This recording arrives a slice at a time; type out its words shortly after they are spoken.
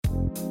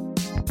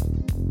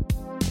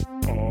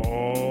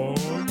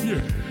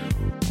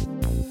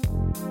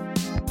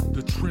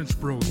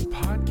Bros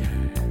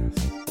Podcast.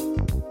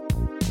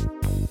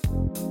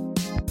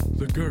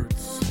 The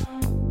Gertz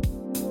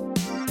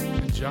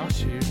and Josh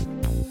here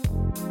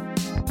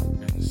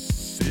and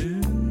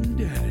Sin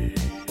Daddy.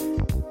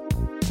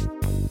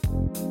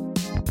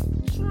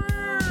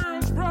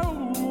 Trans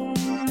Bros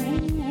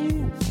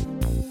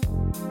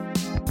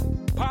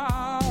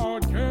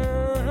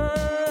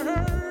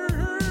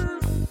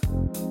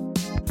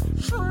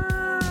Podcast.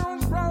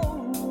 Trans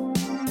Bros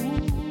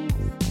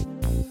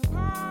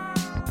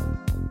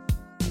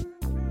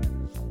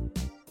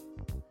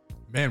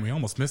Man, we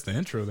almost missed the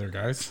intro there,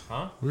 guys.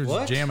 Huh? We were What?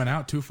 just jamming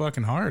out too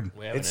fucking hard.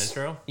 We have an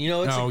intro? You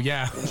know, Oh,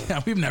 yeah.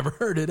 Yeah, we've never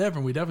heard it ever.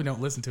 We definitely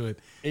don't listen to it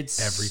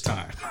it's every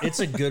time. It's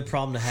a good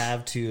problem to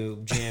have to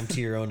jam to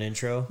your own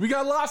intro. We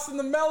got lost in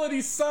the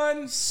melody,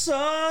 son.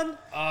 Son,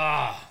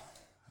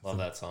 Love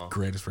that song.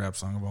 Greatest rap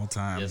song of all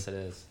time. Yes, it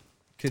is.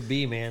 could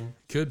be, man.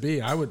 Could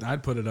be.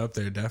 I'd put it up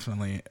there,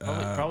 definitely.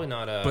 Probably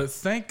not. But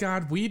thank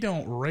God we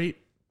don't rate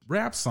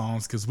rap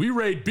songs because we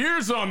rate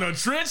beers on the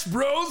Trench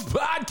Bros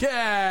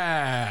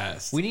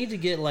Podcast. We need to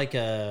get like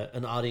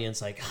an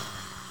audience, like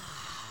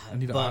I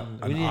need button.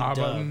 an We need ah a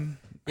button.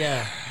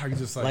 yeah, I can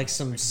just like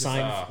some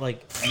sign,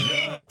 like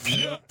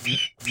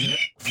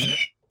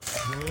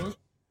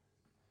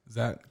Is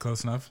that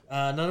close enough?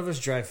 none of us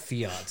drive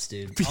Fiats,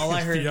 dude. All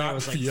I heard there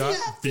was like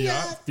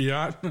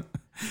Fiat.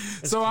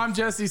 So I'm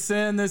Jesse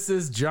Sin. This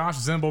is Josh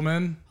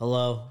Zimbelman.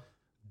 hello.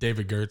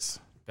 David Gertz.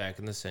 back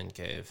in the Sin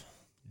Cave.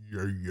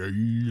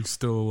 Yeah.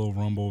 Still a little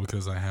rumble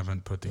because I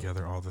haven't put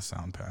together all the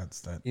sound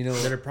pads that. You know,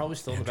 That are probably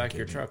still in the back of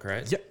your truck,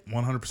 right? Yep,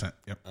 100%.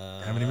 Yep.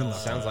 I haven't even looked.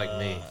 Sounds like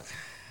me.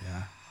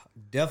 Yeah.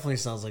 definitely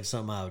sounds like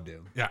something I would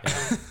do. Yeah.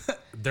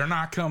 They're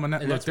not coming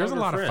out. And Look, that's there's a why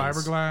lot we're of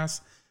friends.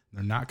 fiberglass.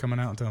 They're not coming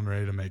out until I'm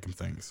ready to make them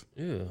things.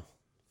 Ew.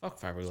 Fuck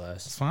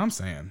fiberglass. That's what I'm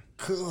saying.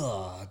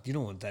 God, you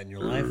don't want that in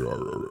your life.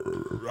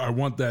 I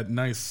want that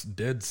nice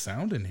dead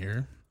sound in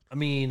here. I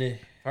mean,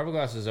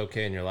 Fiberglass is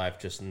okay in your life,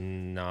 just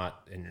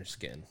not in your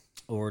skin.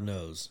 or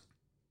nose.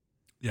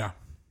 Yeah.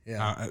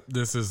 Yeah.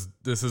 This has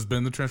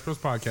been the Trench Bros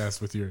Podcast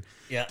with your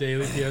Yeah.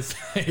 daily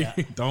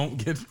PSA. Don't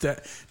get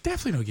that.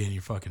 Definitely don't get in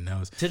your fucking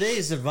nose.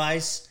 Today's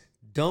advice: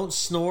 don't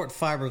snort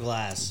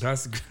fiberglass.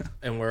 That's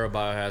And wear a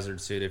biohazard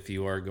suit if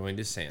you are going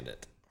to sand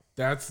it.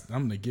 I'm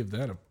gonna give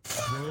that a.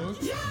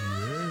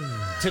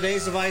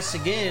 Today's advice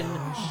again: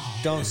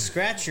 don't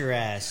scratch your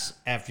ass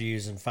after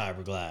using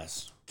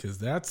fiberglass. Because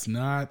that's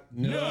not.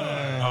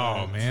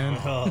 Oh man.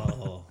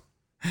 Oh,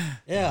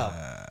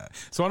 yeah.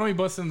 So why don't we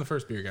bust in the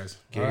first beer, guys?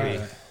 Give me-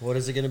 What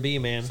is it going to be,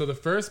 man? So the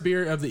first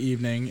beer of the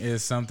evening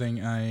is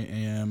something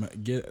I'm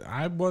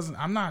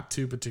not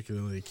too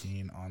particularly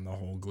keen on the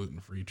whole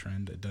gluten-free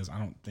trend. I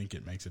don't think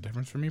it makes a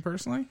difference for me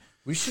personally.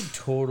 We should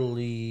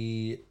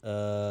totally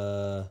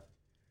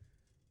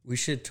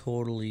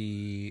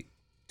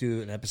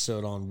do an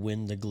episode on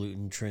when the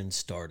gluten trend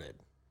started.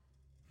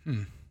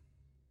 I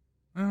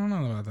don't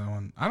know about that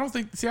one. I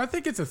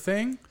think it's a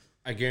thing.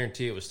 I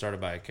guarantee it was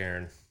started by a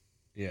Karen.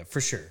 Yeah,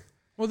 for sure.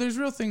 Well, there's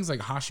real things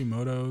like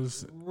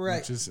Hashimoto's,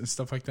 Right. which is and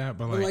stuff like that.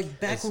 But But like, like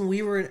back when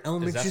we were in Is that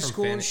elementary from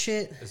school and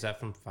shit. Is that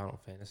from Final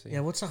Fantasy? Yeah,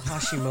 what's a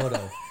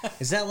Hashimoto?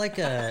 Is that like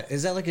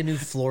a new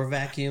floor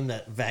vacuum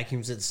that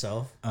vacuums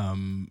itself?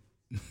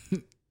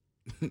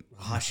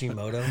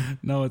 Hashimoto.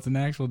 no, it's an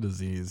actual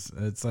disease.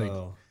 It's like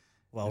Oh,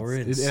 well, we're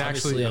in. it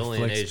actually Obviously only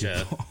in afflicts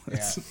Asia. people.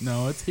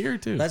 No, it's here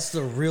too. That's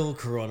the real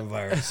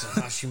coronavirus.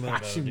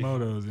 Hashimoto. dude.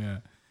 Hashimoto's, yeah.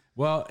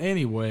 Well,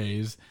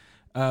 anyways,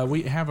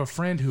 we have a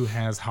friend who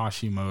has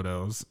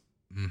Hashimoto's.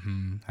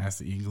 Has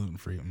to eat gluten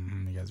free.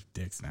 You guys are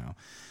dicks now.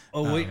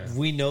 Oh wait,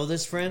 we know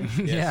this friend.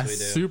 Yeah, we do.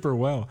 super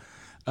well.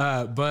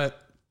 But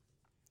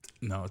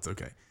no, it's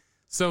okay.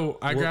 So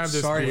I grabbed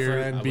this sorry, beer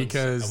friend. I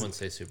because wouldn't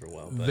say super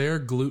well, but their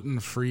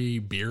gluten-free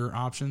beer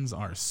options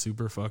are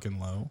super fucking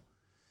low.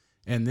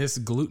 And this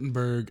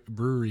Glutenberg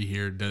brewery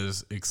here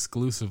does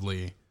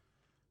exclusively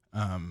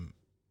time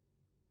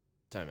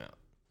out.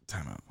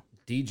 timeout.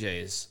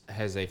 DJ's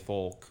has a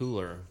full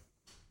cooler,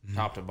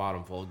 top to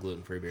bottom, full of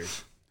gluten-free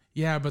beers.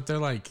 Yeah, but they're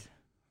like,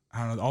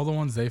 I don't know, all the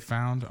ones they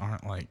found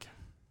aren't like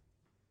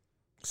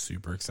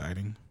super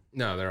exciting.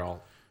 No, they're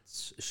all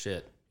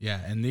shit. Yeah,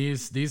 and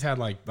these had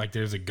like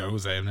there's a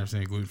Gose. I've never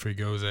seen a gluten-free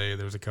Gose.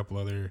 There's a couple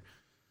other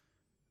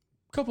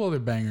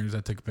bangers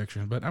I took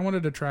pictures, but I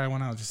wanted to try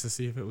one out just to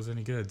see if it was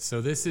any good. So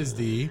this is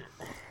the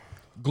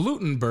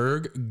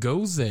Glutenberg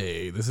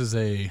Gose. This is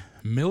a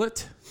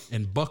millet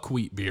and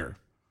buckwheat beer.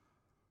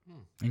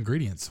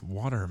 Ingredients: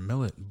 water,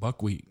 millet,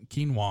 buckwheat,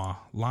 quinoa,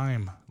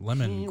 lime,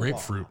 lemon,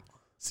 grapefruit,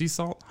 sea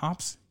salt,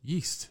 hops,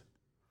 yeast.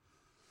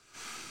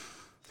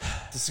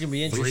 This is gonna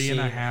be interesting.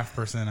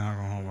 3.5%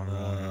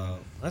 alcohol.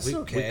 That's We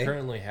okay.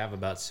 currently have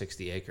about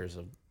 60 acres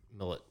of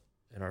millet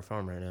in our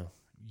farm right now.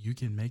 You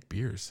can make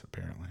beers,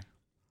 apparently.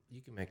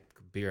 You can make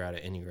beer out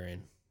of any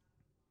grain.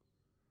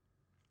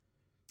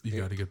 You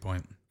got a good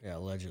point. Yeah,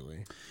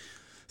 allegedly.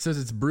 Says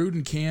it's brewed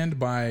and canned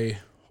by,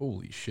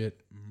 holy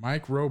shit,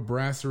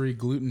 Microbrasserie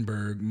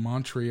Glutenberg,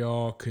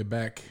 Montreal,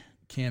 Quebec,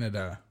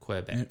 Canada.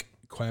 Quebec.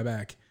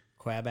 Quebec.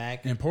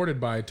 Quaback. Imported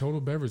by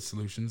Total Beverage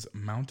Solutions,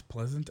 Mount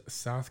Pleasant,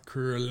 South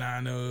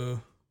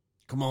Carolina.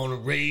 Come on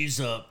and raise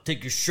up.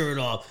 Take your shirt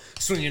off.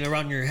 Swing it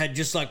around your head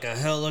just like a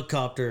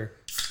helicopter.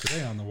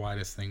 Today on the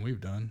widest thing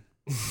we've done.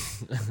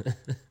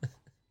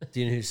 Do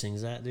you know who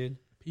sings that, dude?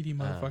 PD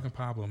motherfucking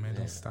Pablo, man.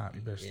 Don't stop.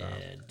 You better stop.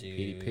 Yeah,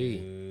 dude.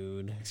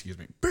 PDP. Excuse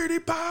me.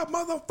 PD Pop,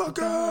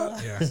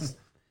 motherfucker. Yeah.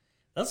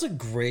 That's a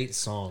great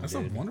song, That's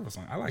dude. a wonderful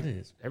song. I like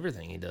it.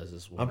 Everything he does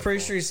is wonderful. I'm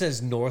pretty sure he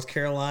says North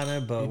Carolina,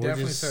 but He we're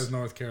definitely just says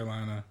North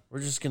Carolina. we're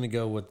just gonna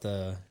go with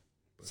the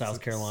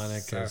South Carolina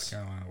South because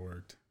Carolina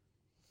worked.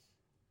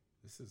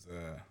 This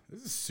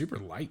is super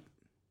light.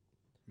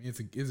 I mean, it's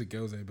a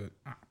Gose, but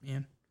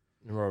man,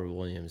 Robert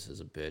Williams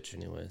is a bitch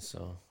anyway,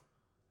 so.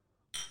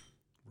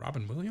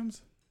 Robin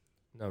Williams.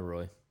 No,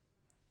 Roy.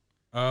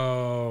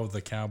 Oh,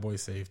 the Cowboy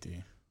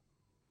safety,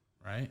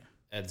 right?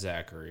 Ed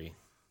Zachary.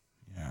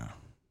 Yeah.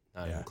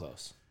 Not even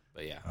close.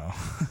 But yeah.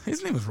 Oh,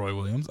 his name was Roy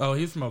Williams. Oh,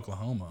 he's from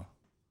Oklahoma.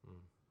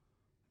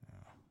 Yeah.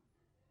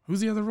 Who's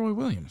the other Roy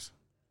Williams?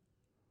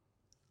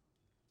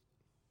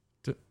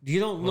 you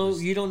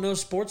don't know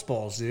sports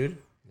balls, dude.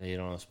 No, you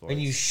don't know sports.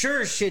 And you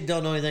sure as shit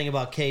don't know anything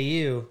about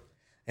KU.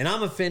 And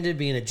I'm offended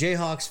being a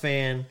Jayhawks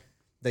fan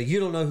that you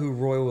don't know who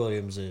Roy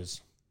Williams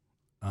is.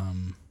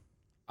 I'm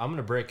going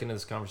to break into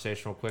this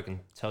conversation real quick and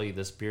tell you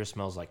this beer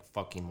smells like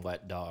fucking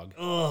wet dog.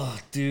 Oh,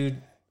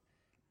 dude.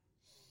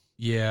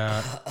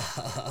 Yeah.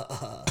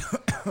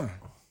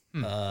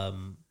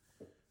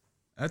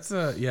 That's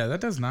that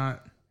does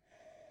not.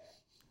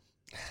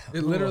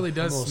 It literally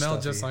does little smell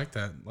stuffy. just like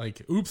that.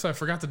 Like, oops, I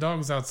forgot the dog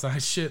was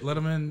outside. Shit, let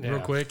him in real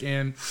Yeah. quick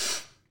and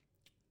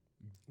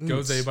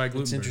Gose by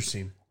Glutenberg. It's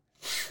interesting.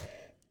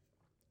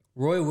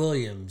 Roy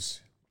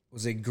Williams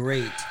was a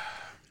great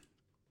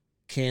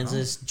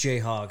Kansas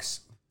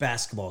Jayhawks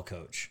basketball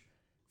coach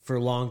for a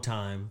long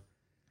time.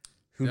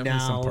 Who Definitely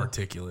some now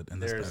particulate in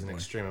this There is bad an boy.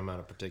 extreme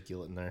amount of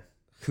particulate in there.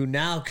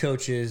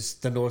 coaches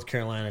the North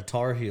Carolina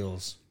Tar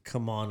Heels.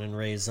 Come on and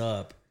raise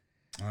up.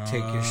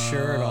 Take your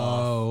shirt off.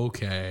 Oh,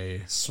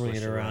 okay. Swing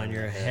it around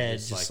your head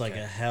just like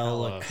a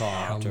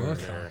helicopter.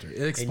 Helicopter. It And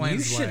you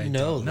explains why I should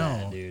know don't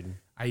that, know. dude.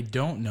 I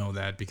don't know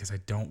that because I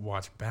don't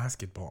watch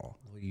basketball.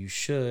 Well, you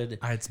should.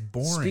 It's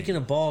boring. Speaking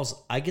of balls,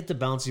 I get the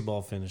bouncy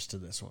ball finish to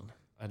this one.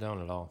 I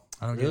don't at all.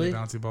 I don't Really? get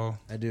a bouncy ball.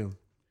 I do.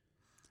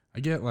 I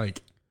get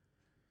like,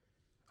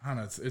 I don't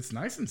know. It's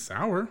nice and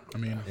sour. I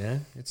mean, Yeah,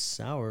 it's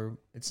sour.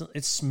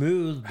 It's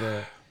smooth,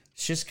 but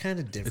it's just kind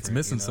of different. it's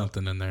missing you know?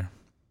 something in there.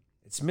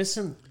 It's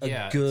missing a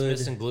Yeah, good.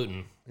 it's missing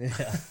gluten.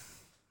 Yeah.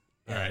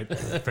 All right,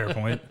 fair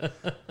point.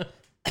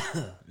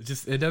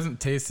 It doesn't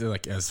taste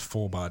like as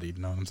full bodied.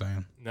 You know what I'm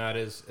saying? No,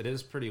 it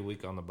is pretty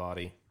weak on the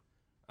body.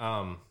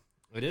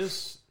 It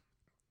is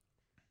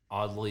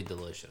oddly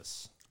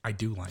delicious. I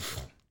do like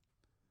it.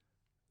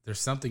 There's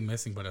something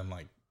missing, but I'm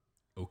like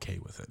okay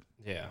with it.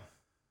 Yeah.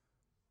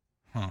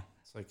 Huh?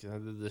 It's like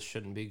this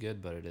shouldn't be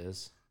good, but it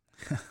is.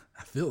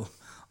 I feel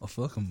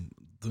like I'm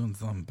doing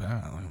something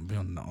bad, like I'm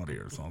being naughty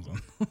or something.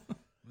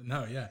 But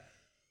no, yeah.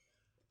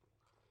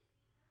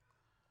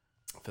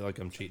 I feel like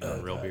I'm cheating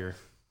on real beer.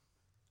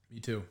 Me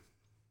too.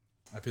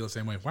 I feel the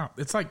same way. Wow,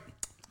 it's like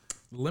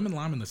lemon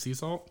lime and the sea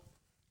salt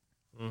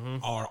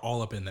are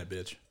all up in that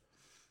bitch.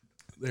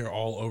 They're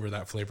all over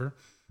that flavor.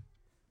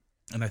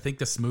 And I think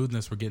the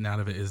smoothness we're getting out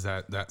of it is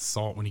that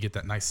salt, when you get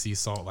that nice sea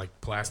salt,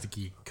 like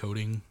plasticky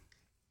coating,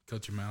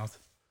 coat your mouth.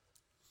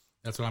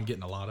 That's what I'm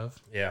getting a lot of.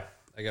 Yeah,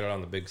 I got it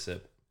on the big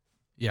sip.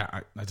 Yeah,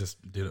 I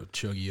just did a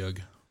chuggy yug.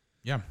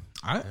 Yeah,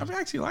 I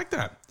actually like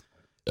that.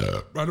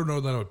 I don't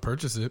know that I would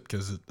purchase it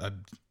because I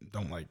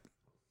don't like,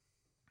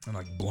 I'm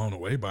like blown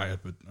away by it,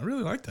 but I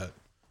really like that.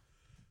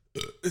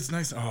 It's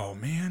nice. Oh,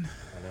 man.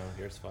 I know,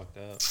 yours fucked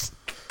up.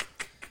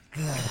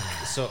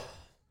 So,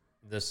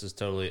 this is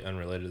totally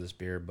unrelated to this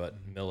beer, but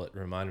Millet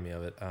reminded me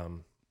of it.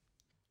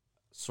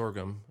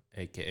 Sorghum,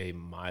 a.k.a.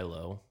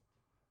 Milo,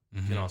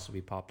 can also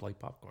be popped like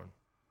popcorn.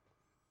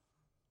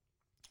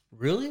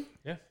 Really?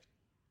 Yeah.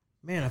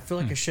 Man, I feel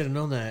like I should have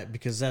known that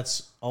because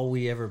that's all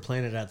we ever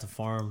planted at the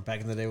farm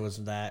back in the day was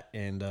that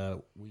and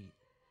wheat.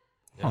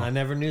 Yeah. And I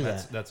never knew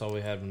That's that. that's all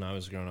we had when I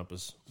was growing up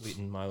was wheat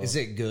and Milo. Is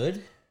it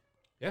good?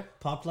 Yeah.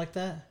 Popped like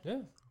that? Yeah.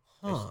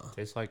 Huh.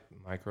 Tastes like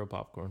micro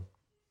popcorn.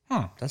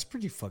 Huh. That's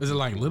pretty fucking Is it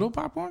like cool. little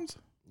popcorns?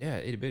 Yeah,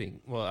 itty bitty.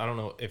 Well, I don't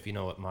know if you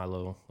know what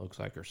Milo looks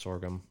like or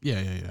sorghum.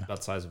 Yeah. About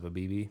the size of a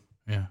BB.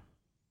 Yeah.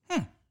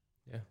 Yeah.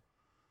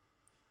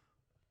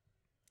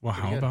 Well,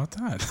 Pretty how good. about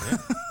that?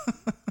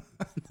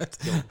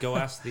 Go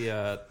ask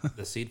the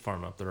seed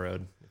farm up the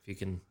road if you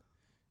can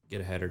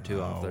get a head or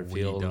two off their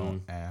we field.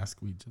 don't ask,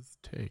 we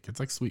just take. It's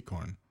like sweet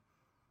corn.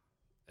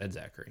 Ed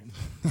Zachary.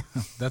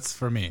 That's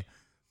for me.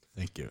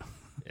 Thank you.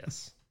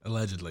 Yes.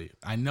 Allegedly.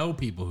 I know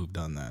people who've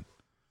done that.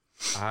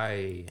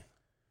 I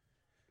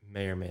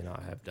may or may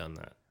not have done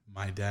that.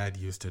 My dad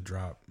used to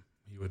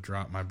he would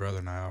drop my brother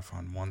and I off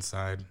on one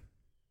side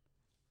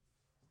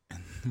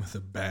and with a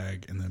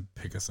bag and then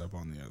pick us up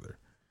on the other.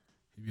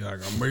 He'd be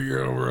like, I'll meet you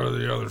over on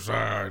the other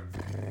side.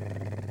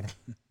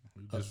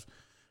 We just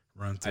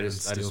run through and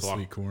steal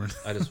sweet corn.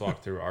 I just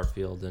walked through our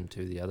field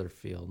into the other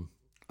field.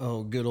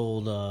 Oh, good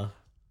old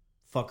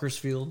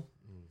Fuckersfield.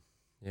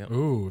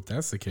 Ooh, if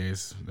that's the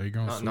case, are you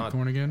going sweet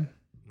corn again?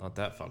 Not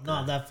that fucker.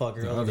 Not that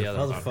fucker. The Other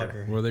other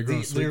fucker. Were they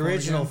growing The sweet corn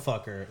original again?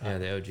 fucker. Yeah,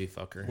 the OG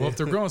fucker. Well, if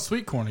they're growing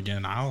sweet corn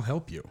again, I'll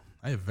help you.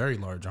 I have very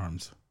large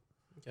arms.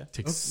 Okay.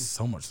 Takes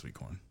so much sweet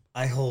corn.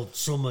 I hold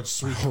so much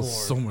sweet Oh, corn.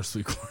 so much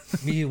sweet corn.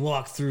 Me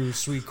walk through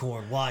sweet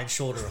corn, wide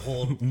shoulder,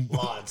 hold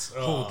lots.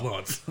 Hold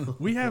lots.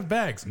 We have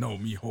bags. No,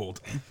 me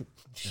hold.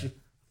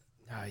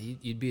 Nah,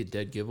 you'd be a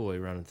dead giveaway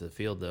running to the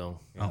field, though.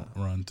 I'll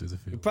run to the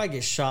You field. probably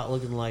get shot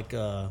looking like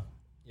You're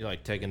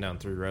like taking down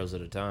 3 rows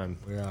at a time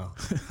yeah.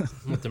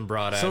 with them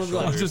broad ass Some of the-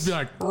 I'll shoulders. just be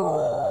like,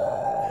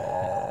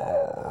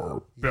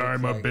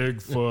 I'm a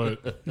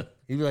Bigfoot.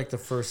 You'd be like the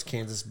first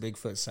Kansas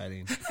Bigfoot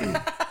sighting.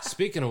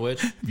 Speaking of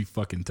which, Be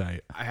fucking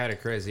tight. I had a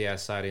crazy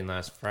ass sighting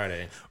last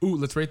Friday. Ooh,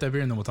 let's rate that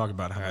beer and then we'll talk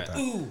about it. How about that?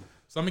 Ooh.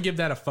 So I'm gonna give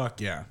that a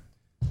fuck yeah.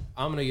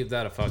 I'm gonna give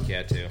that a fuck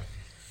yeah too.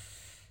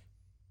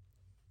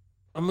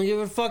 I'm gonna give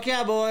it a fuck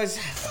yeah, boys.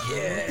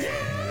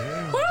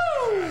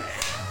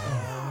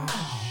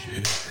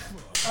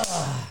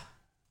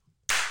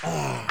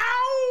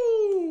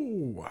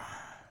 Ow!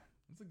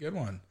 That's a good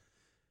one.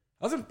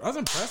 I was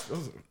impressed. We're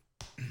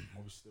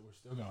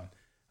still going.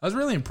 I was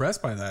really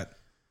impressed by that.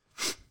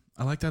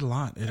 I like that a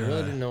lot. I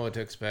really didn't know what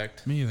to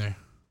expect. Me either.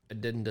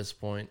 It didn't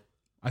disappoint.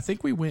 I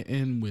think we went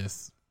in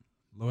with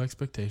low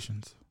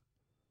expectations.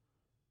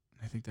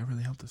 I think that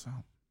really helped us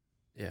out.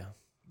 Yeah, That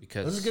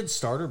because was a good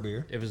starter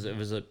beer. it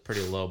was a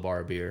pretty low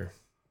bar beer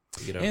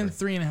to get over. And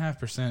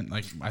 3.5%.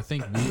 Like I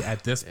think we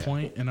at this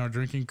point in our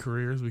drinking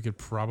careers, we could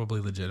probably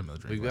legitimately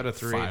drink. We've got like a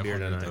 3 beer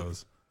 500 of tonight.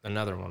 those.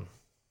 Another one,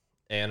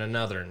 and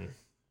another one.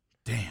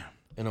 Damn.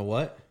 And a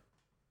what?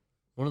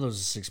 One of those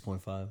is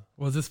 6.5.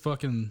 Was this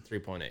fucking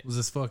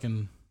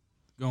 3.8.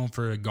 going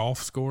for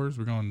golf scores?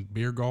 We're going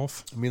beer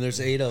golf. I mean, there's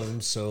 8 of them,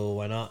 so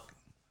why not?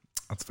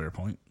 That's a fair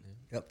point.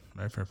 Yep.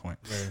 Very fair point.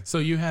 Very. So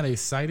you had a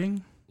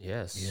sighting.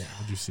 Yes. Yeah.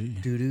 What'd you see?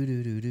 Do do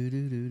do do do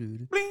do do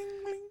do.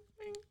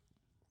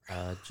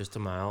 Just a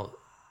mile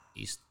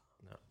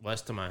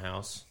west of my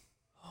house.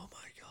 Oh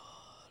my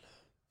god.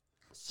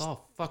 Saw a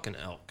fucking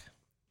elk.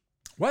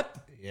 What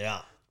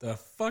Yeah. the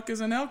fuck is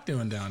an elk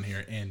doing down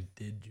here? And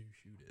did you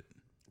shoot it?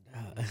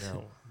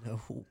 No. No.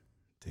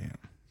 Damn.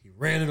 He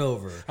ran it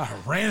over. I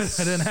ran it.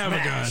 I didn't have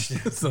a gun,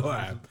 so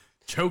I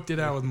choked it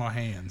out with my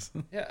hands.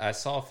 Yeah, I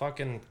saw a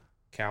fucking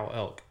cow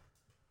elk.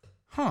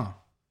 Huh?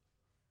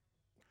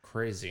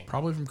 Crazy.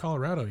 Probably from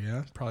Colorado.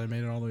 Yeah. Probably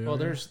made it all the way. Well,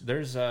 over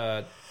there's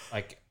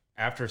like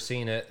after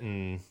seeing it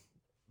and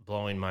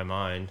blowing my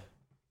mind,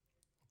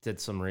 did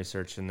some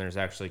research and there's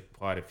actually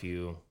quite a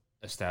few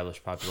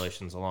established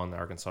populations along the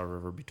Arkansas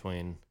River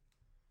between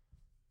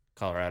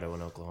Colorado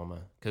and Oklahoma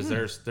because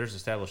there's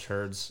established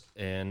herds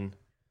in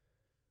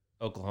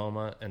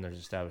Oklahoma and there's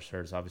established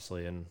herds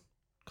obviously in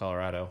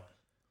Colorado.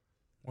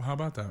 Well, how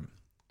about that?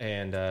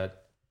 And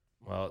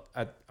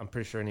I'm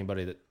pretty sure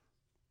anybody that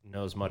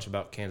knows much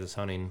about Kansas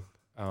hunting,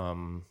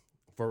 Fort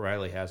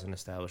Riley has an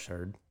established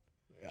herd.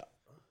 Yeah.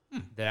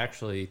 That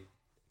actually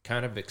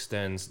kind of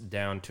extends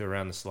down to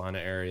around the Salina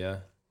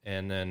area.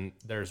 And then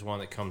there's one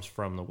that comes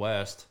from the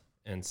west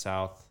and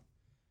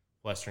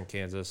southwestern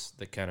Kansas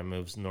that kind of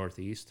moves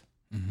northeast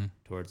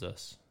towards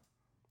us.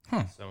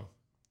 Huh. So,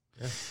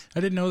 I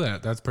didn't know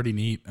that. That's pretty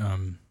neat.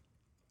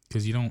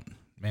 Because you don't,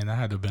 man, that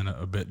had to have been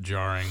a bit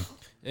jarring.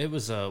 it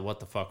was a what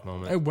the fuck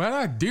moment. Hey, why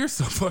that deer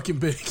so fucking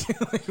big?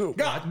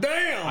 God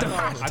damn!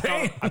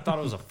 I thought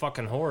it was a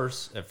fucking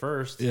horse at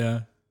first,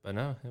 Yeah. but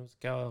no, it was a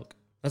cow elk.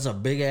 That's a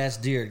big ass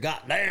deer. God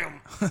damn!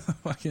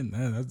 Fucking,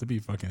 that's to be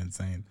fucking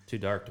insane. Too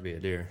dark to be a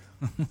deer.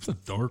 That's a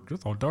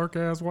dark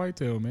ass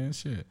whitetail, man.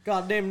 Shit.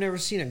 God damn! Never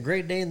seen a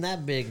Great Dane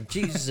that big.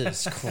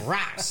 Jesus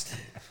Christ!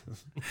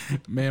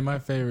 Man, my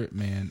favorite,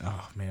 man.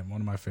 Oh, man.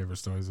 One of my favorite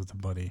stories with a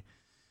buddy.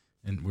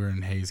 And we're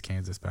in Hayes,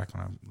 Kansas back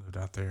when I lived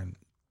out there. And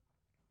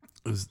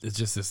it's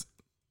just this,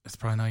 it's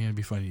probably not going to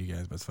be funny to you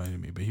guys, but it's funny to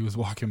me. But he was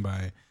walking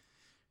by,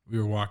 we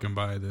were walking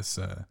by this,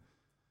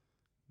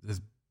 this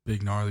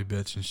big gnarly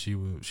bitch, and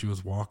she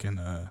was walking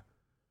a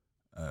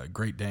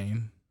Great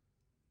Dane.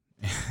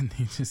 And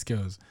he just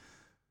goes,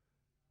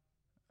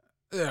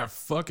 "Yeah,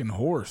 fucking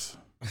horse."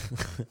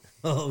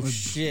 Oh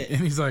shit! And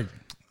he's like,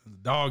 "The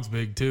dog's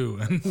big too."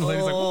 And the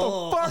lady's like,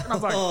 "What the fuck?" And I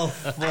was like, Oh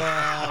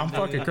fuck! I'm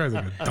fucking crazy.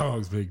 Like, the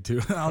dog's big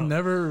too. I'll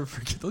never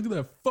forget. Look at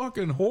that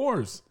fucking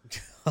horse.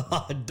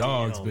 God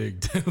Dog's damn.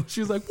 big too. She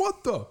was like,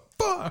 "What the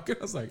fuck?" And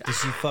I was like, Did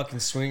she fucking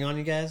swing on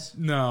you guys?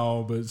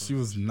 "No," but she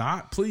was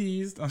not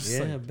pleased. I was just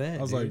Yeah, like, I bet,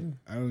 I was like, dude.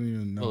 I don't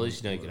even know. Well, at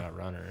least you know you can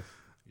outrun her.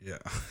 Yeah.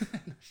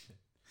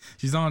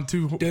 She's on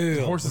two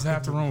Damn. horses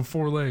have to run with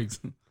 4 legs.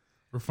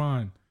 We're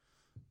fine.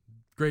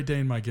 Great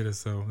Dane might get us,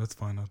 so that's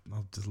fine.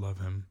 I'll just love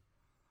him.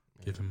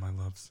 Give him my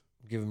loves.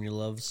 Give him your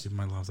loves. Give him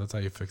my loves. That's how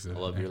you fix it. I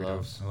love your There we go.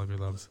 loves. I love your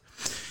loves.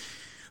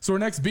 So our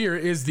next beer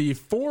is the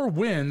Four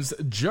Winds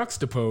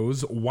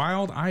Juxtapose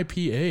Wild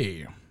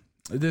IPA.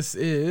 This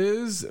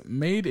is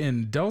made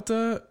in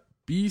Delta,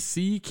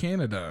 BC,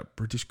 Canada,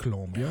 British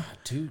Columbia.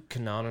 2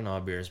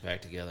 Kananaw beers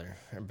back together,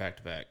 or back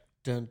to back.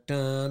 Dun,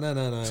 dun, dun,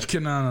 dun, dun.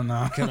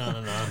 No. Dun,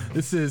 dun, dun.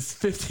 This is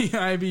 50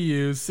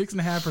 IBUs,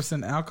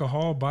 6.5%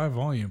 alcohol by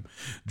volume.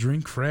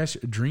 Drink fresh,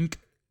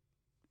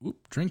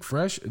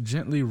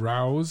 gently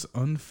rouse,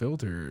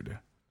 unfiltered.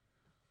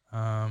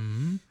 How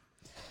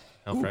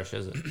fresh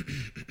is it?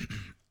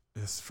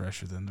 It's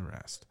fresher than the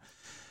rest.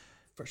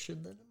 Fresher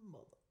than a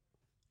mother.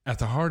 At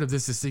the heart of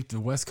this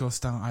distinctive West Coast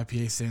style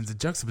IPA stands a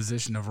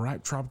juxtaposition of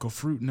ripe tropical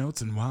fruit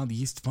notes and wild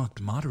yeast funk,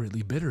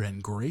 moderately bitter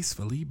and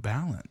gracefully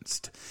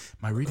balanced.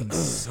 My reading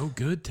is so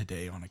good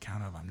today on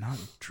account of I'm not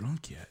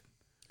drunk yet.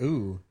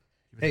 Ooh.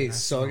 Hey,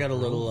 so I got a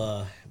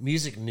little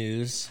music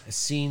news. I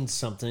seen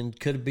something.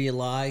 Could be a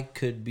lie,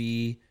 could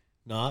be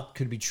not,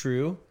 could be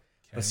true.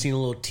 I've seen a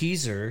little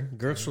teaser.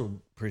 Gertz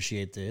will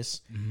appreciate this.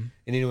 And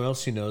anyone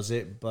else who knows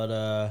it.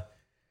 But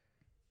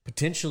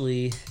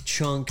potentially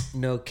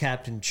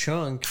Captain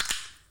Chunk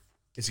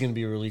is going to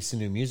be releasing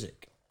new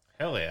music.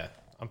 Hell yeah.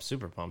 I'm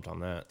super pumped on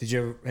that. Have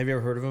you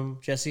ever heard of him,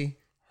 Jesse?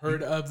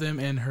 Heard of them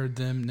and heard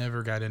them.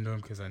 Never got into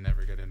them because I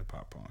never got into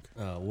pop punk.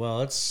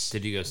 Well, it's...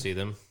 Did you go see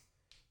them?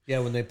 Yeah,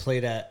 when they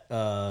played at...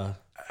 God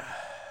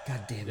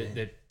damn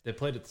it. They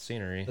played at the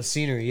Scenery. The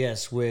Scenery,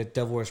 yes, with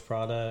Devil Wears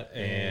Prada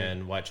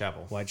And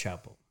Whitechapel.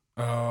 Whitechapel.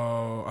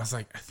 Oh, I was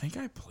like, I think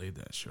I played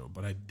that show,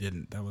 but I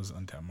didn't. That was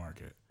Untapped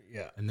Market.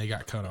 Yeah. And they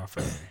got cut off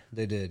early.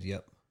 They did,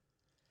 yep.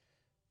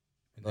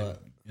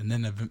 And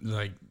then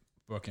like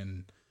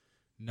fucking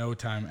no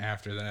time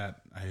after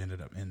that, I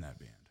ended up in that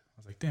band. I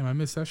was like, damn, I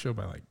missed that show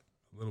by like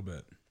a little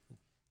bit.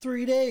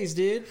 3 days,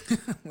 dude.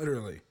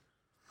 Literally.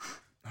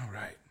 All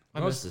right. I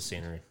miss the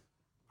Scenery.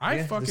 I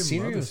Yeah, fucking the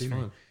Scenery love the was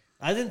Scenery. fun.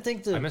 I didn't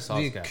think the miss Oz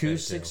Cafe,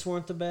 acoustics too.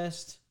 weren't the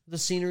best. The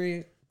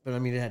Scenery, but I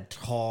mean, it had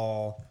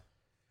tall.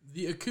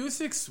 The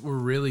acoustics were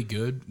really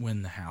good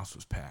when the house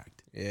was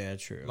packed. Yeah,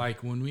 true.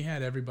 Like when we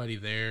had everybody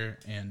there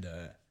and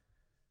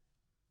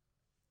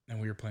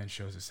we were playing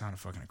shows, it sounded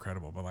fucking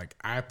incredible. But like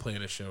I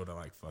played a show to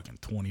like fucking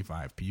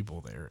 25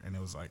 people there, and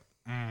it was like,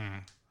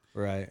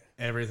 right.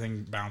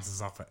 everything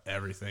bounces off of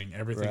everything.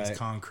 Everything's Right.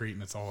 concrete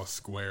and it's all a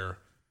square.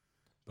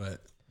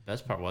 But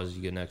Best part was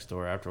you get next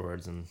door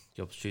afterwards and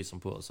you'll shoot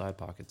some pool side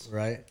pockets.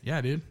 Right. yeah,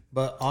 dude,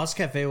 But Oz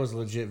Cafe was a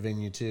legit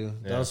venue, too.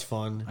 That Yeah. was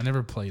fun. I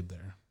never played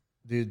there.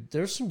 Dude,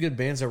 there's some good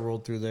bands that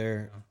rolled through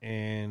there.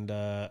 And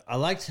I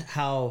liked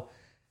how,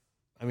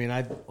 I mean,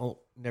 I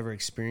never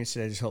experienced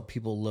it. I just helped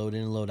people load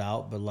in and load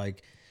out. But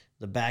like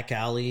the back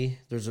alley,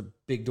 there's a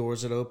big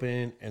doors that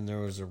open and there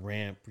was a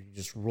ramp where you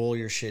just roll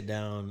your shit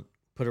down,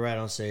 put it right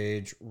on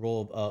stage,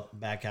 roll up,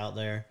 back out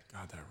there.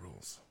 God, that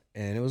rules.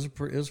 And it was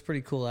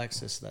pretty cool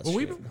access to that Well,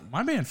 shit.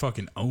 my band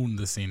fucking owned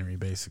the Scenery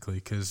basically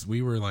because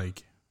we were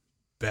like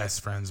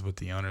best friends with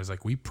the owners.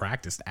 Like we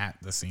practiced at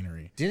the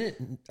Scenery.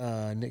 Didn't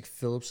Nick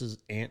Phillips's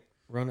aunt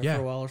run it Yeah.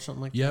 for a while or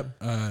something like that?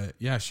 Yep.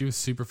 Yeah, she was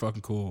super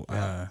fucking cool.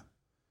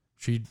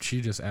 She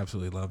just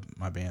absolutely loved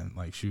my band.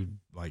 Like she would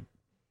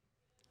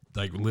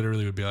like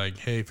literally would be like,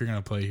 hey, if you're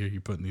gonna play here, you're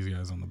putting these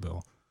guys on the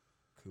bill.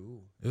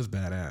 Cool. It was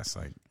badass.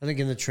 Like, I think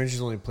In the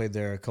Trenches only played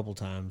there a couple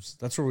times.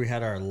 That's where we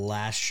had our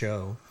last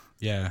show.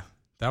 yeah,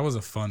 that was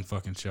a fun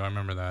fucking show. I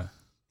remember that.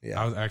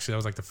 Yeah. That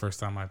was like the first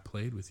time I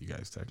played with you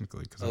guys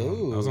technically because I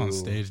was on Ooh.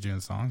 stage doing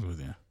songs with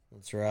you.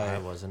 That's I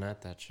right. wasn't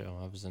at that show.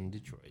 I was in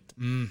Detroit.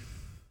 Mm.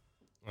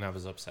 And I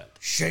was upset.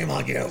 Shame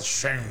on you.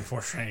 Shame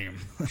for shame.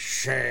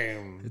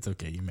 Shame. It's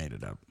okay. You made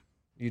it up.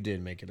 You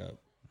did make it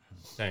up.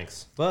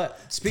 Thanks. But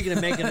speaking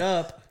of making it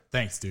up,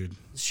 Thanks, dude.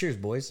 cheers,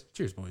 boys.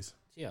 Cheers, boys.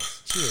 Yeah.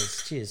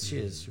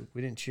 Cheers.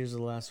 We didn't cheers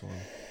the last one.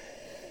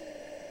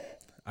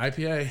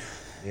 IPA.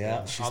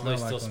 Yeah. She Oddly, smelled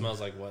like still one.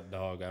 smells like wet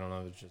dog. I don't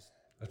know. It's just.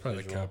 That's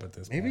probably the visual. cup at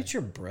this Maybe point. it's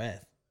your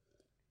breath.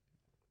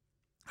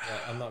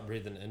 I'm not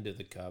breathing into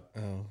the cup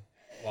Oh.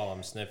 while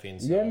I'm sniffing.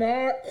 So.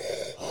 not.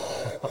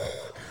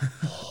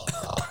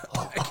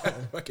 I got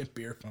fucking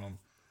beer foam.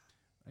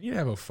 I need to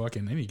have I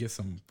need to get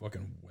some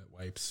fucking wet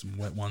wipes, some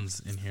wet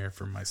ones in here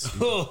for my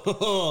soup.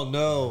 Oh,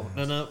 no.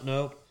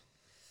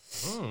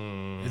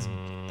 It's,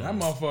 that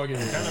motherfucker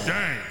is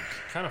dank.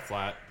 Kind of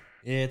flat.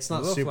 Yeah, it's not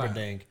A little super flat,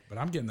 dank. but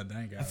I'm getting the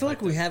dank out. I feel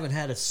like we haven't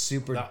had a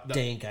super No.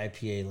 dank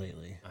IPA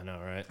lately. I know,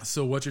 right?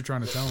 So what you're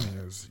trying to tell me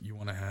is you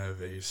want to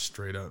have a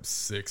straight up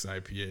 6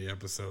 IPA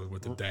episode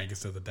with the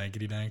dankest of the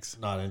dankety danks?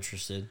 Not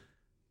interested.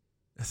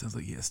 That sounds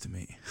like yes to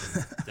me.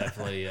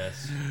 Definitely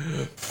yes.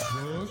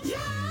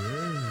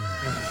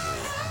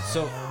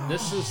 So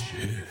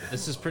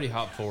this is pretty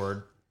hop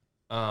forward.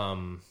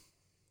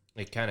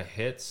 It kind of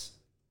hits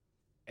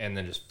and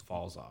then just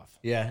falls off.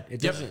 Yeah, it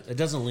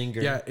doesn't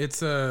linger. Yeah,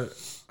 it's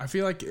I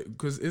feel like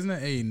because isn't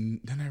it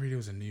didn't I read it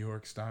was a New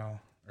York style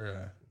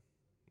or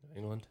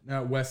England.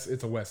 no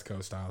it's a West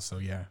Coast style. So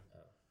yeah,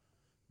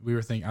 I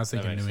was thinking makes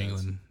New sense.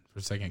 England for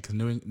a second because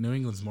New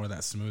England's more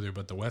that smoother,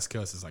 but the West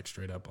Coast is like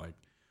straight up like.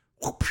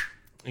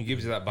 It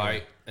gives you that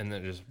bite and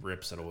then it just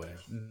rips it away,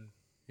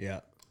 Yeah.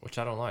 which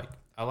I don't like.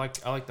 I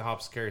like the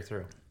hops carry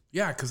through.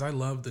 Yeah, because I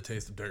love the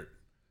taste of dirt.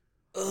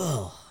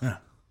 Ugh. Yeah,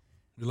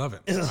 we love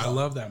it. I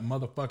love that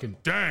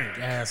motherfucking dank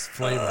ass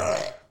flavor.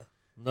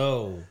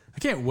 No. I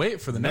can't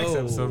wait for the next No.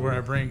 episode where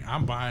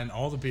I'm buying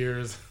all the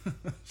beers.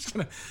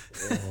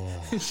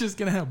 It's just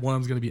gonna have one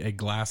of them's gonna be a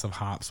glass of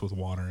hops with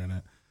water in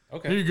it.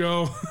 Okay. Here you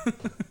go.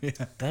 Yeah,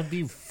 That'd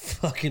be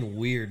fucking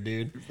weird,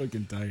 dude.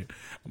 fucking tight.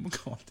 I'm gonna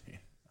call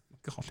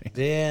Dan.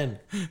 Dan.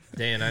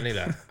 Dan, I need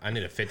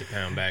a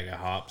 50-pound bag of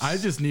hops. I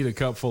just need a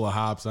cup full of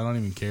hops. I don't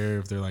even care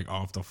if they're like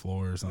off the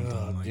floor or something.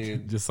 Oh, like,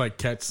 dude. just like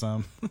catch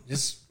some.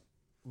 Just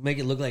make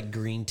it look like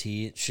green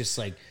tea. It's just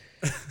like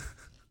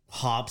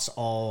hops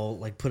all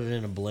like put it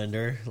in a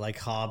blender, like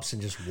hops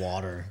and just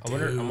water. I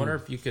wonder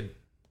if you could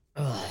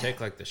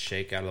take like the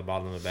shake out of the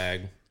bottom of the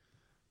bag,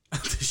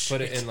 put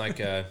it in like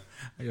a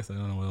I guess I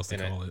don't know what else to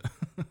call it.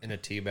 in a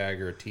tea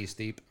bag or a tea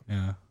steep,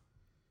 Yeah.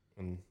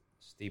 and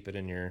steep it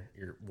in your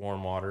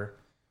warm water,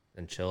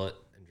 and chill it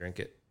and drink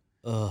it.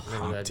 Ugh. Maybe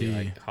Hot that'd be tea.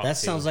 like hot That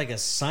tea. sounds like a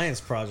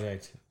science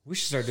project. We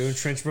should start doing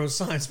Trench Bros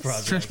science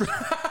project.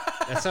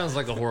 That sounds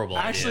like a horrible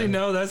Actually, idea.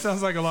 no, that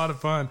sounds like a lot of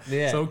fun.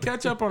 Yeah. So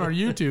catch up on our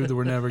YouTube that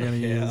we're never going to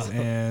Yeah. use,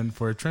 and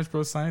for Trench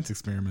Bros Science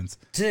Experiments.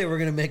 Today we're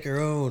gonna make our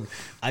own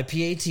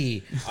IPA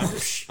tea. I'm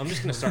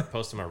just gonna start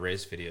posting my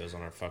race videos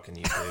on our fucking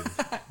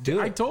YouTube.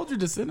 Do I it. told you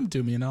to send them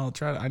to me, and I'll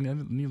try to. I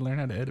need to learn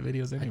how to edit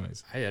videos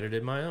anyways. I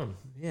edited my own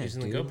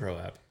using dude. the GoPro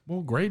app.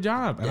 Well, great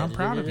job, and I'm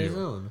proud of His you.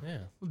 own. Yeah.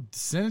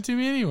 Send it to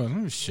me anyway.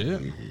 Oh,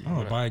 shit. I'm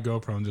going to buy a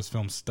GoPro and just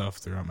film stuff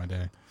throughout my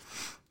day.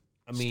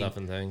 I mean, Stuff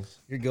and things.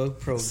 your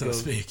GoPro So would to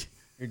speak.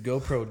 your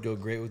GoPro would go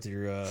great with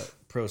your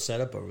pro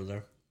setup over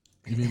there.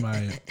 You mean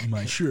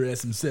my Shure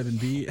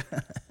SM7B?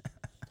 I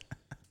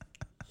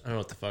don't know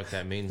what the fuck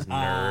that means, nerd.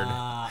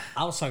 I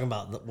was talking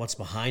about what's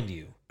behind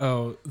you,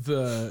 Oh,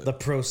 the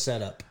pro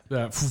setup.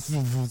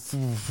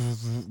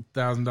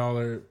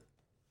 $1,000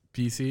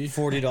 PC.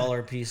 $40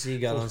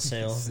 PC got on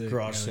sale. Sick,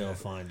 Garage yeah. sale,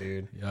 fine,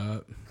 dude.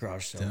 Yup.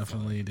 Garage sale.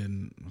 Definitely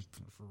didn't.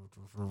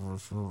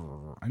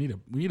 We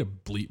need a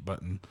bleep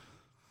button.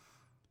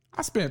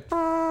 I spent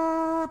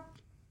You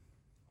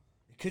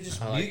could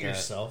just I like mute that.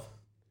 yourself.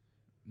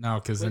 no,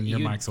 because then your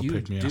mics will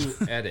pick me up. You do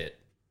edit.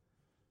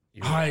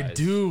 You I realize.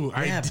 do.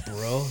 Yeah, I do.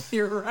 bro.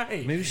 You're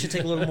right. Maybe you should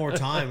take a little more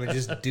time and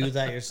just do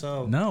that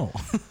yourself. No.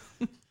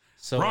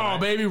 So Raw,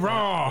 baby,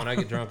 raw. When I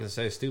get drunk and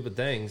say stupid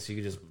things, you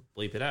can just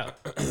bleep it out.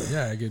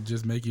 Yeah, I could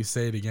just make you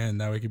say it again.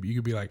 That way, you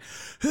could be like,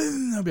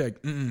 I'll be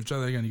like, try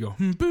that again. You go,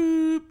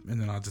 boop, and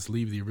then I'll just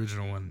leave the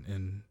original one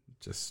in,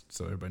 just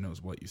so everybody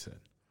knows what you said.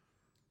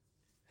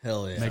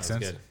 Hell yeah. Makes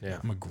sense. good, yeah.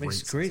 I'm a great.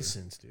 Makes great censor.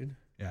 sense, dude.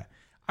 Yeah,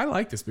 I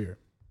like this beer.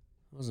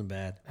 It wasn't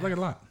bad. I like it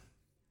a lot.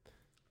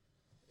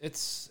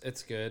 It's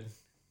good.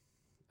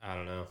 I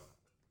don't know.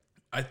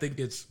 I think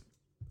it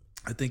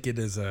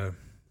is a.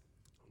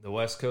 The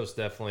West Coast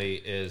definitely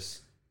is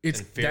It's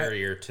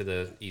inferior to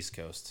the East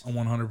Coast.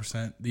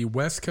 100%. The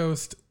West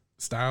Coast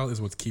style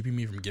is what's keeping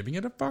me from giving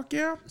it a fuck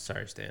yeah.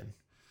 Sorry, Stan.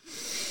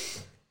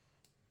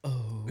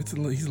 Oh. He's a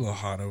little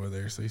hot over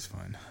there, so he's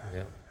fine.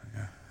 Yeah,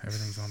 Yeah,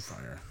 everything's on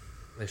fire.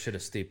 they should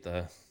have steeped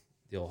the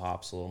old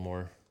hops a little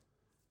more.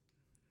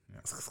 Yeah.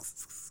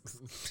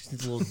 It's a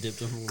little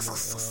dipped in a little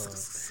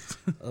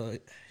more.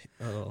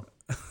 Oh.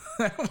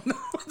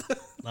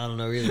 I don't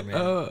know either, man.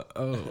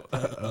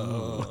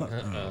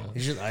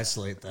 You should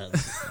isolate that.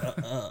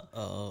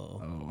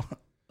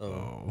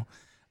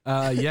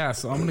 Yeah,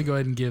 so I'm going to go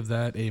ahead and give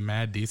that a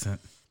mad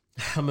decent.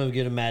 I'm gonna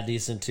get a Mad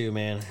Decent too,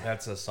 man.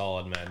 That's a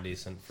solid Mad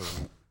Decent for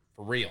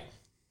real.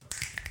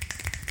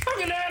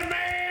 Look at that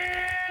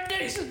Mad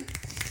Decent.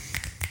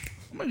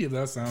 I'm going to give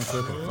that sound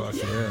clip a fuck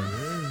yeah.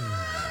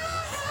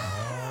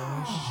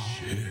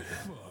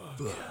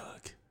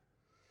 Fuck.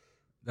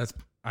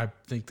 I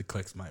think the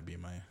clicks might be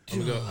my. I'm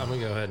gonna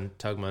go ahead and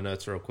tug my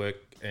nuts real quick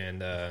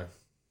and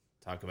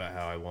talk about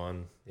how I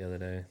won the other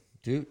day.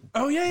 Dude,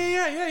 Oh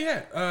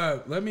yeah.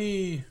 Let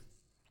me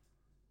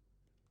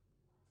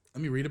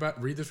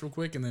read this real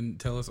quick and then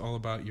tell us all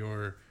about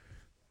your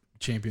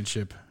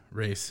championship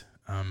race.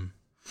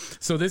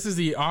 So this is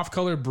the Off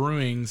Color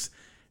Brewing's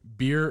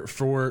Beer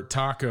for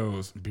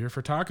Tacos. Beer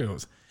for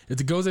Tacos. It's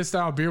a Gose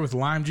style beer with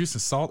lime juice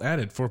and salt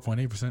added.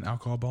 4.8%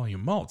 alcohol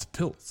volume. Malts,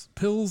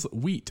 pills,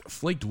 wheat,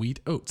 flaked wheat,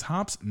 oats,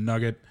 hops,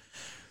 nugget.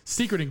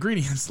 Secret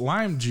ingredients: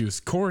 lime juice,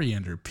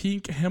 coriander,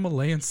 pink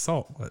Himalayan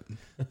salt. What?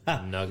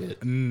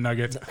 Nugget.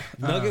 Nugget.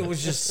 Nugget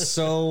was just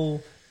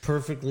so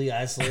perfectly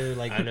isolated.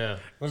 Like I know. it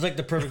was like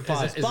the perfect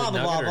pause. Is it Blah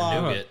blah nugget blah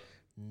or blah.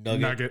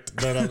 nougat?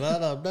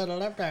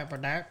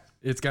 Nugget.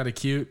 It's got a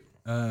cute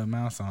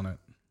mouse on it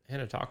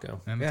And a taco.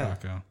 and a Yeah.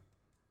 taco.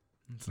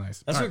 It's nice.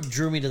 That's All what right.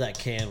 drew me to that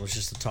can was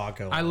just the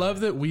taco. I love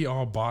that we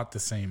all bought the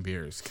same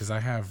beers because I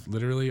have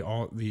literally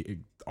all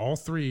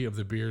three of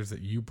the beers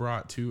that you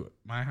brought to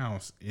my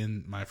house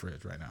in my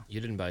fridge right now. You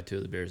didn't buy two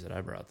of the beers that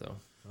I brought though.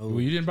 Well,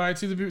 you didn't buy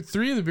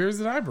three of the beers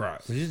that I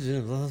brought.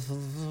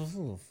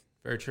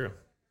 Very true.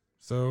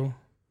 So,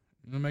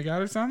 you gonna make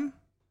out or something?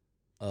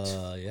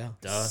 Yeah.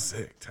 Duh.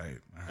 Sick, tight.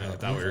 All I right.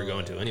 thought we were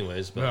going to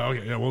anyways, but Well,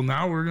 okay. Yeah, well,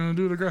 now we're gonna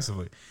do it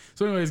aggressively.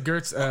 So, anyways,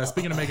 Gertz.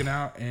 Speaking of making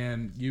out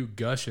and you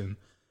gushing,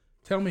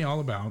 tell me all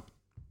about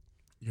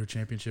your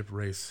championship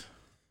race.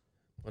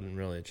 wasn't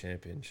really a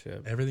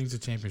championship. Everything's a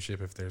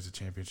championship if there's a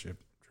championship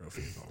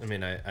trophy involved. I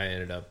mean, I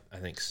ended up, I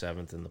think,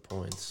 7th in the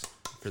points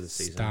for the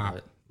season. Stop.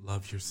 But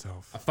Love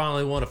yourself. I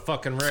finally won a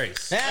fucking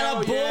race.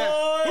 Atta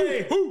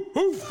boy!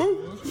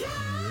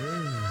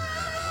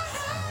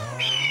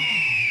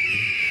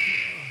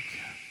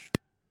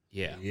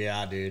 Yeah.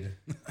 Yeah, dude.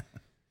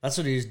 That's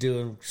what he was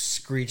doing,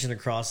 screeching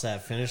across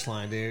that finish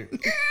line, dude.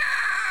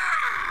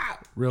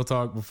 Real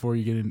talk before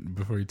you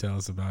tell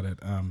us about it.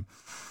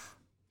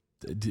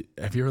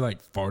 Have you ever like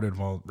farted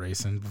while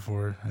racing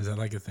before? Is that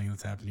like a thing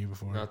that's happened to you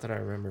before? Not that I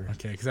remember.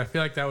 Okay, because I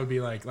feel like that would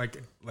be like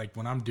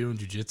when I'm doing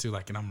jujitsu,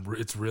 like, and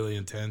it's really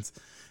intense,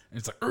 and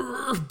it's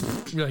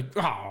like, you're like,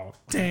 oh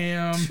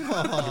damn,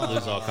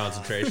 Lose all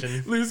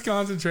concentration. lose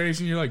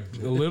concentration. You're like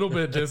a little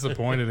bit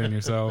disappointed in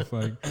yourself,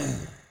 like.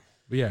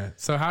 But yeah.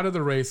 So how did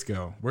the race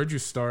go? Where'd you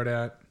start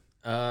at?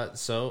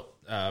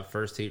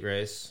 First heat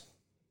race,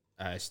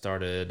 I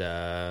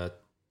started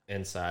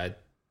inside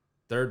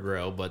 3rd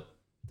row, but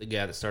the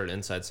guy that started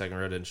inside 2nd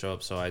row didn't show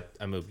up, so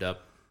I moved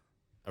up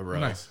a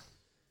row. Nice.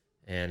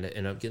 And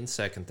ended up getting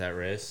 2nd that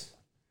race.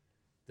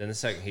 Then the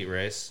 2nd heat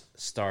race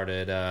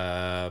started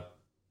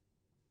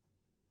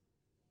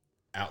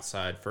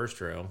outside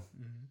 1st row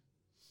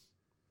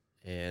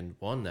and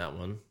won that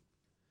one.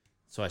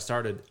 So I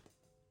started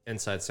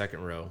inside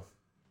 2nd row.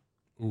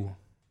 Ooh,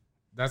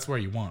 that's where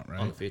you want, right?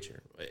 On the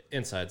feature.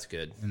 Inside's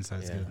good.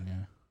 Inside's good,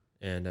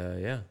 yeah. And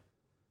there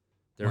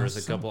was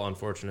a couple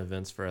unfortunate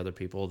events for other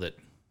people that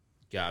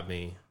got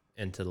me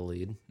into the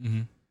lead.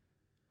 Mm-hmm.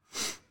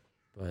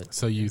 But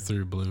So you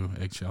threw blue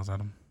eggshells at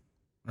them?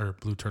 Or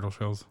blue turtle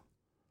shells?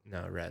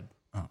 no, red.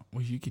 Oh,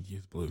 well, you could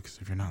use blue because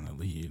if you're not in the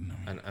lead.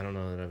 I mean, I don't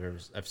know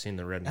that I've seen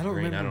the red and I don't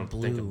green. I remember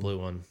don't think a blue. blue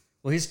one.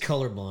 Well, he's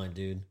colorblind,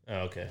 dude. Oh,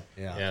 okay.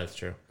 Yeah. Yeah, that's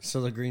true. So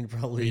the green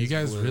probably are you is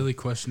guys blue. really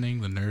questioning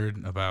the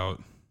nerd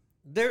about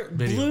They're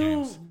video blue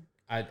games? blue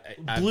I've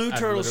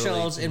turtle literally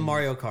shells in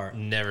Mario Kart.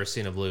 Never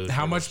seen a blue.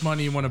 how turtle. much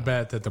money you want to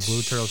bet that the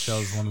blue turtle shell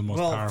is one of the most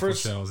Well, powerful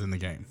first- shells in the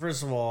game?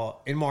 First of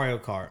all, in Mario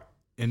Kart.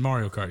 In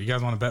Mario Kart, you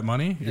guys want to bet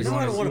money? You No,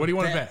 I don't wanna what do you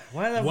want to bet?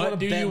 Why do I What wanna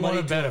do bet you want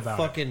money to bet a about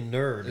it? fucking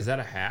nerd? Is that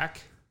a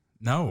hack?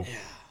 No.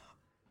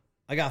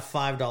 I got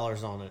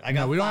 $5 on it. I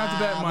No, got we don't have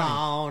to bet $5 money.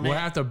 on We'll it.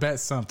 have to bet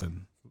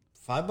something.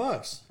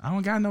 $5. I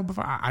don't got no.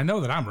 I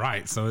know that I'm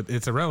right, so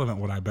it's irrelevant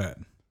what I bet.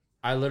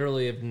 I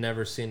literally have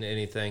never seen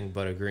anything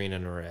but a green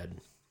and a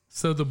red.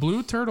 So the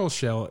blue turtle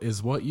shell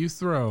is what you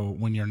throw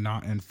when you're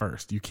not in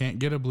first. You can't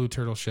get a blue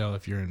turtle shell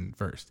if you're in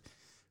first.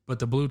 But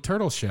the blue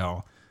turtle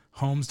shell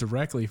homes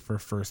directly for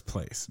first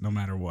place, no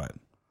matter what.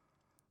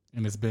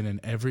 And it's been in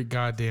every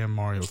goddamn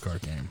Mario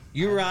Kart game.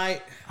 You're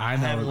right. I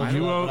haven't know. looked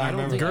You it up, owe, but I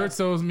remember that.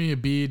 Gertz owes me a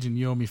beach and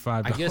you owe me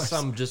 $5. I guess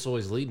I'm just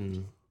always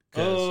leading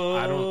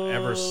because I don't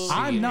ever see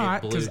I'm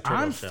not, because because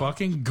I'm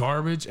fucking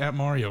garbage at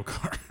Mario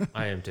Kart.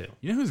 I am too.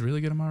 You know who's really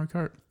good at Mario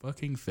Kart?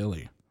 Fucking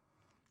Philly.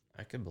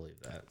 I can believe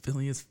that.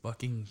 Philly is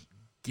fucking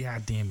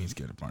goddamn. He's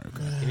good at Mario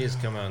Kart. He needs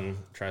to come out and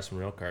try some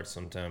real cards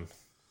sometime.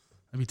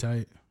 That'd be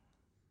tight.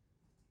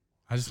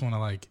 I just want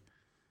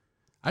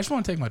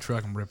to take my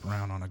truck and rip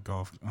around on a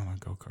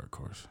go-kart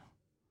course,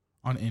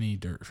 on any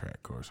dirt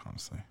track course.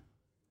 Honestly,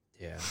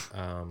 Yeah.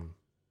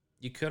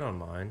 You could on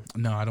mine.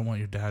 no, I don't want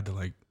your dad to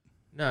like.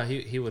 No,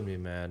 he wouldn't be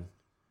mad.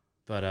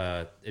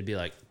 But it'd be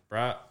like,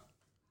 brah,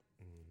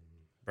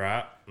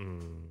 brah,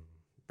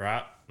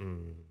 brah. Our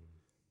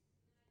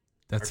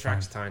That's fine.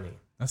 track's tiny.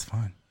 That's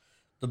fine.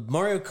 The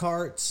Mario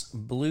Kart's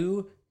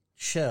blue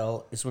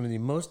shell is one of the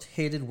most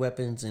hated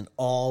weapons in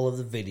all of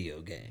the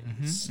video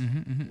games.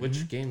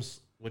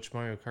 Which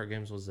Mario Kart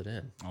games was it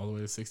in? All the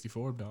way to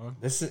 64, dog.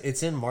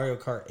 It's in Mario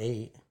Kart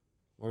 8.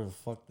 Where the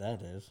fuck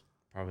that is?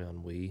 Probably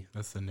on Wii.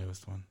 That's the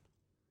newest one.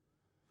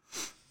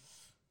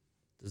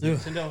 Does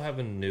Nintendo have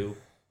a new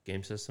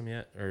game system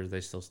yet, or are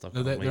they still stuck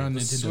No, on they're Wii? on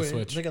Nintendo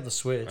Switch. They got the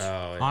Switch.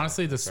 Oh, yeah,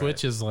 Honestly, the that's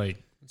Switch right. is like,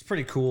 It's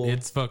pretty cool.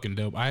 it's fucking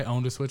dope. I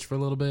owned a Switch for a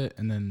little bit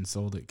and then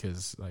sold it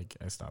because like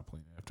I stopped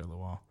playing it after a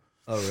little while.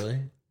 Oh, really?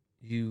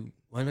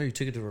 I know you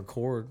took it to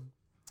record.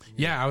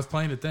 Yeah, I was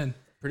playing it then.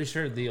 Pretty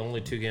sure the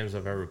only two games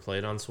I've ever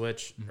played on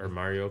Switch are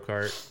Mario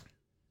Kart,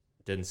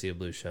 didn't see a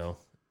blue shell,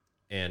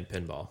 and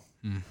pinball.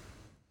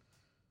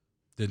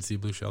 Didn't see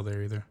Blue Shell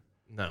there either.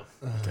 No.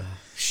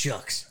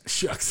 Shucks.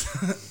 Shucks.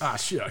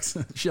 Shucks.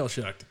 Shell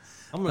shucked.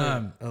 I'm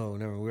gonna.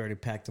 Never. We already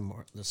packed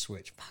the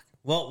Switch. Fuck.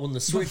 Well, when the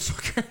Switch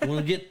when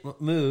we get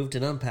moved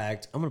and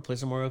unpacked, I'm gonna play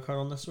some Mario Kart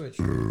on the Switch.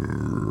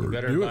 You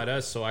better invite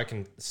us so I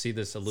can see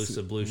this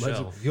elusive blue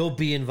shell. You'll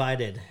be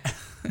invited.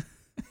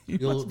 You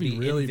You'll must be be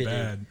really invited.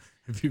 bad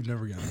if you've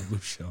never gotten a Blue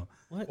Shell.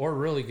 Or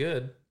really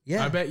good.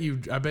 Yeah. I bet you're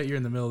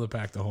in the middle of the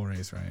pack the whole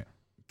race, right?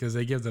 Because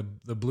they give the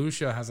Blue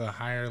Shell has a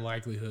higher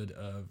likelihood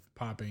of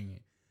popping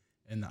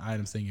in the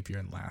items thing if you're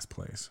in last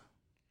place.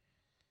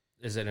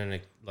 Is it in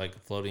a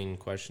floating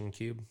question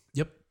cube?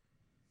 Yep.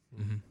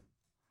 Mm-hmm.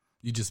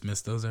 You just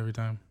miss those every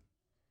time.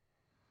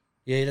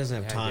 Yeah, he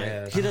doesn't have time.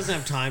 yeah. He doesn't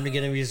have time to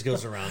get him. He just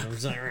goes around him.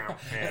 He's like,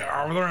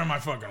 Oh, they're in my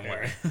fucking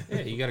way.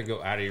 Yeah, you got to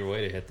go out of your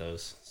way to hit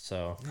those.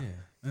 So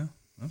Yeah.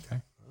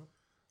 Okay.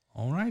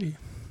 Alrighty.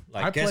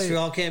 Like, Guess played- we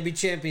all can't be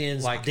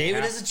champions. Like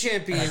David half- is a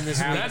champion this week.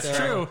 That's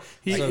though. true.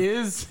 He So-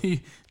 is.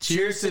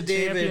 Cheers to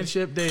David.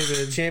 championship,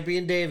 David.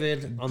 Champion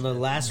David on the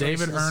last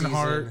David race of the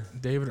Earnhardt. season.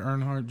 David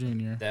Earnhardt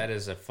Jr. that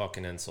is a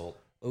fucking insult.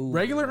 Ooh.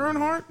 Regular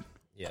Earnhardt.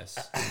 Yes.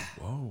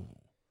 Whoa.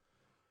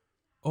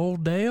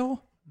 Old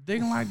Dale.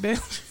 Digging like Dale.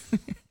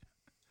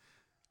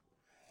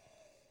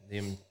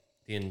 The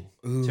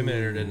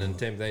intimidator didn't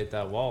intimidate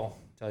that wall.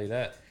 Tell you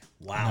that.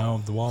 Wow.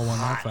 No, the wall won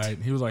that fight.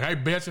 He was like, "Hey,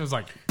 bitch!" And it was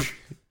like,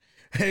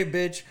 Hey,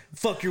 bitch,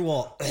 fuck your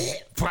wall.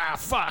 "Ah,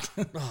 fuck."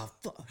 Oh,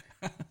 fuck.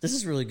 This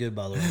is really good,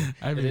 by the way.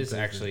 I It mean, is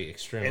actually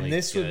extremely. And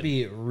this good. would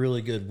be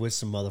really good with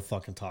some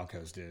motherfucking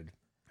tacos, dude.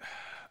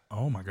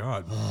 oh my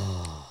god,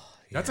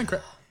 that's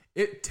incredible.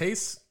 It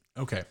tastes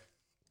okay.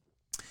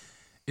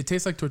 It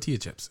tastes like tortilla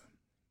chips.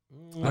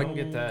 I don't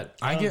get that.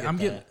 I'm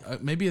getting.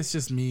 Maybe it's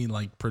just me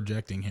like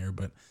projecting here,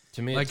 but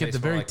To me, it like at tastes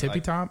the more very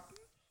tippy top,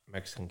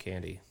 Mexican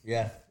candy.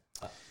 Yeah.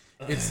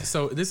 it's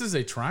so. This is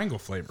a triangle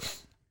flavor.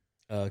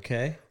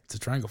 Okay. It's a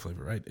triangle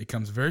flavor, right? It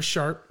comes very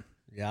sharp,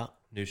 Yeah.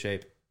 New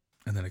shape.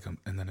 and then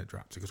it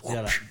drops. It goes.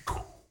 Yeah.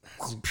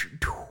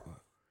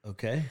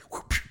 Okay.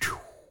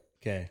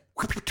 Okay.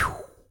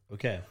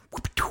 Okay.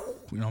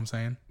 You know what I'm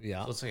saying?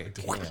 Yeah. So it's like a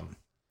clam.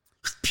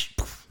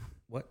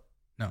 What?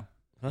 No.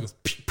 Huh? It goes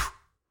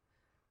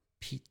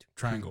Pete.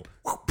 triangle.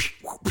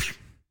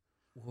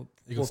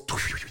 It goes.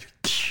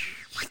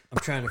 I'm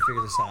trying to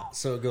figure this out.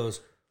 So it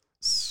goes.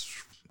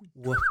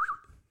 What?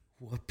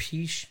 What?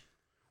 Peach.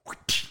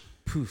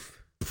 Poof.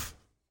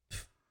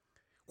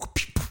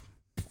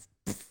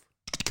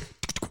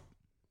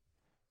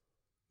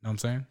 Know what I'm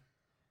saying?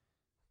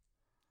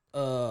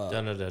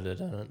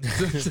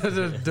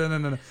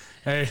 Dun-dun-dun-dun-dun. No.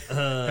 Hey,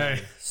 hey,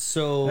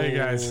 So. hey,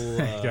 guys,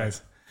 hey,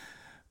 guys.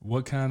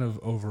 What kind of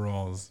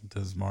overalls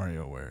does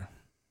Mario wear?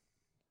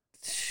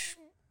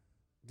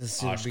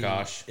 This would be.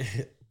 Oshkosh.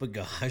 But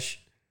gosh.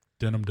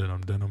 Denim,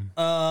 denim, denim.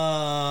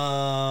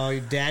 Oh,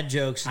 dad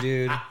jokes,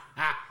 dude.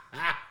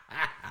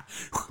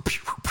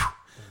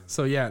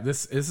 So yeah,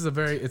 this is a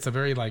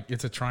very like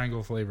it's a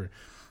triangle flavor,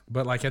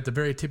 but like at the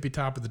very tippy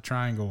top of the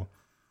triangle,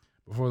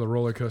 before the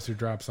roller coaster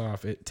drops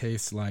off, it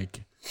tastes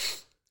like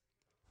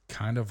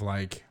kind of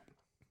like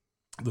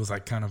those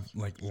like kind of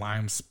like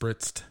lime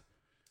spritzed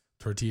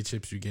tortilla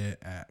chips you get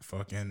at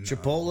fucking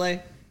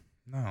Chipotle.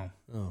 no,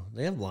 Oh,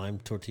 they have lime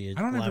tortilla.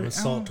 I don't Lime ever- and I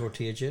salt don't-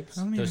 tortilla chips.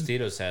 I don't even.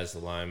 Tostitos has the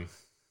lime.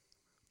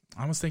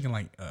 I was thinking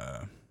like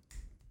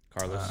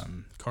Carlos.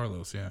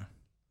 Carlos, yeah.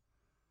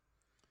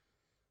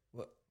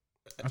 What?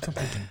 That's what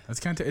I'm thinking.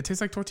 That's kind of it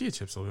tastes like tortilla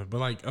chips a little bit, but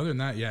like other than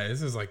that, yeah,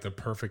 this is like the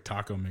perfect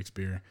taco mix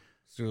beer.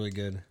 It's really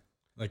good.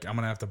 Like I'm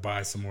gonna have to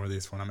buy some more of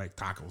these when I make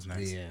tacos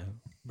next.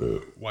 Yeah.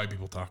 White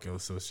people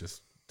tacos, so it's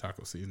just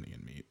taco seasoning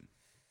and meat.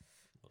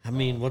 I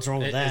mean, what's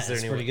wrong with that?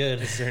 It's pretty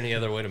good. Is there any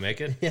other way to make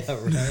it? Yeah,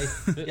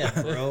 right.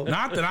 Yeah, bro.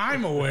 Not that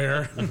I'm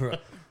aware.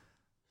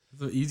 It's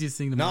the easiest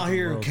thing to make. Not in the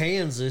here in world.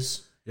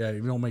 Kansas. Yeah,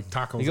 you don't make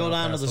tacos. You go out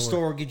down to past the over.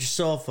 store, get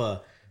yourself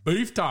a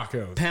Beef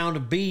tacos. pound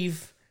of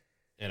beef.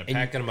 And a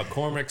packet of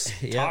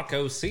McCormick's Yep.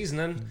 taco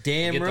seasoning.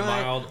 Damn you get right. the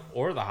mild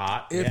or the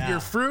hot. If Yeah. you're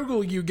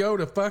frugal, you go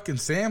to fucking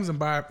Sam's and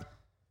buy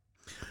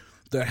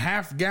the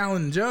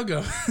half-gallon jug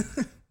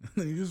of.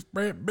 You just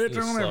spray it, bitch,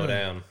 You on slow everything.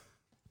 down.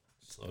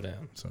 Slow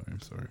down. Sorry,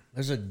 I'm sorry.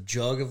 There's a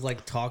jug of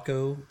like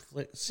taco.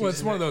 Well, it's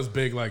one of those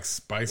big like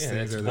spice Yeah,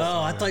 things. that's- or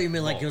Oh, I that- thought you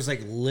meant like it was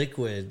like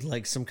liquid,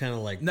 like some kind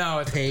of like No,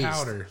 it's paste.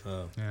 powder.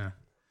 Oh, Yeah.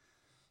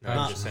 No, I'm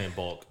Not- just saying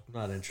bulk.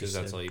 not Because interested.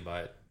 that's how you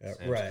buy it. Sam's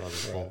right, Club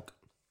is right. bulk.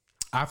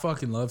 I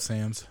fucking love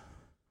Sam's.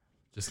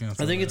 Just gonna. I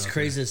throw think that it's out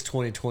crazy. It's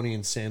 2020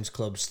 and Sam's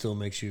Club still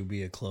makes you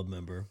be a club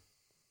member. there.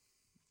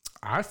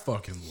 I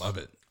fucking love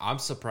it. I'm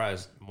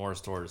surprised more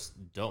stores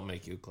don't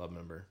make you a club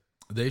member.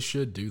 They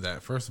should do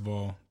that. First of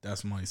all,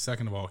 that's money.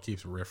 Second of all, it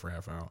keeps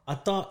riffraff out. I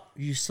thought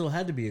you still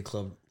had to be a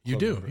club. You club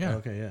do, member. yeah.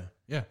 Okay, yeah,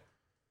 Yeah.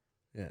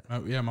 yeah.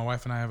 Yeah, my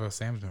wife and I have a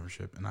Sam's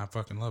membership, and I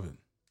fucking love it.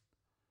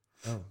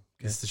 Oh, okay.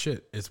 It's the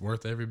shit. It's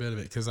worth every bit of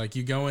it. Because, like,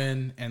 you go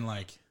in and,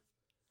 like,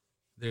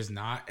 there's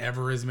not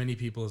ever as many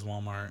people as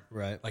Walmart.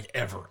 Right. Like,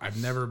 ever.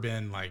 I've never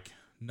been, like,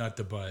 nut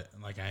to butt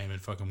like I am in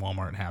fucking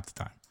Walmart in half the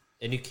time.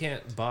 And you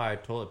can't buy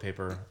toilet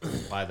paper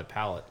by the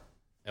pallet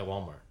at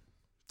Walmart.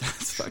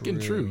 That's fucking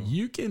true.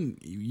 You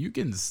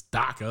can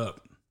stock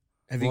up.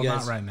 Have Well, you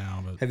guys not right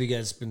now, but have you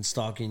guys been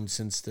stalking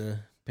since the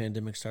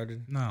pandemic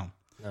started? no.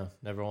 No,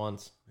 never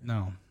once.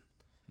 No.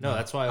 No,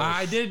 that's why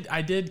I did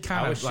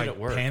kind was of shit like at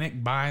work.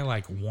 panic buy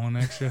like one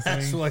extra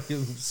That's thing. why you're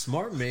a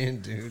smart man,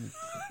 dude.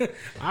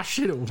 I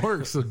shit at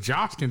work so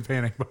Josh can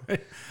panic buy.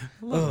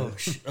 Oh,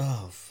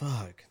 oh,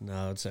 fuck.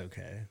 No, it's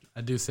okay.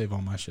 I do save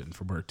all my shit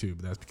for work too,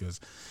 but that's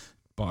because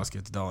boss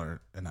gets $1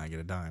 and I get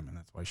a dime, and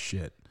that's why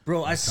shit.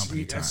 Bro, I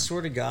company time.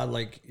 swear to God,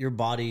 like your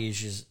body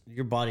is just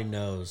your body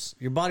knows.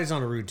 Your body's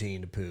on a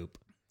routine to poop.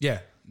 Yeah,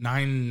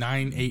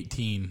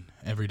 9:18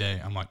 every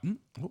day. I'm like,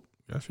 oh,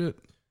 got shit.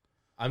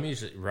 I'm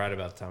usually right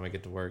about the time I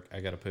get to work. I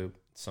got to poop.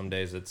 Some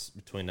days it's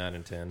between 9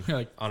 and 10 You're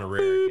like, on a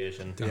rare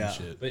occasion. Dumb Yeah.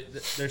 shit. But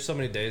there's so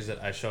many days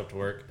that I show up to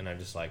work and I'm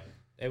just like,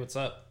 hey, what's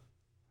up?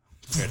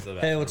 Straight to the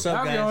Hey, bathroom. what's up,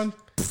 How's it guys? going?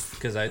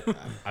 because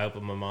I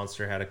opened my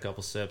Monster, had a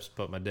couple sips,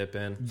 put my dip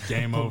in.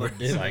 Game over.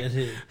 It's like,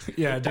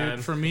 Yeah, dude.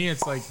 time. For me,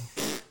 it's like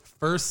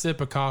first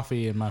sip of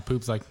coffee, and my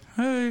poop's like,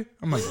 "Hey,"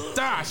 I'm like,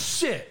 "Ah,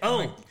 shit." I'm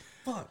like,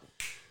 fuck.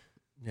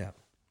 Yeah.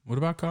 what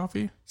about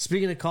coffee?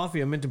 Speaking of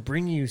coffee, I meant to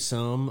bring you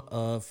some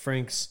of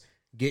Frank's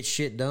Get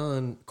Shit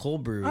Done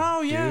cold brew.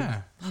 Oh dude.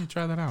 yeah, let me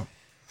try that out.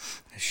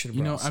 I should have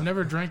You know, I've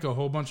never drank a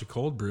whole bunch of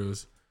cold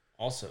brews,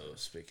 also,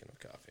 speaking of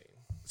coffee,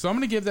 so I'm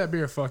gonna give that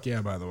beer a fuck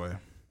yeah. By the way,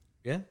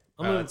 Yeah.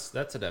 I'm gonna,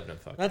 that's a definite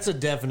fuck. that's a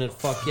definite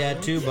fuck yeah,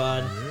 too,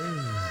 bud.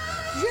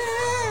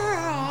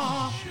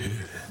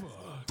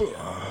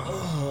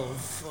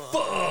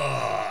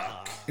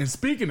 and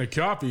speaking of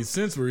coffee,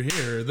 since we're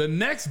here, the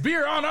next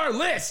beer on our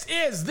list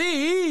is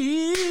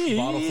the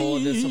Bottle full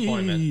of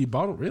disappointment.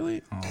 Bottle,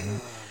 really? Oh,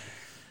 man.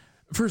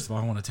 First of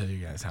all, I want to tell you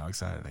guys how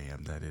excited I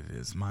am that it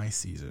is my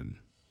season.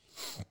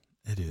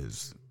 It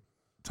is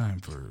time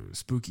for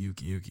Spooky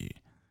Uki Uki.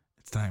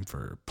 It's time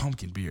for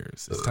pumpkin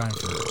beers. It's time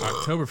for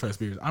Oktoberfest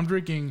beers. I'm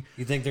drinking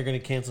You think they're going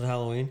to cancel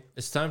Halloween?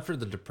 It's time for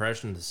the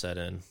depression to set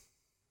in.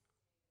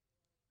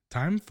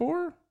 time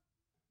for?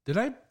 Did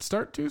I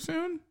start too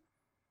soon?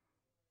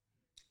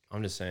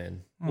 I'm just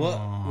saying, What?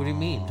 What do you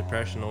mean?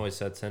 depression always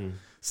sets in.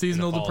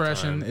 Seasonal In the fall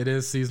depression. time. It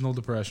is seasonal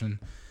depression.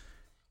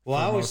 Well,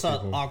 I always most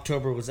thought people.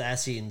 October was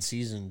ass eating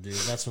season, dude.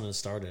 That's when it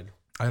started.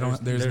 I don't.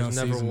 There's no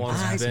never season.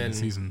 once for been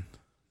season.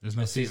 There's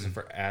no A season season.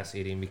 for ass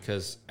eating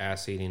because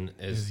ass eating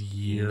is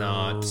year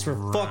not It's for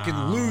fucking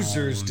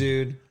losers,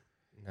 dude.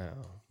 no.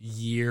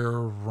 Year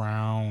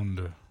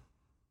round.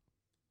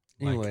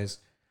 Anyways,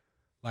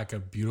 Like a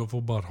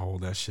beautiful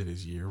butthole. That shit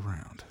is year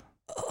round.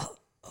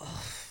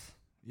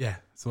 Yeah,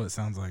 that's what it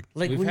sounds like.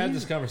 like We've when had you-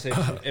 this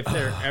conversation. If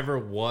there ever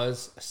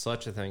was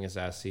such a thing as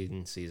ass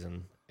eating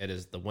season, it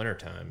is the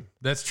wintertime.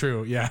 That's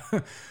true. Yeah.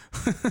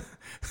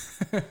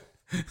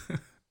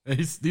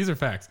 These are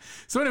facts.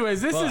 So,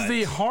 anyways, this is But-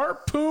 the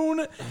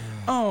Harpoon.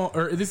 Oh,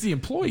 or this is the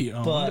employee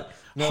owned. But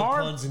no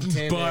puns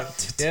intended.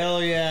 But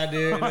Hell yeah,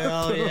 dude.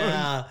 Hell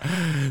yeah.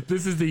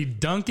 this is the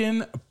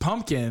Dunkin'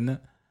 Pumpkin.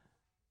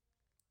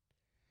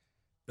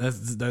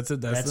 That's it. That's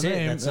That's the it.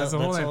 name. That's That's the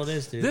all- whole that's name. all it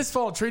is, dude. This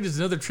fall treat is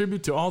another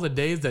tribute to all the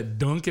days that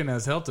Dunkin'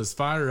 has helped us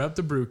fire up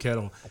the brew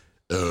kettle.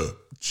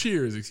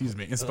 Cheers, excuse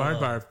me. Inspired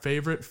by our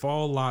favorite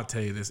fall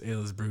latte, this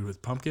ale is brewed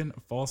with pumpkin,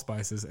 fall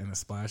spices, and a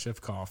splash of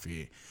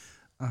coffee.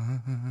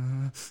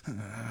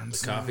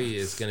 The coffee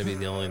is going to be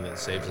the only thing that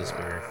saves this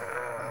beer.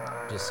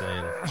 Just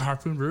saying.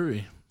 Harpoon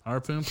Brewery.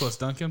 Harpoon plus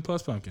Dunkin'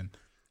 plus pumpkin.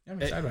 Yeah,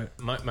 I'm excited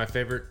about it. My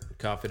favorite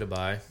coffee to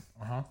buy.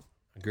 Uh-huh.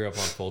 I grew up on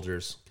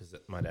Folgers because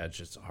my dad's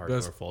just a hardcore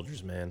That's-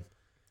 Folgers man.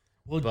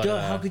 Well, But,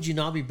 duh, how could you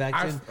not be back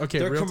then? okay,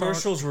 Their real talk.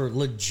 commercials were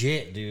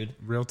legit, dude.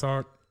 Real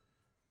talk.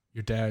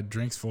 Your dad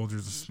drinks Folgers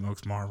and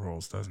smokes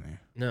Marlboros, doesn't he?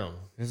 No,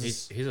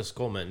 This he's a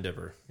skull mint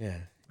dipper. Yeah.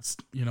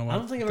 You know what? I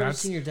don't think I've ever That's-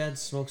 seen your dad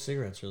smoke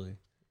cigarettes, really.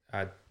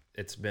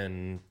 It's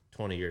been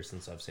 20 years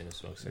since I've seen him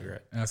smoke a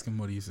cigarette. Ask him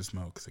what he used to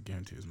smoke, because I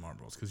guarantee it was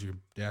Marlboros. Because your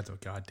dad's a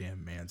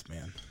goddamn man's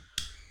man.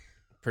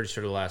 Pretty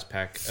sure the last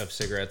pack of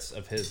cigarettes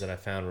of his that I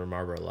found were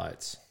Marlboro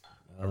Lights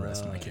I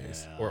rest my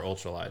case. or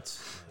Ultra Lights,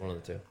 one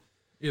of the two.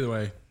 Either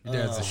way, your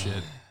dad's the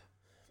shit.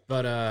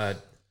 But I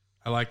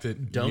like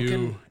that Dunkin'?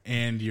 you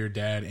and your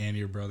dad and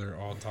your brother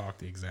all talk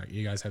the exact.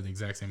 You guys have the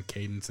exact same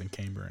cadence and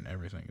camber and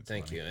everything. It's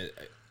thank funny. you.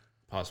 It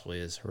possibly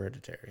is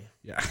hereditary.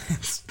 Yeah,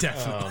 it's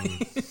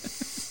definitely.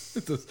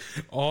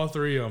 All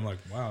three of them, like,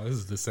 wow, this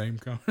is the same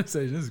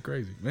conversation. This is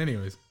crazy.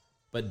 Anyways,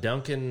 But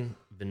Dunkin'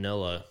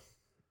 Vanilla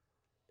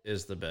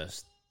is the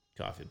best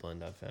coffee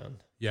blend I've found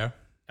yeah.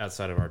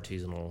 outside of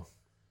artisanal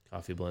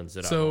coffee blends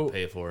that I So- won't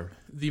pay for.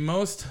 The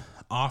most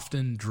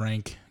often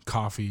drank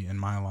coffee in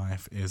my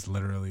life is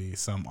literally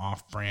some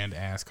off-brand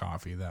ass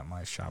coffee that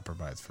my shop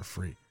provides for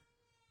free.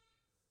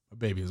 My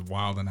baby is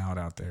wilding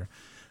out there,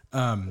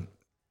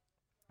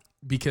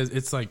 because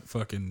it's like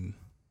fucking.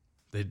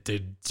 They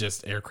did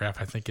just aircraft.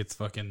 I think it's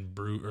fucking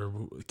Brew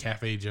or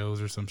Cafe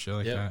Joe's or some shit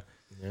like Yep. that.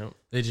 Yep.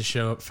 They just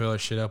show up, fill their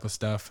shit up with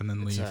stuff, and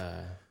then It's, leave.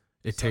 it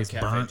It tastes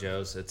Cafe burnt.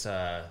 Joe's. It's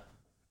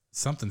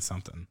Something.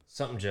 something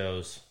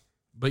Joe's.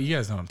 But you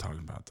guys know what I'm talking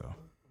about, though.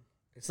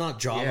 It's not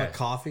Java Yeah.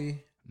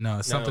 coffee. No,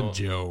 it's No. something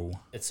Joe.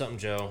 It's something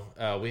Joe.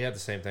 We had the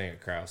same thing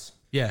at Kraus.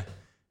 Yeah,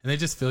 and they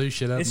just fill your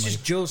shit up. It's and just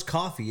leave. Joe's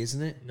coffee,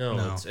 isn't it? No,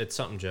 No. it's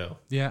something Joe.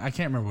 Yeah, I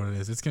can't remember what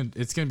it is. It's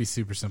gonna be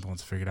super simple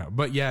once figured out.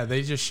 But yeah,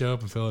 they just show up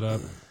and fill it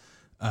up,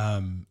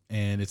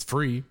 and it's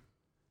free,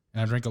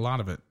 and I drink a lot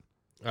of it.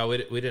 Oh, we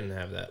didn't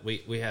have that.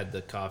 We had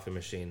the coffee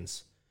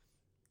machines.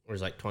 It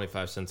was like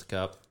 25 cents a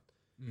cup.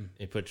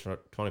 You put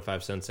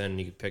 25 cents in, and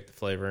you could pick the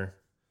flavor,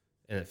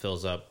 and it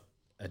fills up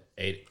an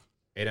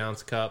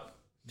 8-ounce cup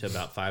to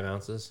about 5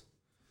 ounces.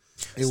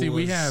 It See,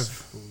 we was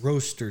have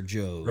Roaster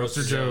Joe's.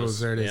 Roaster Joe's.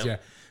 There it is. Yep.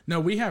 Yeah. No,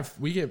 we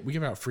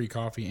give out free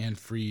coffee and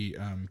free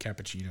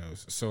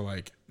cappuccinos. So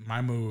like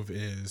my move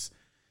is,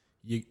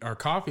 our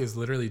coffee is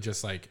literally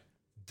just like,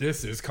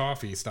 this is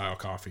coffee style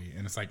coffee,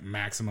 and it's like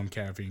maximum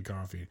caffeine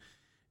coffee,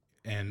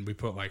 and we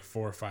put like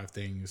 4 or 5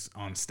 things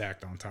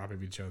stacked on top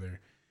of each other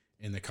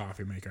in the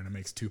coffee maker, and it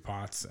makes 2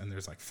 pots, and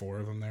there's like 4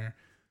 of them there.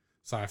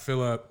 So I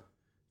fill up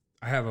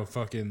I have a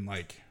fucking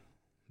like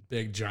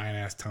big giant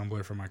ass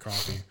tumbler for my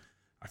coffee.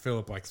 I fill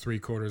up like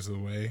 3/4 of the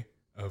way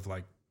of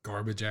like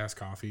garbage ass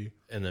coffee.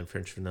 And then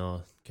French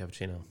vanilla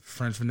cappuccino.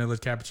 French vanilla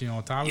cappuccino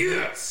on top of it.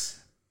 Yes.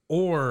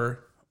 Or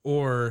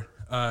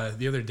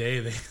the other day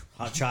they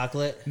Hot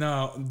chocolate.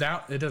 no,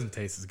 that it doesn't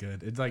taste as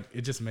good. It's like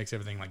it just makes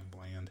everything like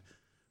bland.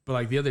 But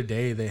like the other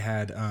day they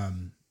had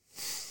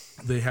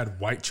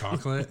white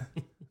chocolate.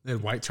 They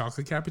had white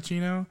chocolate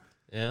cappuccino.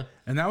 Yeah.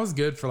 And that was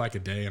good for like a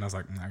day and I was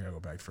like, I gotta go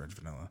back to French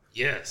vanilla.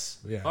 Yes.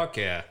 Yeah. Fuck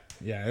yeah.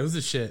 Yeah, it was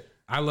a shit.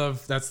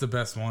 That's the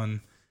best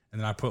one. And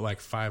then I put like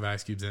 5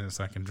 ice cubes in it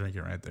so I can drink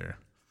it right there.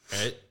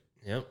 Right.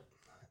 Yep.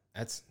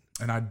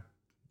 And I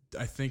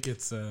think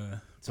it's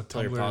a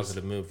player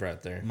positive move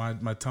right there.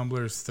 My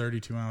tumbler is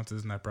 32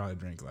 ounces, and I probably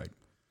drink like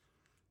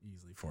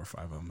easily 4 or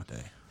 5 of them a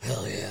day.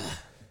 Hell yeah.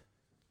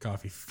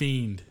 Coffee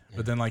fiend. Yeah.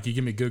 But then like you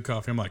give me good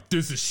coffee, I'm like,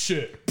 this is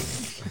shit.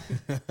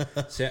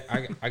 See,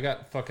 I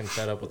got fucking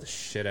fed up with the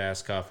shit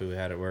ass coffee we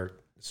had at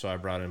work, so I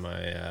brought in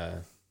my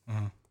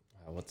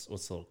what's the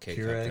little cake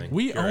Keurig? thing?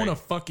 We own a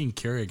fucking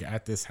Keurig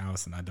at this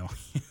house, and I don't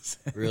use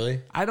it. Really?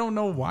 I don't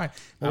know why.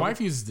 My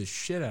wife uses the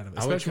shit out of it,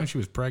 especially when she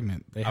was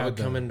pregnant. I would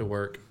come into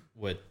work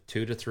with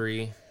 2 to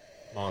 3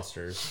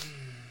 Monsters,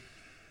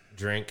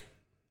 drink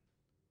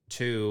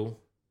 2,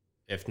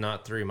 if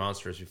not 3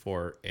 Monsters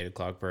before 8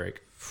 o'clock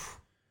break.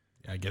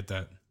 Yeah, I get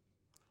that.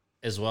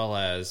 As well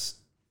as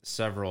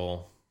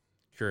several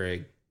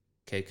Keurig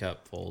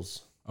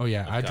K-Cup-fuls. Oh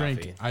yeah, I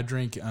coffee.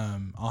 drink.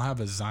 I'll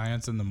have a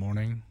Zions in the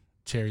morning,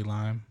 cherry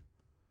lime.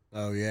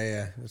 Oh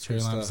yeah. That's Cherry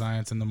good lime stuff.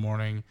 Zions in the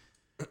morning,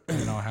 and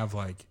then I'll have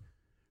like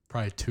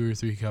probably 2 or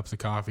 3 cups of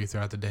coffee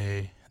throughout the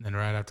day. And then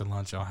right after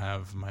lunch, I'll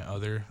have my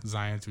other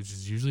Zions, which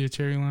is usually a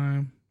cherry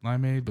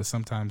limeade, but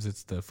sometimes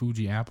it's the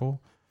Fuji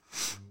apple.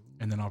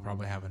 And then I'll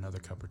probably have another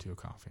cup or 2 of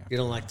coffee. You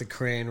don't like the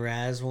crayon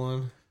raz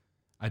one?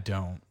 I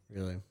don't.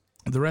 Really?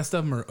 The rest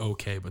of them are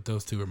okay, but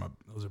those 2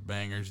 those are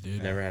bangers,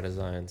 dude. Never had a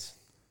Zions.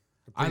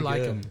 I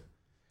like good. them.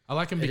 I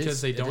like them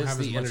because they don't have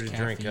as the much energy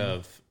caffeine. drink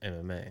of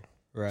MMA.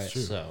 Right.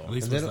 True. So At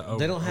least They with don't, the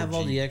they don't have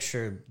all OG. the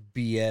extra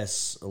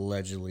BS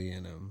allegedly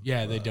in them.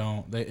 Yeah, they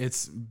don't.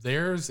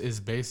 Theirs is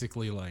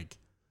basically like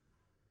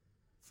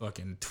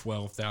fucking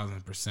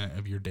 12,000%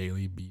 of your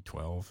daily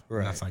B12. Right.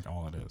 And that's like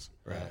all it is.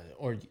 Right.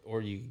 or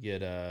you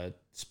get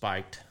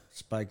spiked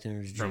Spiked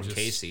energy from drink.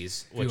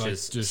 Casey's, feel which like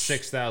is just-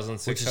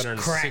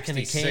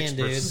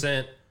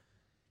 6,666%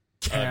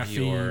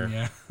 Caffeine, your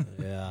Yeah.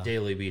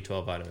 daily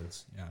B12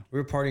 vitamins. yeah. We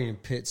were partying in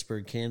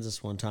Pittsburgh,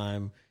 Kansas one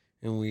time,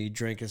 and we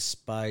drank a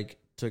Spike,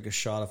 took a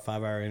shot of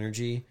 5 Hour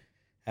Energy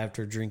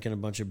after drinking a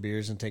bunch of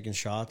beers and taking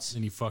shots.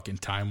 Then you fucking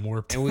time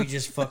warped. And we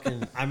just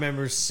fucking, I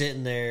remember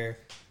sitting there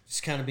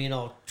just kind of being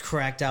all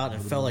cracked out,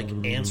 and it felt like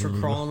ants were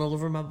crawling all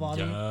over my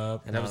body.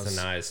 Yup. And that was the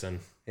niacin.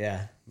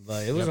 Yeah,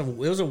 but it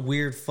was a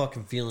weird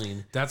fucking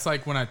feeling. That's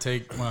like when I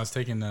was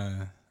taking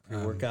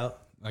Workout.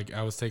 like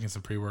I was taking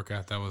some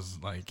pre-workout that was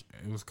like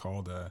it was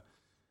called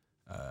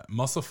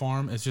Muscle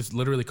Farm. It's just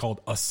literally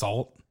called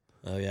Assault.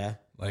 Oh yeah.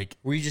 Like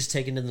Were you just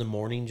taking it in the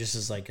morning, just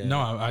as like a no,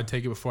 I'd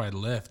take it before I'd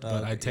lift,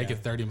 but okay, I'd take yeah.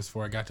 it 30 minutes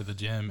before I got to the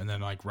gym, and then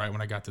like right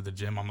when I got to the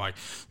gym, I'm like,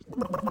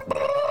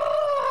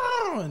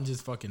 and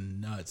just fucking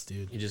nuts,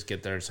 dude. You just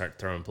get there and start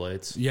throwing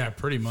plates. Yeah,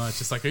 pretty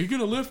much. It's like, are you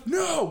gonna lift?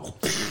 No.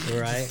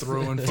 right?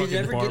 Throwing Did fucking it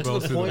ever get to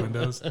barbells the through the point?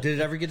 windows. Did it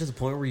ever get to the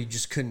point where you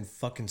just couldn't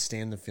fucking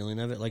stand the feeling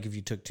of it? Like if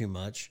you took too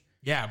much?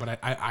 Yeah, but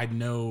I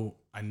know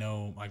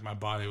like my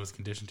body was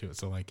conditioned to it,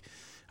 so like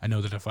I know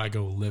that if I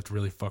go lift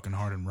really fucking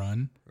hard and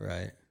run,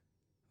 Right.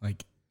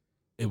 like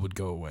it would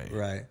go away.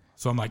 Right.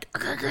 So I'm like, I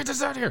gotta get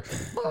this out of here.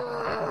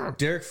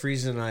 Derek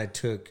Friesen and I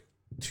took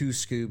 2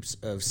 scoops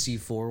of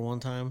C4 one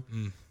time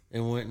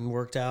and went and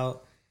worked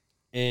out,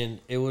 and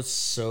it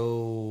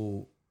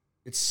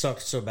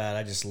sucked so bad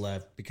I just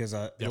left because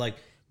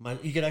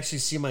you could actually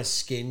see my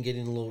skin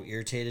getting a little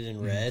irritated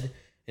and red,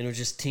 and it was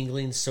just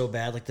tingling so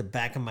bad, like the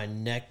back of my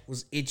neck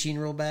was itching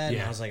real bad. And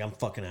Yeah. I was like, I'm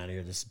fucking out of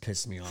here. This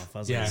pissed me off. I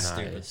was Yeah. like,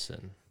 this is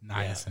stupid.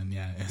 Niacin. Niacin,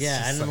 yeah. It's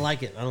Yeah, I just didn't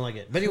like it. I don't like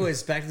it. But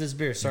anyways, back to this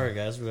beer. Sorry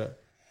guys,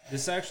 but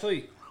This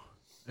actually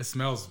it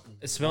smells.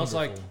 it smells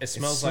Wonderful. like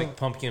so-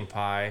 pumpkin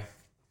pie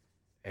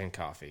and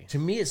coffee. to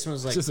me it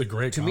smells like just a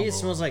great to me it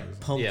combo. smells like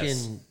pumpkin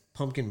Yes.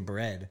 pumpkin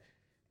bread,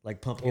 like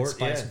pumpkin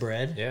spice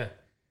bread. Yeah.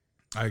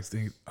 I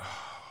think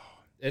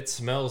It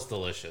smells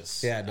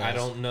delicious. Yeah, it does. I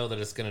don't know that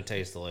it's gonna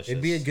taste delicious.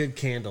 It'd be a good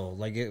candle.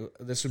 Like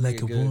this would like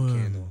be a a good warm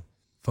candle.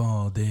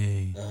 fall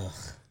day.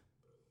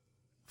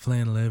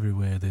 Flannel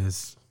everywhere.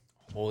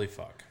 Holy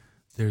fuck.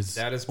 There's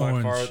That is by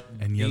orange far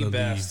and the yellow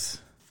best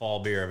leaves. fall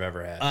beer I've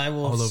ever had. I All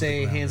will over the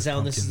say ground hands with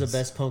down, this is the pumpkins.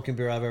 best pumpkin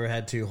beer I've ever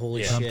had too.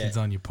 Holy Yeah. shit! Pumpkins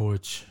on your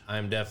porch.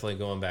 I'm definitely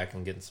going back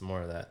and getting some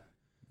more of that.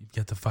 You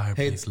get the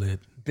fireplace lit.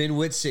 Ben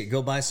Whitsitt,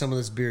 go buy some of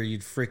this beer.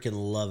 You'd freaking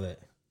love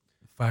it.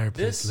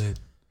 Fireplace This, lit.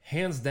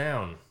 hands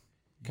down, You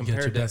get your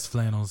compared to best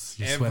flannels,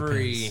 your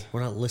every sweatpants.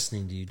 We're not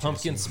listening to you,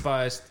 pumpkin Jason.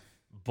 spiced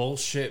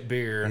bullshit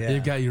beer Yeah.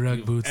 They've got your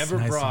Ugg boots, ever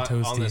nice brought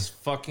and on toasty. this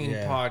fucking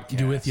Yeah. podcast. You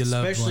do with your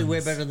loved Especially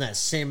ones. way better than that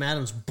Sam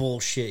Adams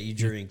bullshit you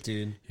drink,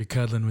 dude. You're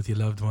cuddling with your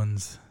loved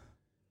ones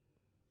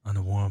on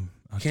a warm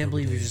Can't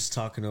believe you're just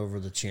talking over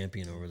the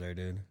champion over there,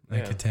 dude.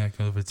 Like attack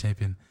over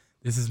champion.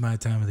 This is my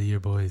time of the year,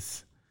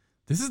 boys.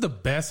 This is the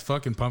best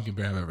fucking pumpkin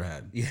beer I've ever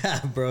had. Yeah,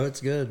 bro, it's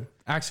good.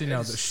 Actually,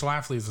 no, the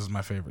Schlafly's is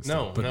my favorite.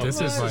 No, but no,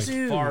 this is like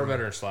dude. far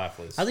better than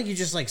Schlafly's. I think you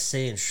just like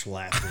saying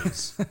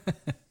Schlafly's.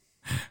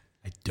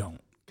 I don't.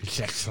 True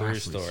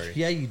Schlafly's. story.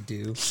 Yeah, you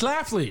do.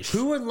 Schlafly's.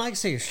 Who wouldn't like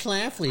saying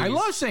Schlafly's? I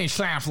love saying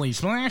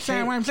Schlafly's. When I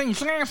say when I'm saying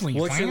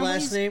Schlafly's. What's your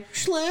last name?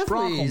 Schlafly's.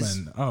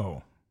 Brockelman.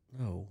 Oh,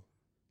 No.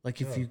 Like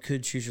if you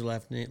could choose your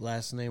last name,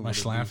 my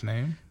Schlaf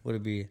name. would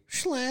it be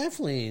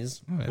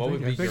Schlafly's? Oh, What would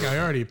be I think your- I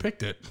already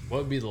picked it. What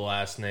would be the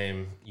last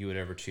name you would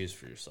ever choose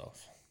for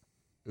yourself?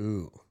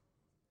 Ooh.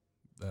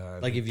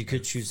 Like if you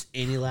could choose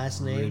any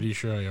last name? Pretty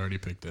sure I already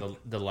picked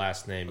it. The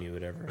last name you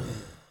would ever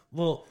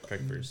Well,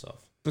 pick for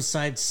yourself.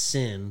 besides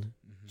Sin,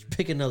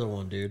 pick another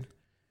one, dude.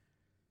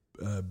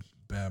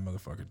 Bad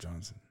motherfucker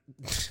Johnson.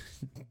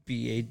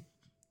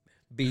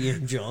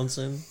 B.M.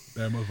 Johnson.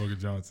 Bad motherfucker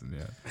Johnson.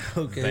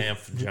 Yeah. Okay.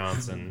 Banff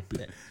Johnson.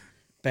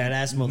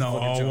 Badass motherfucker No,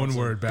 all Johnson. one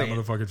word. Bad Bam.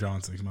 motherfucker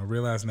Johnson. 'Cause my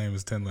real last name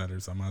is 10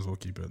 letters. So I might as well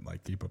keep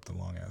up the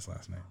long ass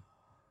last name.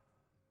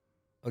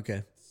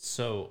 Okay.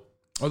 So,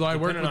 Although I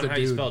worked depending with on a how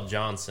you dude. spell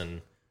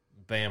Johnson,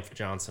 Banff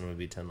Johnson would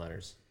be 10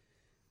 letters.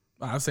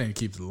 I'm saying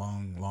keep the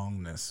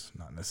longness,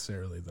 not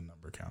necessarily the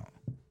number count.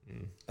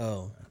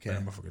 Oh, okay.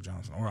 Bad motherfucker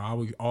Johnson. Or I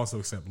would also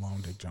accept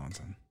Long Dick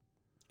Johnson.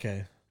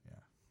 Okay.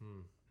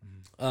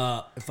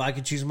 Yeah. If I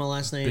could choose my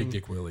last name, Big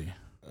Dick Willie.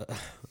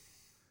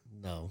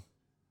 no,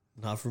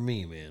 not for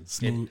me, man.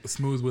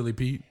 Smooth Willie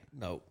Pete.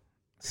 Nope.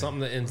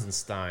 Something that ends in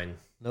Stein.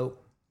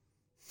 Nope.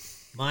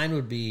 Mine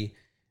would be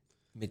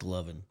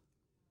McLovin.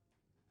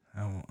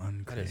 How That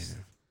uncreative. is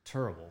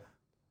terrible.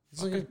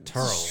 It's like a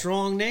terrible.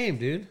 strong name,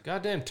 dude.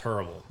 Goddamn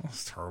terrible.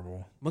 That's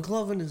terrible.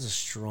 McLovin is a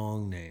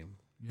strong name.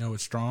 You know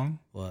what's strong?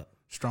 What?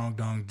 Strong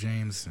Dong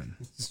Jameson.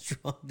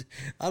 Strong.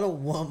 I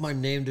don't want my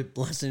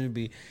last name to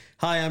be.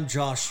 Hi, I'm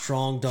Josh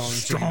Strong Dong.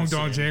 Strong Jameson."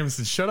 Dong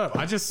Jameson. Shut up.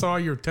 I just saw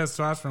your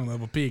testosterone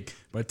level peak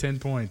by 10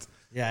 points.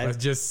 Yeah, I was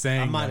just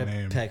saying I might that have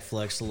name. pec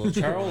flexed a little.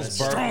 Charles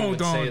bit. Barkley would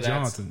Dong say that's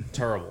Johnson.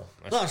 terrible.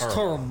 That's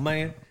terrible,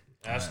 man.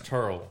 That's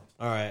terrible.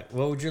 All right,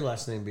 what would your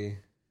last name be?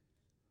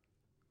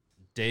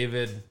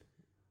 David,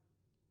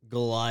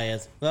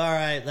 Goliath. All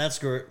right, that's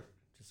great.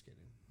 Just kidding.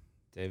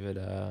 figure it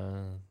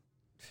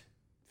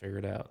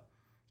out.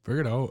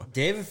 Figured out.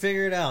 David,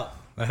 figure it out.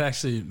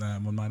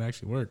 That one might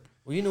actually work.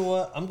 Well, you know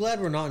what? I'm glad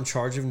we're not in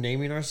charge of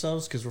naming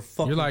ourselves because we're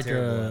fucking You're like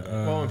terrible at it.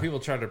 Well, when people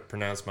try to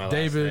pronounce my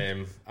David- last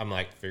name, I'm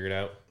like, figure it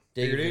out.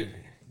 David.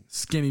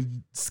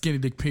 Figured Skinny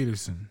Dick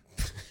Peterson.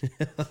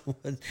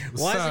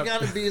 Why has up? it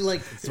got to be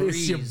like threes?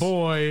 It's your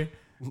boy,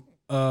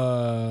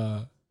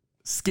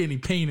 Skinny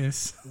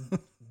Penis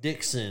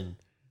Dixon.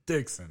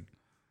 Dixon.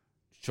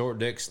 Short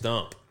Dick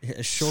Stump.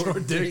 Yeah,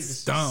 short Dick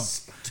Stump.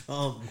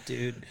 Stump,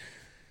 dude.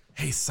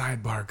 Hey,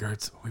 sidebar,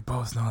 Gertz. We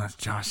both know that's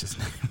Josh's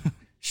name.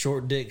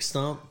 Short Dick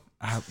Stump.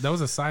 That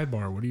was a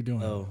sidebar. What are you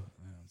doing? Oh.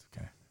 Yeah, it's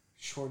okay.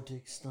 Short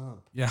Dick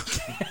Stump. Yeah.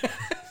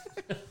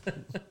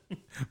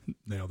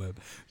 Nailed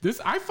it.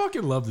 I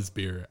fucking love this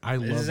beer. I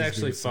love This is this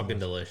actually beer so fucking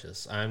much.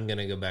 delicious. I'm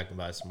gonna go back and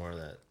buy some more of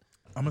that.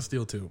 I'm gonna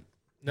steal two.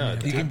 No,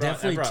 You can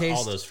definitely I brought all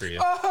taste- those for you.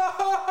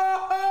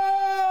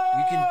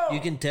 You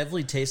can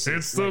definitely taste it.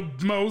 It's the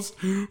most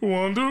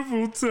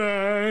wonderful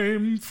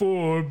time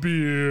for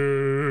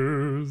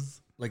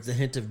beers. Like the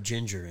hint of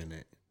ginger in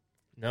it.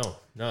 No,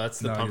 that's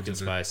the No, pumpkin you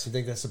did. spice. You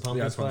think that's the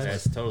pumpkin that's pumpkin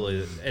spice? It's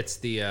totally. It's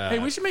the. Hey,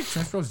 we should make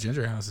Trench Bros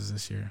ginger houses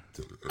this year.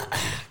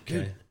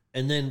 Okay.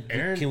 And then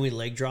Aaron- can we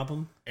leg drop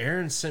them?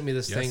 Aaron sent me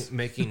this Yes. thing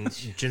making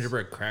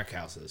gingerbread crack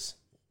houses,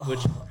 which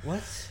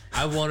What?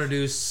 I want to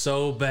do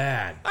so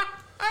bad.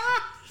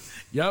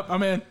 Yep,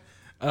 I'm in.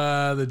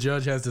 The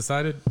judge has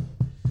decided.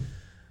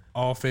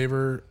 All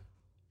favor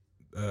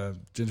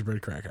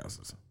gingerbread crack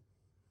houses.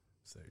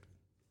 Sick.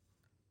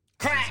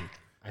 Crack.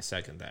 I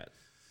second that.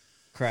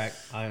 Crack.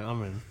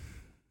 I'm in.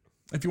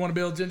 If you want to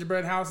build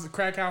gingerbread houses,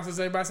 crack houses,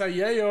 everybody say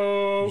yeah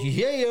yo.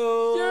 Yeah,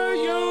 yo. Yeah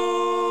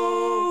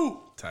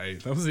yo.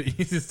 Tight. That was the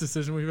easiest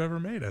decision we've ever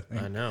made, I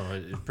think. I know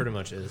it pretty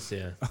much is.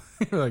 Yeah,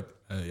 You're like,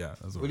 yeah,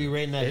 that's What are you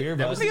rating that beer,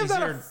 that bud? was- I think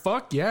that a easier-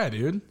 fuck yeah,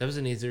 dude. that was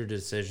an easier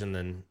decision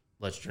than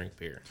let's drink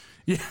beer.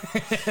 Yeah,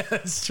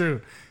 that's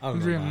true. I don't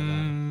know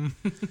about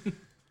that.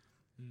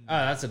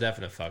 Oh, that's a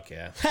definite fuck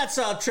yeah. That's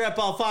a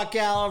triple fuck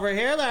yeah over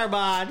here there,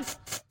 bud.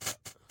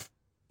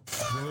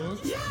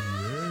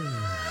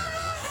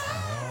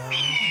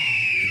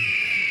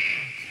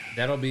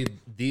 That'll be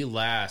the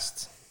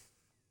last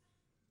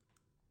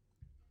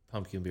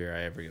pumpkin beer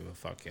I ever give a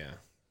fuck yeah.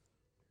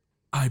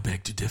 I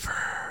beg to differ.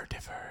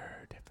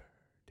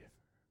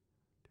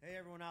 Hey,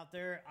 everyone out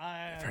there.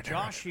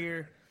 Josh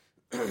here.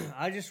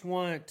 I just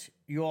want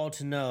you all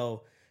to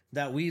know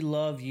that we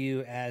love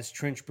you as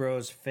Trench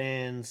Bros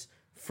fans,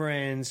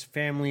 friends,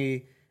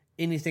 family,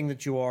 anything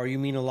that you are. You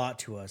mean a lot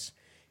to us.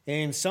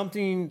 And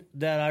something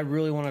that I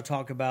really want to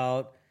talk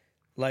about,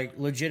 like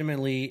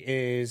legitimately,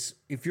 is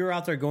if you're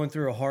out there going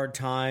through a hard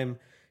time,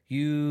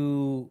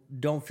 you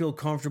don't feel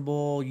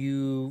comfortable,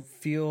 you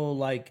feel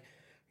like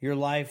your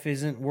life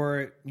isn't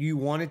where you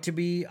want it to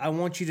be, I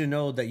want you to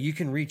know that you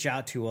can reach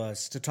out to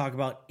us to talk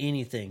about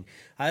anything.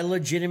 I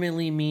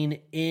legitimately mean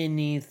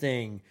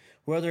anything.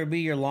 Whether it be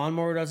your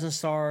lawnmower doesn't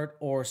start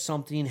or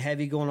something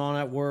heavy going on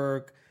at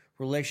work,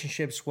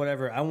 relationships,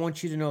 whatever. I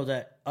want you to know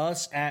that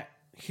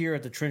here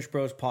at the Trench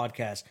Bros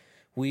podcast,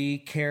 we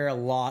care a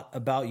lot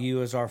about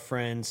you as our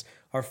friends,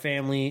 our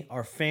family,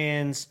 our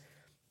fans.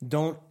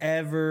 Don't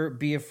ever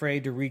be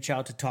afraid to reach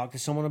out to talk to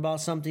someone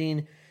about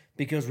something,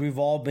 because we've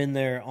all been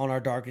there on our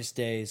darkest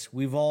days.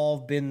 We've all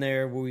been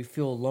there where we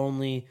feel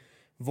lonely,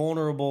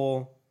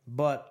 vulnerable,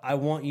 but I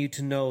want you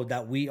to know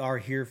that we are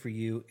here for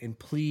you. And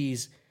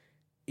please,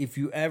 if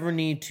you ever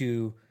need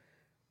to,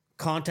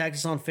 contact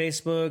us on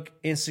Facebook,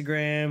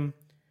 Instagram,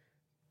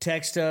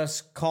 text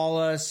us, call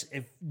us.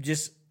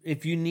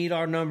 If you need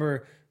our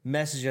number,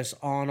 message us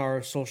on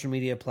our social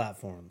media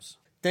platforms.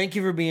 Thank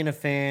you for being a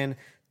fan.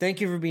 Thank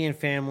you for being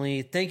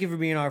family. Thank you for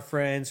being our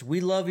friends.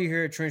 We love you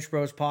here at Trench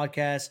Bros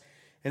Podcast.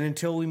 And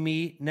until we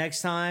meet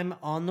next time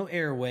on the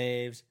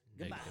airwaves,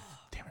 goodbye.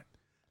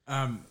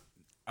 Damn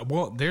it.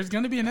 Well, there's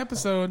going to be an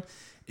episode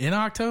in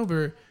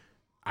October.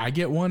 I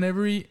get one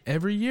every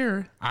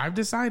year. I've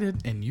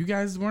decided, and you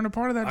guys weren't a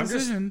part of that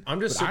decision.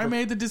 I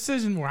made the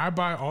decision where I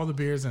buy all the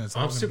beers, and it's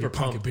all going to be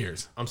pumpkin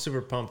beers. I'm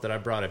super pumped that I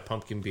brought a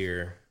pumpkin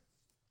beer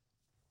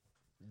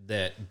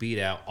that beat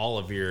out all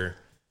of your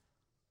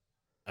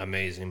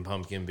amazing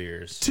pumpkin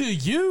beers to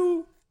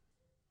you,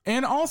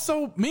 and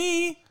also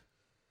me.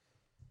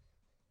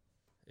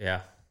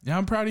 Yeah. Yeah,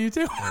 I'm proud of you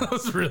too. That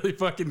was really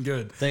fucking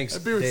good. Thanks,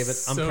 David.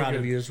 I'm proud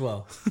of you as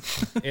well.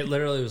 It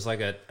literally was like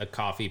a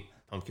coffee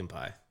pumpkin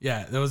pie.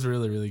 Yeah, that was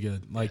really, really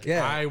good. Like,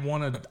 yeah. I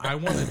want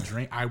to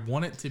drink. I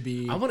want it to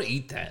be. I want to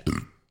eat that.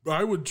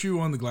 I would chew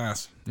on the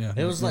glass. Yeah,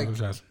 it was like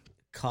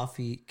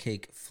coffee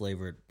cake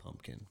flavored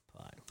pumpkin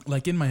pie.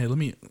 Like in my head, let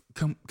me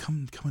come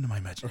into my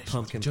imagination. Or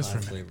pumpkin just pie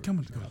for a minute. flavored. Come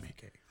with me.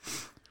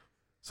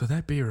 So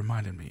that beer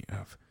reminded me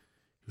of.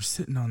 You're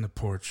sitting on the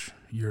porch,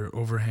 your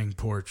overhang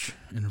porch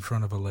in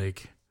front of a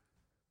lake.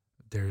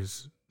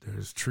 There's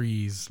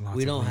trees. Lots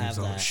we of don't leaves have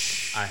all,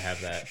 that. I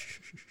have that.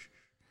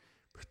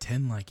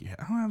 Pretend like you.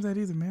 I don't have that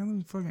either, man. Let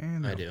me fucking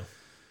hand I do.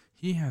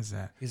 He has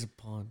that. He's a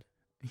pond.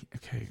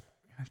 Okay.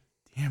 God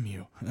damn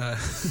you.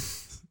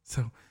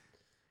 So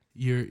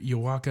you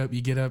walk up,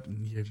 you get up,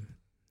 and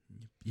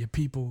your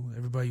people,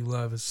 everybody you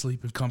love is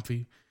sleeping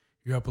comfy.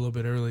 You're up a little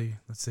bit early.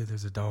 Let's say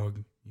there's a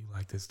dog. You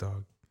like this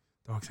dog.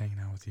 Dog's hanging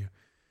out with you.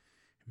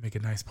 Make a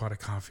nice pot of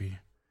coffee.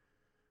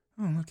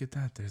 Oh, look at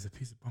that. There's a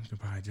piece of pumpkin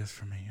pie just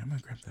for me. I'm going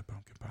to grab that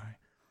pumpkin pie.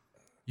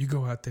 You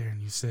go out there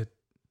and you sit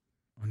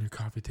on your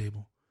coffee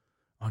table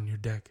on your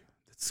deck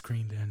that's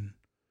screened in.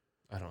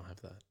 I don't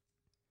have that.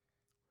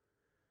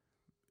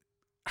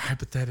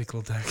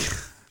 Hypothetical deck. I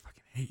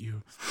fucking hate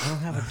you. I don't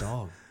have a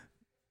dog.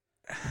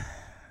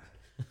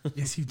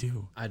 Yes, you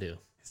do. I do.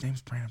 His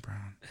name's Brandon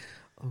Brown.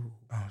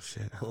 Oh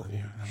shit! I love you.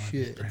 I love shit.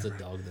 you, It's a Brown.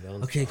 dog that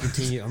owns. Okay,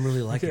 continue. I'm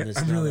really liking this.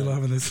 I'm now really that-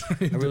 loving this. I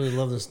really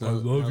love this. I Now,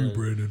 love now you, that-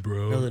 Brandon,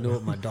 bro. Now that I know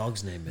what my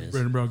dog's name is.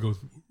 Brandon Brown goes.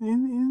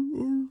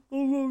 Can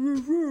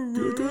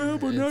I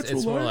have a natural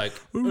It's more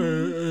life? like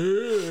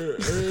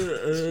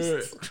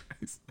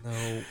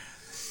No.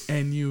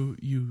 And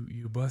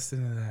you bust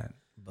into that.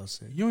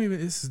 Bust it. You don't even.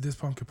 This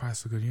pumpkin pie is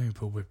so good. You don't even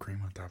put whipped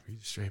cream on top. You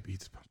just straight eat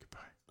this pumpkin pie.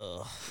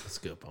 Ugh. it's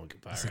good pumpkin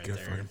pie It's right a good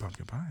there. fucking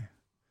pumpkin pie.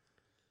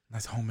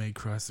 Nice homemade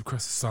crust. The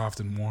crust is soft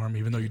and warm.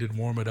 Even though you didn't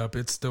warm it up,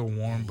 it's still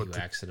warm. But You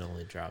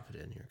accidentally drop it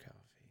in your coffee.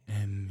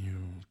 and you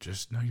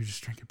just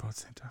drink it both at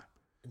the same time.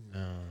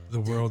 No. The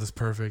world is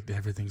perfect.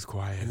 Everything's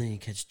quiet. And then you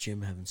catch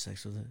Jim having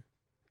sex with it.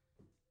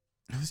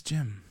 Who's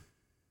Jim?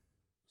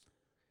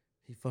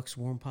 He fucks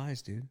warm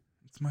pies, dude.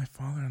 It's my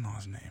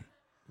father-in-law's name.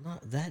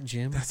 Not that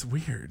Jim. That's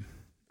weird.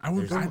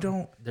 I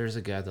don't. There's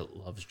a guy that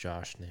loves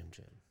Josh named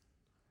Jim.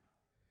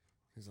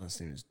 His last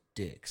name is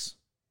Dix.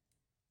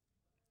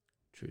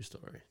 True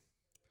story.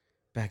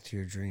 Back to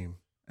your dream.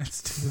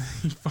 It's too.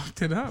 He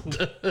fucked it up.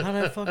 How'd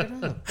I fuck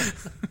it up?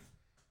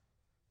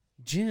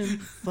 Jim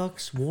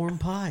fucks warm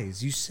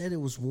pies. You said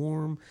it was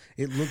warm.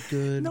 It looked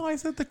good. No, I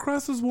said the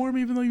crust was warm,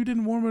 even though you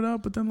didn't warm it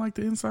up. But then, like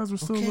the insides were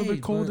still a little Okay,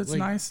 bit cold. but, It's like-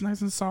 nice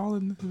and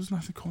solid. It was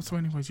nice and cold. So,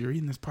 anyways, you're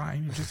eating this pie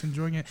and you're just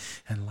enjoying it,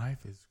 and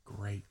life is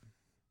great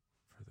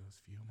for those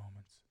few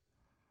moments.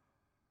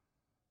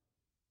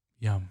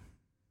 Yum.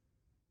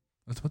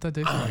 That's what that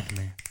tasted like to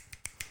me.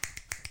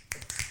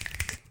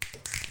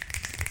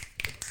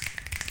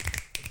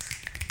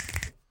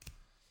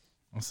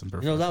 Awesome.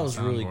 You know, that was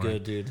really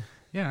good, dude.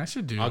 Yeah, I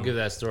should do. I'll give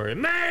that story.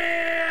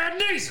 Man,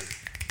 decent.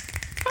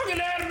 Look at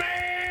that,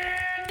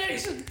 man,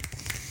 decent.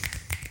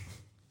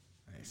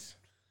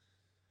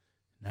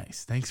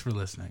 Nice. Thanks for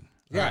listening.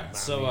 Yeah. All right,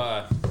 so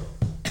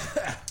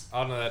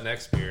on to that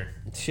next beer.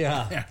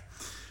 Yeah. Yeah.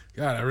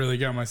 God, I really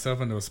got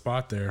myself into a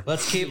spot there.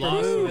 Let's keep You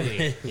lost moving.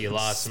 me. You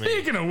lost me.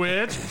 Speaking of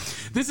which,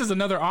 this is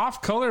another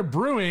off-color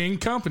brewing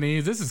company.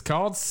 This is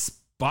called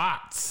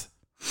Spots.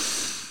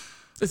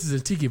 This is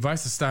a Tiki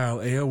Vice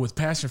style ale with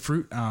passion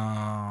fruit,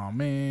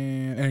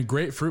 and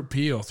grapefruit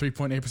peel,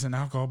 3.8%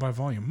 alcohol by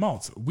volume.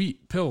 Malts,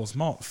 wheat, pills,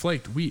 malt,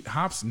 flaked wheat,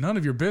 hops. None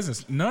of your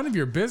business. None of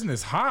your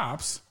business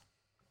hops.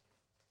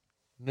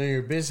 None of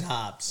your biz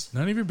hops.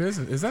 None of your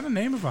business. Is that a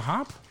name of a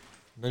hop?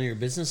 None of your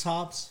business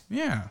hops?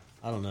 Yeah.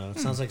 I don't know. It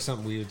sounds like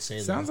something we would say.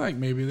 Sounds like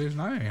maybe there's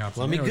not any hops.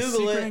 Let me Google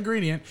secret it.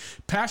 ingredient: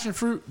 passion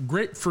fruit,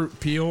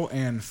 grapefruit peel,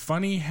 and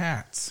funny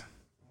hats.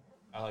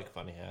 I like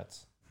funny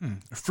hats.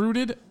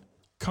 Fruited,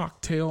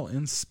 cocktail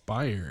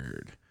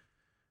inspired.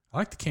 I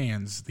like the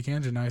cans. The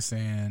cans are nice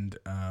and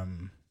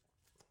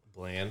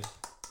Bland.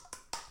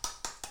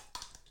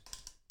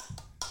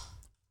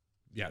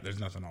 yeah. There's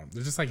nothing on them.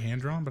 They're just like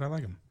hand drawn, but I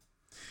like them.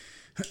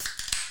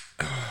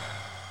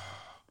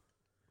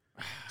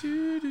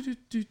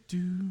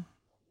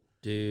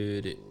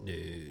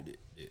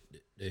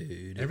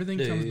 Everything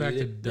comes back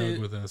to Doug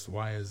with us.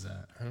 Why is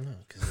that? I don't know,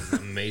 because it's an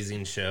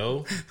amazing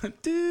show.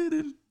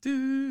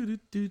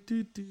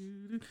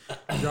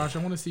 Josh, I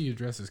want to see you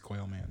dress as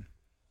Quail Man.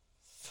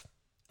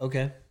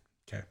 Okay.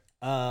 Okay.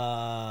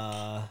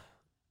 I've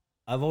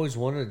always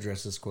wanted to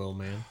dress as Quail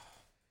Man.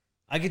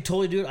 I could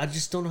totally do it. I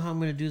just don't know how I'm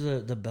going to do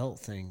the belt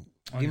thing.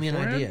 On Give me your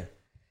an forehead? idea.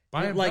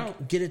 Buy a Like,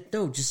 belt. get it.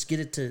 No, just get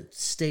it to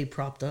stay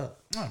propped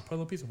up. Oh, put a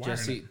little piece of wire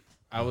Jesse, in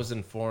I was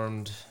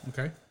informed it.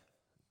 Okay.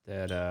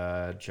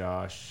 that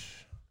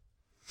Josh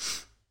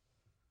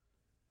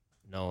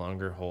no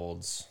longer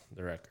holds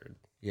the record.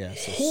 Yeah.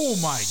 So Oh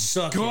my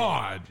suck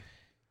God.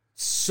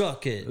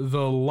 Suck it.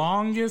 The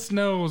longest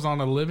nose on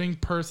a living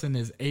person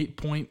is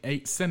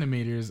 8.8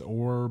 centimeters,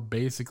 or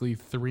basically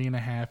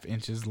 3.5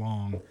 inches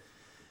long.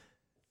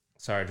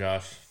 Sorry,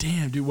 Josh.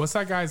 Damn, dude, what's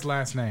that guy's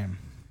last name?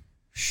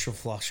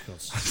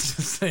 Schwafloschkos. Just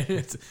say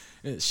it.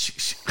 It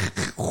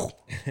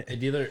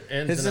either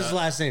ends It's in his a,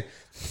 last name.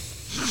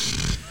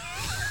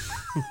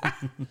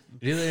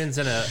 it either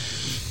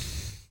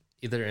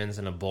ends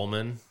in a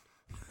Bullman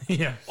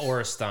Yeah, or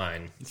a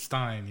Stein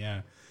Stein.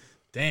 Yeah,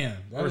 damn,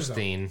 that or is a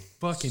Steen.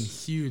 fucking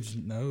huge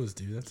nose,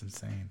 dude. That's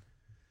insane.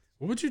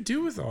 What would you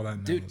do with all that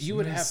nose? Dude, you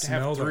would have to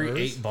have smell the 3 earth?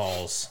 8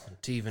 balls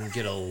to even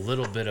get a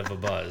little bit of a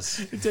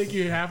buzz. It'd take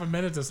you half a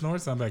minute to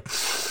snort something. Like,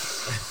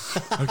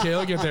 okay,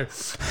 I'll get there.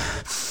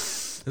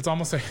 It's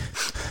almost like,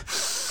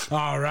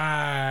 all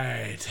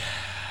right.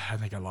 I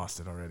think I lost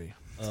it already.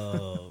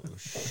 Oh,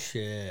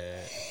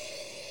 shit.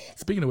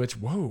 Speaking of which,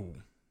 whoa.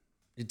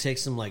 It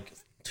takes him like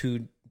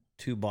two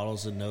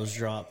bottles of nose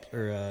drop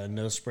or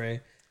nose spray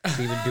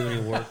to even do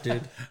any work,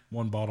 dude.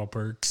 1 bottle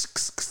per.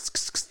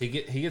 He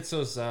gets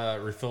those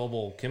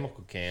refillable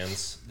chemical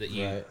cans that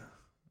you Right.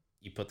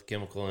 you put the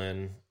chemical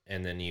in,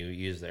 and then you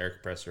use the air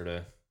compressor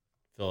to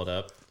fill it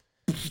up.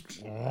 You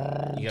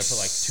got to put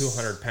like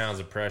 200 pounds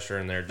of pressure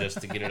in there just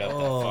to get it up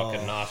that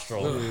fucking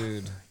nostril.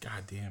 Dude.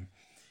 God damn.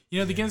 You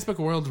know, the Guinness Book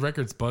of World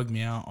Records bug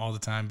me out all the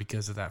time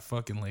because of that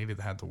fucking lady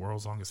that had the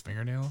world's longest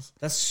fingernails.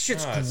 That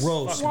shit's Oh, it's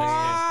gross, fucking man.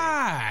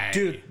 Why?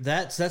 Dude,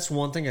 that's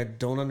one thing I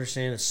don't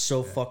understand. It's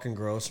so fucking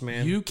gross,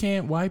 man. You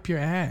can't wipe your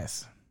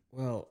ass.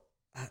 Well,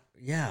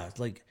 yeah,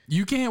 like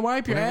You can't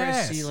wipe your whenever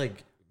ass. I see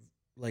like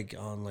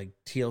on like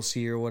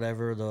TLC or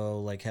whatever,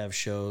 they'll like have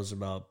shows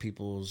about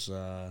people's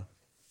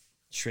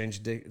strange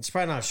addiction. It's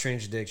probably not a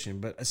strange addiction,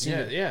 but I see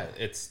Yeah,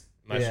 it's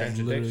my Yeah, strange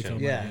literally addiction.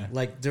 come- yeah, Yeah.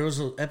 like there was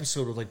an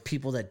episode of like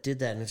people that did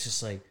that, and it's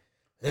just like,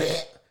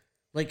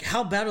 like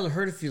how bad would it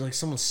hurt if you like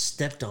someone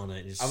stepped on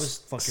it? I was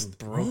fucking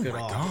broke it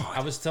my off. God.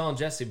 I was telling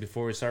Jesse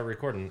before we started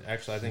recording.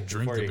 Actually, I think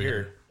Drink before the you're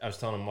beer. here, I was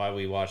telling him why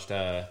we watched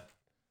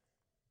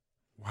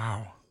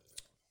Wow.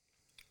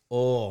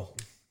 Oh,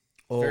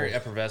 very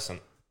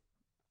effervescent.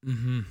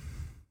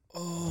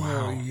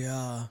 oh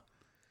yeah.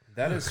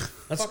 That is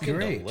That's fucking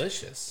great.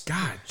 delicious.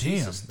 God damn.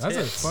 Jesus That's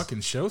tits. a fucking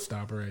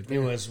showstopper right there.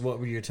 Anyways, what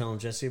were you telling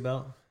Jesse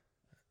about?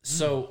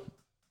 So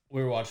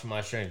we were watching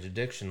My Strange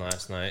Addiction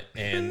last night,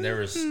 and there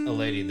was a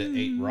lady that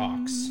ate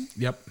rocks,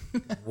 Yep.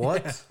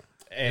 What?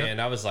 and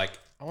I was like,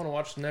 I want to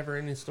watch the Never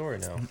Ending Story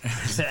now.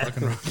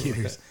 Fucking rock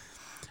eaters.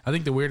 I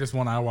think the weirdest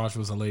one I watched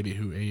was a lady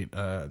who ate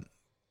the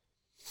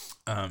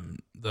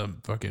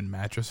fucking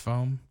mattress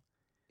foam.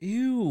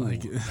 Ew.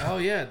 Like, Oh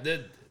yeah,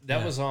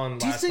 that was on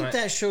do you last think night.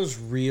 that show's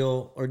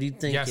real, or do you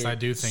think? yes, I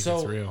do think so-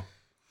 it's real.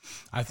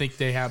 I think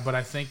they have, but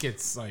I think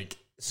it's like.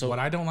 So what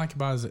I don't like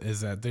about it is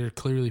that they're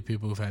clearly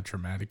people who've had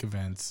traumatic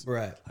events.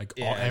 Right. Like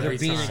Yeah, all, every they're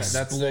being time. ex-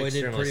 that's the exploited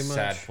extremely pretty much.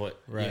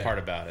 sad part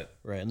about it.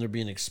 Right, and they're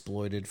being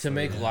exploited To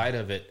make light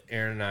of it,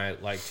 Aaron and I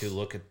like to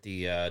look at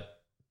the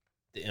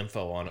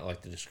info on it,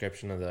 like the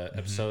description of the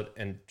episode,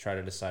 and try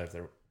to decide if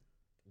they're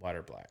white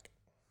or black.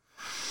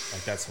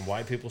 Like that's some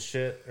white people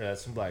shit, or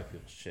that's some black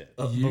people shit.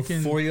 You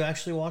can- before you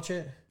actually watch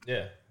it.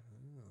 Yeah,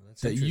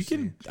 That's that you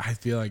interesting. can. I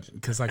feel like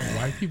because like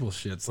white people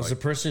shit's Was like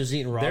the person who's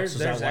eating rocks? there's was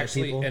that white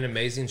actually people? an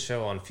amazing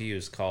show on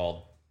Fuse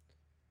called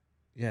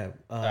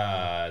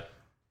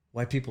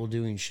White people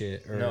doing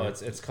shit. Or no,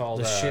 it's called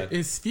the shit.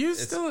 is Fuse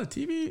still a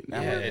TV yeah,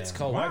 network? it's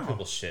called Wow. White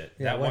People Shit.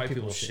 Yeah, That White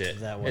People Shit.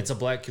 That one. It's a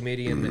black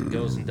comedian that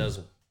goes and does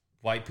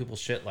white people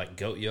shit like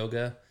goat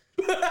yoga,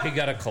 He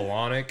got a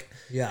colonic.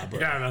 Yeah, bro.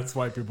 Yeah, that's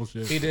white people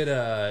shit. He did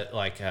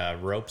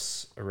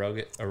ropes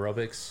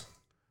aerobics.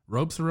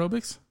 Ropes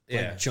aerobics?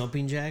 Yeah. Like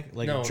jumping jack?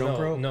 Like No, a jump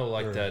rope? no,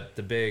 like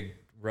the big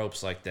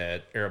ropes, like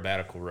the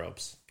aerobatical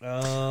ropes.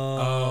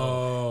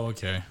 Oh,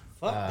 okay.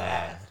 Fuck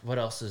that. What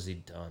else has he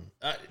done?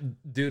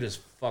 Dude is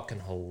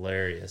fucking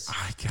hilarious.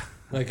 I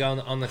Like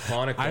on the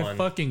colonic one.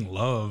 fucking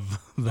love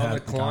that. On the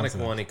colonic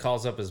concept. one, he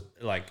calls up his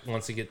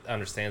once he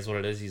understands what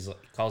it is, he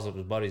calls up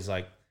his buddy. He's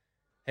like,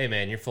 "Hey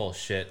man, you're full of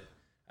shit.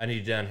 I need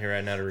you down here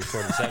right now to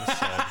record this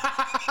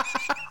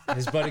episode."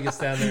 His buddy gets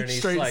down there and he's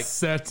Straight like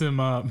sets him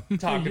up.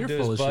 talking You're to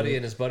full his of buddy, shit.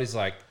 and his buddy's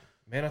like,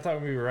 "Man, I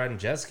thought we were riding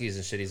jet skis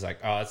and shit." He's like,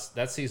 "Oh,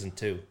 that's season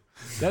 2."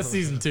 That's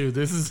season 2.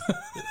 This is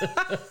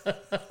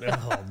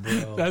Oh,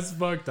 bro. that's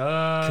fucked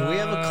up. Can we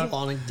have a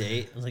colonic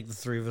date? Like the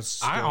three of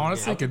us. I still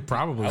honestly get- could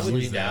probably I would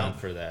use be down that.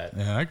 for that.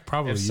 Yeah, I could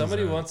probably If use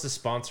somebody that. wants to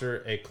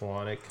sponsor a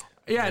colonic,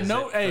 Yeah,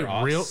 no, visit hey,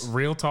 for us,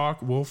 real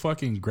talk. We'll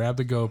fucking grab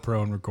the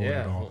GoPro and record it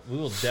yeah, all. we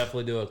will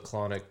definitely do a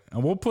colonic.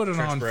 And we'll put it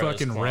Church on Bros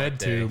fucking Colonic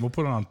Day. RedTube. We'll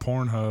put it on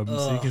Pornhub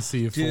so you can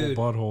see dude.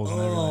 full buttholes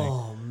and everything.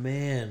 Oh,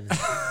 man.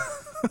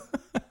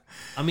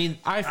 I mean,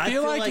 I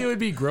feel like it would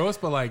be gross,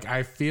 but like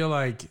I feel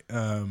like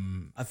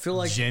I feel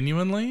like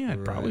genuinely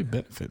I'd probably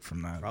benefit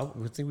from that. I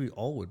think we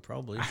all would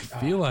probably. I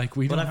feel like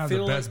we But don't I have the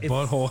feel best like if-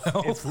 butthole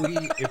health.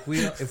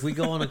 if we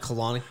go on a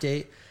colonic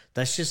date,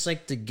 that's just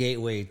like the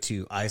gateway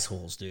to ice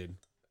holes, dude.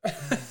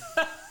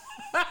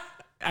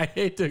 I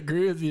hate to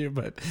agree with you,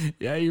 but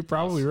yeah, you're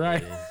probably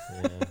right.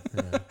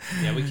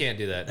 Yeah, we can't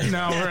do that.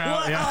 No, we're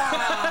out.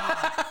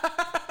 Yeah,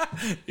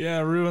 yeah,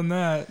 ruin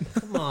that.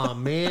 Come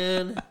on,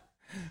 man.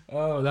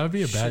 Oh, that would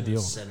be a bad Shouldn't deal.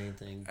 have said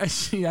anything.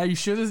 Yeah, you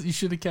should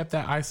have kept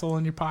that ice hole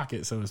in your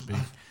pocket, so to speak.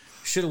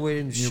 Should have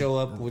waited and show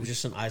up with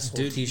just an ice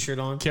hole t-shirt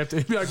on. Kept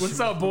it. Be like,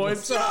 "What's up,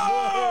 boys?"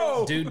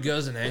 No! Dude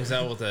goes and hangs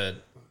out with a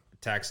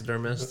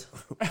taxidermist.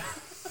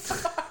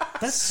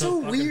 That's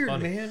so fucking weird,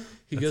 funny. man.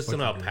 He goes to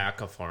an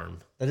alpaca farm.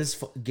 That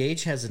is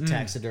Gage has a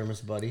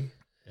taxidermist buddy.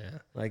 Yeah,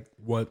 Like,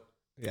 What?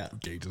 yeah,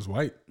 Gage is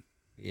white.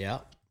 yeah.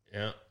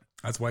 yeah.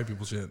 That's white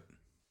people shit.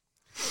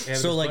 And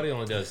So, his like- buddy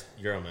only does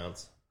Euro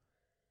mounts.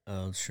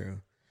 Oh, it's true.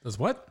 Does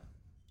what?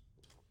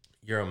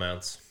 Euro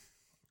mounts,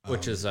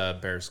 which is a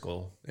bear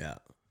skull. Yeah.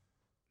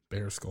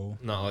 Bear skull.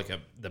 Not like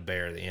the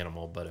bear, the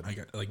animal, but I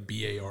got like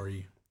BARE.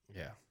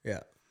 yeah. Yeah.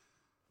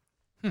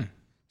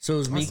 So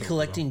is me That's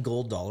collecting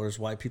gold dollars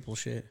white people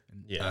shit?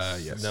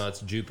 Yes. Yes. No, it's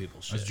Jew people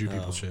shit. That's Jew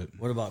people shit.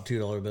 What about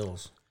 $2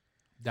 bills?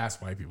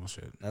 That's white people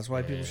shit. That's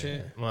white people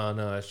shit? Well,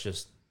 no, that's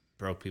just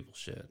broke people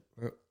shit.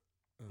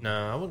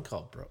 No, I wouldn't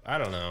call it broke. I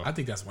don't know. I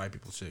think that's white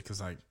people shit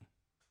because like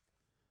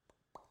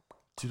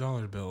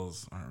 $2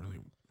 bills aren't really.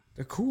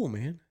 They're cool,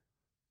 man.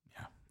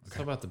 Yeah.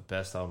 Talk about the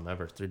best album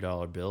ever,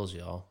 $3 bills,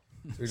 y'all.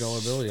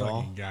 $3 bill,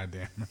 y'all. Fucking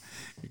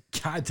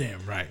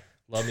goddamn right.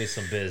 Love me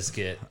some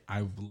Bizkit.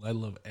 I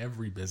love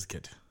every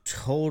biscuit.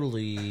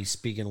 Totally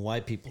speaking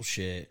white people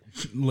shit.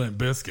 Limp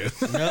biscuit.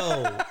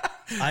 No.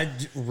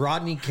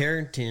 Rodney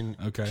Carrington.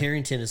 Okay.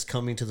 Carrington is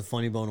coming to the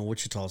Funny Bone in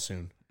Wichita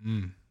soon.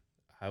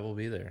 I will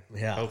be there.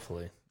 Yeah.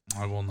 Hopefully.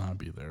 I will not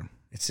be there.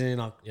 It's in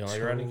October. You don't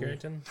like Rodney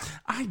Carrington?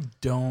 I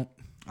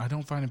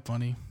don't find it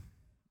funny.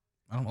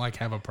 I don't like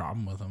have a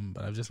problem with him,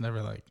 but I've just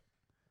never like.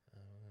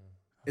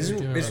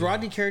 Is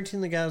Rodney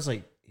Carrington the guy who's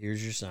like,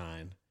 here's your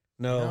sign?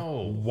 No.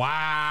 No.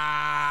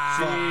 Wow.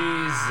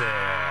 Jesus.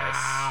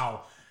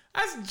 Wow.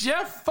 That's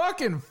Jeff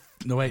fucking.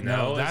 No, wait,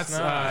 No, no. it's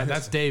not.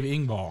 That's Dave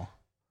Ingvall.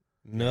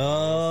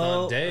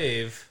 No. Not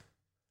Dave.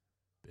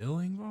 Bill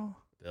Ingvall?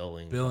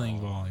 Billing. Bill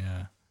Ingvall,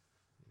 yeah.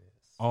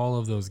 All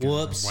of those guys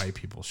Whoops. are white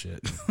people shit.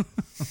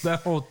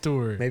 That whole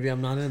tour. Maybe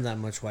I'm not in that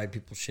much white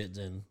people shit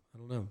then. I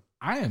don't know.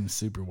 I am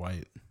super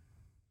white.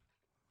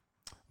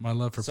 My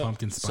love for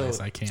pumpkin spice,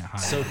 I can't hide.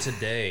 So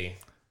today,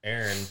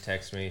 Erin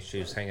texted me. She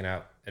was hanging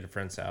out at a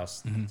friend's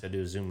house to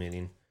do a Zoom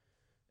meeting,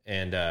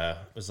 and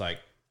was like,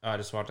 "Oh, I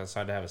just walked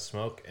outside to have a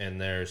smoke, and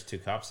there's 2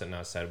 cops sitting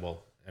outside."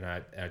 Well, and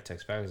I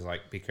text back, I was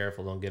like, "Be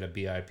careful, don't get a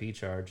BIP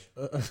charge."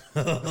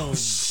 Oh,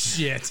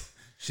 shit.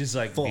 She's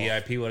like,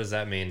 "BIP, what does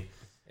that mean?"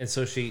 And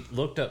so she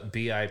looked up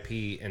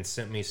BIP and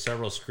sent me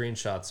several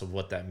screenshots of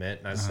what that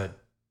meant, and I said,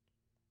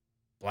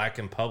 "Black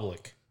in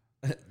public."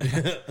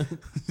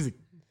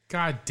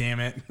 God damn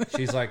it.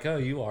 She's like, "Oh,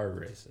 you are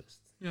racist."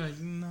 You're like,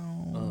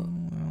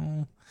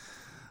 no.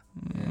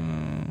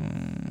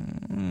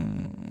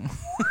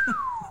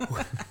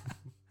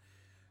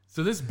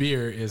 So this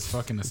beer is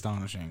fucking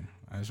astonishing.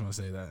 I just want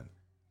to say that.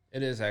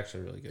 It is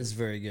actually really good. it's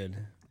very good.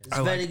 It's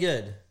I very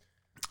good.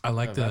 I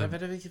like the.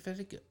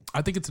 Very good.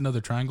 I think it's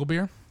another triangle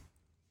beer.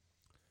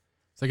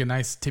 It's like a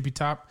nice tippy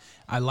top.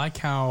 I like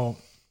how.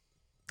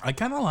 I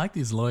kind of like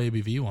these low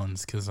ABV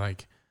ones because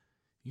like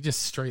you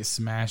just straight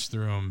smash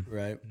through them,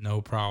 Right.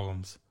 no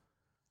problems.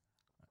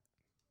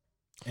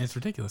 And it's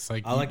ridiculous.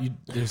 Like, I like-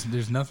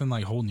 there's nothing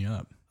like holding you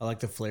up. I like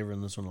the flavor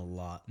in this one a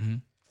lot.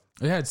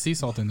 It had sea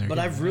salt in there, But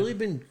again, I've right? really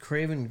been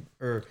craving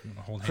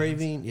hold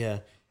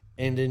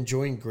and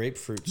enjoying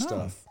grapefruit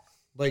stuff.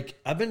 Like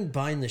I've been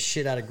buying the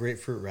shit out of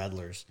grapefruit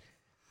rattlers.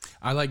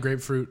 I like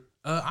grapefruit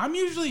I'm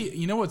usually,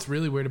 you know what's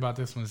really weird about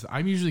this one is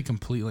I'm usually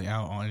completely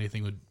out on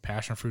anything with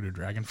passion fruit or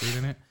dragon fruit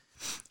in it.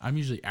 I'm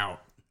usually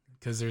out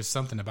because there's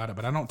something about it,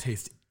 but I don't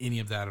taste any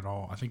of that at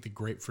all. I think the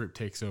grapefruit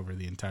takes over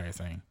the entire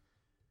thing.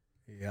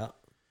 Yeah.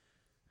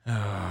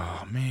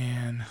 Oh,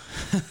 man.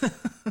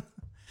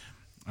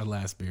 Our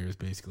last beer is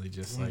basically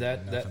just like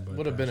that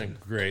would have been a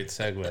great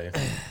segue.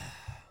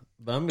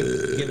 But I'm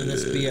giving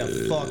this beer a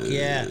fuck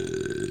yeah.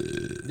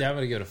 Yeah, I'm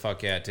gonna give it a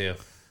fuck yeah too.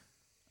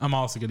 I'm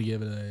also going to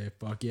give it a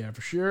fuck yeah for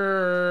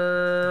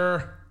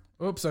sure.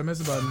 Oops, I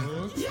missed a button.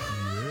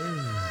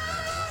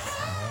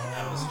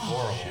 That was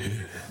horrible.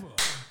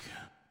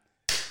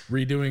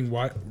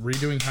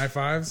 Redoing high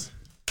fives?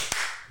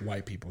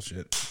 White people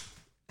shit.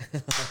 I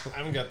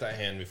haven't got that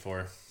hand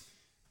before.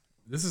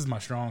 This is my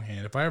strong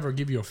hand. If I ever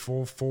give you a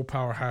full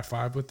power high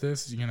five with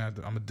this, you're gonna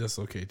I'm gonna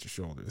dislocate your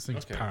shoulder. This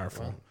thing's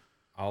powerful.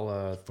 Well,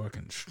 I'll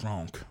fucking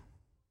strong.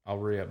 I'll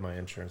re-up my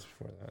insurance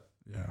before that.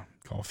 Yeah,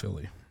 call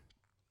Philly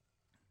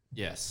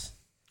Yes.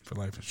 for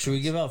life insurance. Should we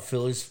give out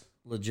Philly's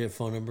legit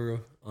phone number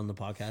on the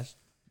podcast?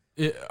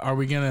 Are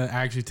we gonna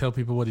actually tell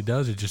people what he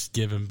does, or just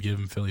give him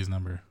Philly's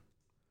number?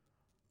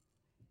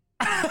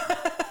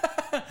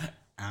 I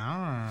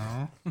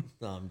don't know.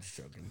 No, I'm just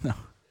joking. No.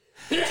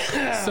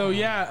 So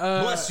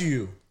yeah, Bless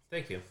you.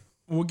 Thank you.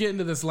 we'll get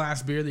into this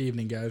last beer of the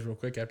evening, guys, real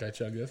quick after I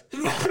chug this.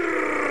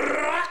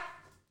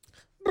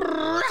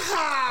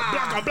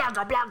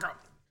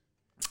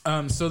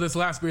 Blanca. So this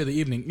last beer of the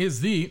evening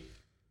is the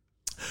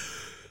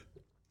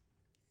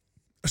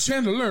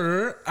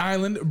Chandler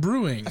Island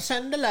Brewing.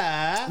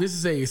 Chandler. This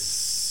is a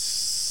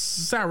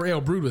sour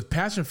ale brewed with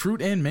passion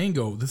fruit and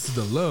mango. This is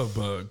the Love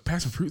Bug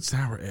Passion Fruit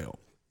Sour Ale.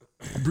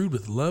 Brewed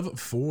with love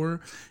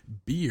for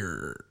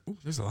beer. Ooh,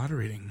 there's a lot of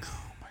reading.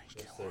 Oh my god.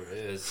 Yes, there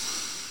is.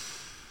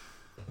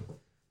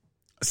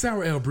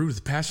 Sour ale brewed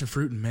with passion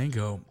fruit and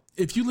mango.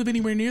 If you live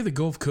anywhere near the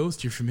Gulf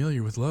Coast, you're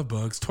familiar with love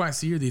bugs.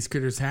 Twice a year, these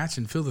critters hatch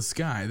and fill the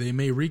sky. They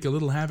may wreak a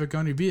little havoc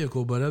on your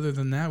vehicle, but other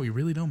than that, we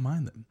really don't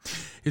mind them.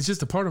 It's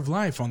just a part of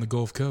life on the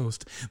Gulf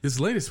Coast. This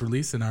latest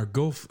release in our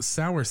Gulf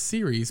Sour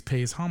series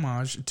pays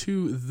homage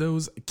to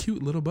those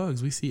cute little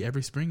bugs we see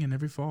every spring and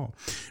every fall.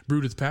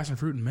 Brewed with passion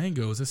fruit and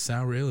mangoes, this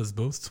sour ale is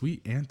both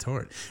sweet and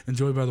tart.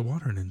 Enjoy by the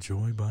water and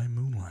enjoy by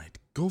moonlight.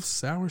 Gulf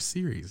Sour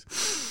series.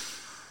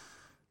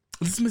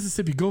 This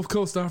Mississippi Gulf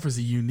Coast offers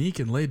a unique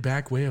and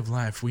laid-back way of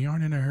life. We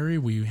aren't in a hurry.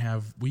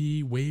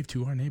 We wave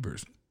to our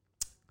neighbors.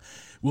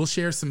 We'll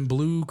share some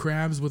blue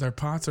crabs with our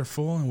pots are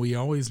full, and we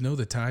always know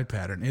the tide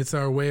pattern. It's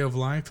our way of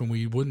life, and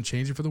we wouldn't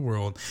change it for the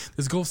world.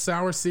 This Gulf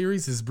Sour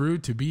series is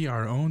brewed to be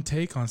our own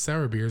take on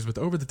sour beers with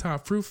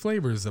over-the-top fruit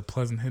flavors, a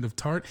pleasant hint of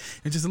tart,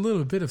 and just a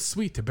little bit of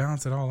sweet to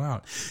balance it all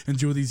out.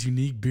 Enjoy these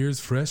unique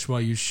beers fresh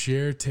while you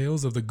share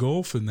tales of the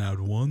Gulf and that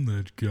one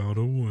that got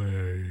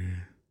away.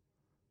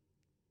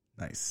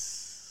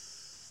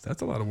 Nice.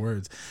 That's a lot of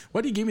words. Why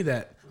do you give me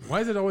that?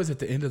 Why is it always at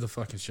the end of the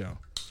fucking show?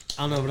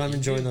 I don't know, but I'm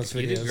enjoying those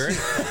videos. You did great.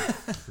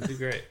 You did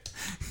great.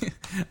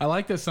 I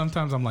like that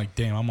sometimes I'm like,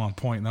 damn, I'm on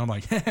point. And I'm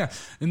like,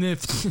 and then You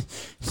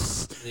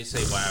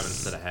say wab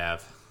instead of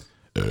have.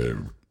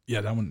 yeah,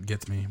 that one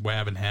gets me.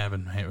 Wab and have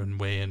and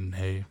way and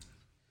hey.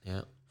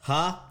 Yeah.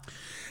 Huh?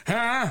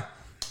 Ha!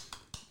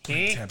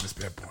 Tap this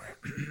bad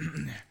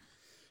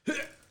boy.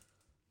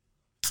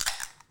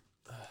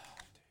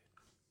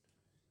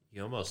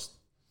 You almost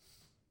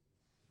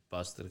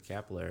busted a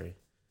capillary.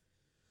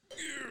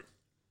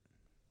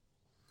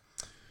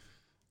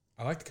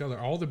 I like the color.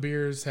 All the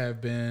beers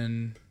have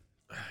been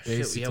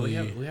basically.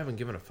 Shit, we haven't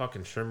given a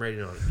fucking Shrim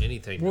rating on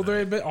anything. Well,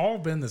 tonight. they've all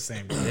been the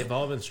same. They've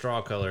all been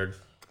straw colored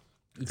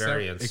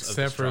variants except of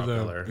the for straw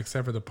color.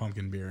 except for the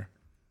pumpkin beer.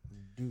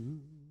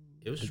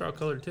 It was straw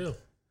colored too.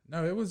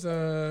 No, it was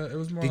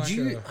more. Did like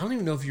you? I don't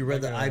even know if you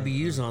read like the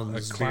IBUs on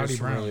this cloudy beers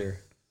from brown. earlier.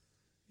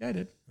 Yeah, I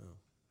did.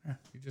 Yeah,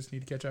 you just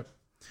need to catch up.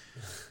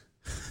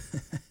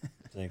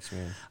 Thanks,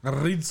 man. I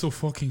read so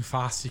fucking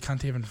fast. You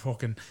can't even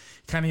fucking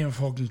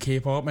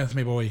keep up with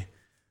me, boy.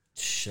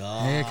 Shut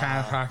You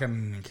can't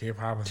fucking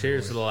keep up with me.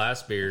 Cheers boy. to the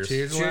last beers.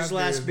 Cheers, Cheers to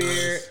last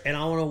beer, boys. and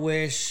I want to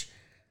wish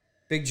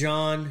Big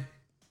John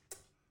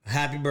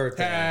happy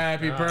birthday.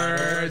 Happy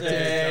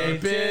birthday,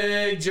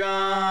 Big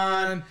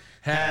John.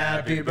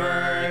 Happy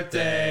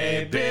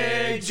birthday,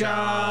 Big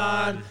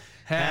John.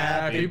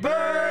 Happy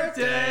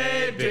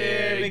birthday,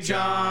 Big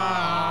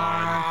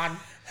John.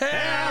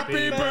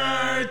 Happy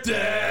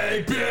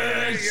birthday,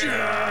 Big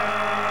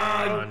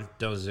John.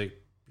 Don't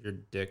zip your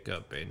dick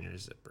up in your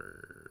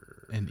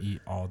zipper. And eat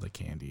all the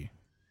candy.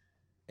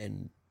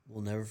 And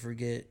we'll never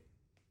forget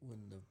when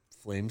the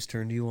flames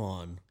turned you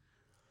on.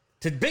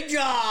 To Big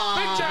John!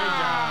 Big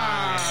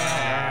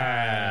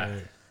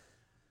John!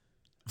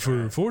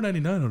 For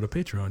 $4.99 on the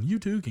Patreon, you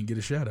too can get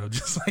a shout out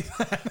just like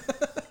that.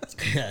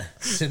 Yeah,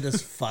 send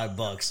us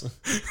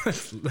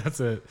 $5. That's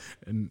it.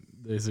 And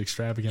it's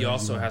extravagant. You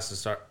also have to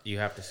start. You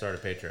have to start a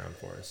Patreon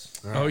for us.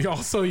 Oh, you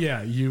also,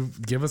 yeah, you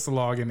give us a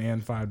login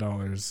and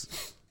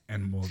 $5,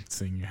 and we'll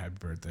sing you happy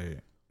birthday.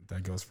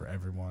 That goes for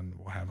everyone.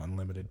 We'll have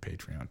unlimited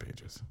Patreon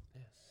pages.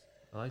 Yes,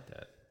 I like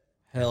that.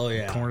 Hell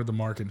yeah. Corner the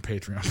market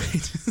Patreon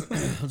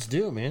pages. Let's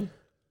do it, man.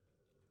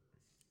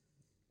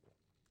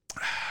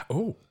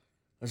 Oh,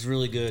 That's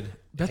really good.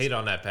 Hate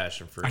on that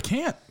passion fruit. I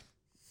can't.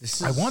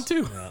 This I want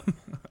to. Yeah.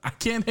 I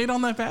can't hate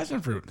on that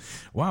passion fruit.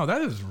 Wow,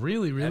 that is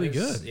really, really That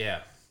is- good. Yeah.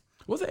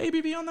 What's the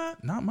ABV on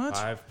that? Not much.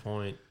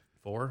 5.4?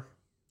 5.6.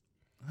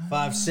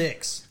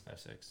 5.6.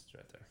 It's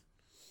right there.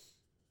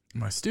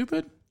 Am I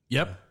stupid?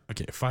 Yep.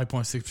 Okay,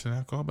 5.6%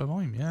 alcohol by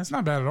volume. Yeah, that's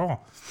not bad at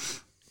all.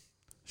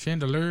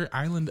 Chandelier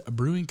Island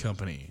Brewing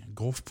Company,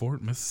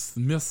 Gulfport,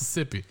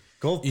 Mississippi.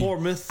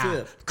 Gulfport,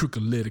 Mississippi. Crook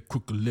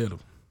a little.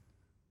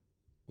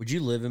 Would you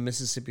live in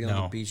Mississippi on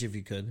No. the beach if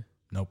you could?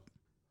 Nope.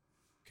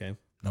 Okay.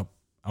 Nope.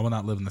 I will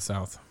not live in the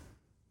South.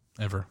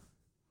 Ever.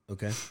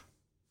 Okay.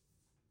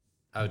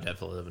 I would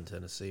definitely live in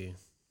Tennessee.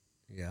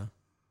 Yeah.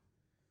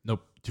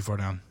 Nope. Too far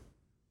down.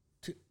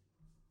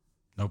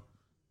 Nope.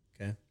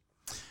 Okay.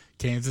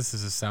 Kansas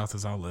is as south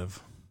as I'll live.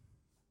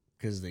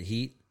 Because of the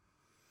heat.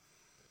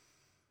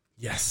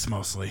 Yes,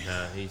 mostly.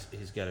 No,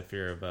 he's got a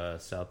fear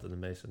of south of the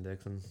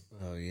Mason-Dixon.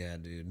 Oh, yeah,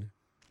 dude.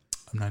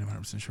 I'm not even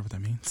 100% sure what that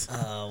means.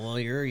 Well,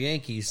 you're a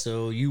Yankee,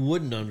 so you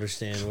wouldn't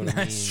understand what it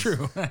That's means.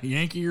 true.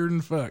 Yankee, you're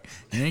in fuck.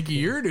 Yankee,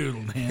 you're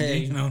doodle dandy. Hey.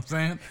 You know what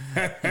I'm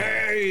saying?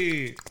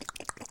 Hey!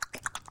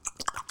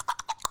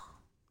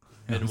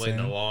 Been waiting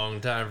a long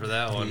time for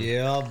that one.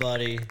 Yeah,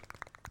 buddy.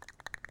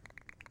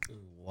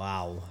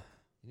 Wow.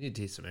 You need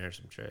to teach some air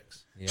some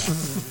tricks. Yeah.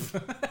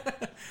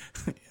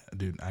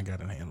 Dude, I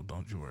got it handled.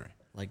 Don't you worry.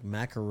 Like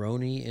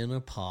macaroni in a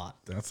pot.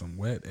 That's some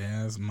wet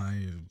as my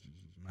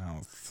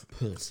mouth.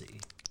 Pussy.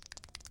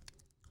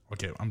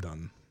 Okay, I'm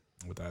done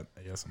with that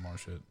ASMR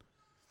shit.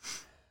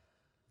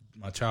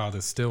 My child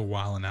is still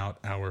wilding out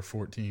hour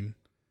 14.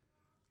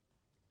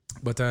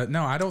 But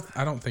no, I don't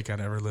think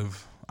I'd ever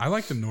live. I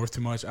like the north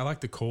too much. I like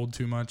the cold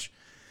too much.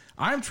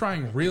 I'm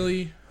trying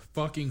really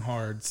fucking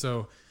hard.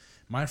 So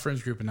my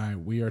friends group and I,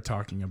 we are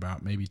talking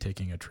about maybe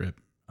taking a trip.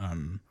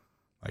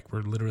 Like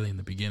we're literally in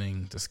the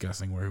beginning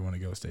discussing where we want to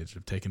go stage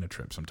of taking a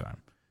trip sometime.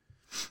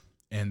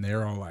 And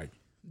they're all like,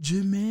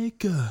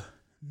 Jamaica,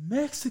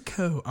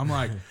 Mexico. I'm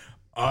like,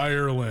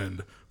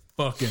 Ireland,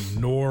 fucking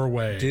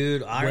Norway.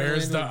 Dude, where's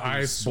Ireland the would be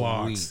ice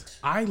blocks? sweet.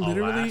 I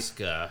literally,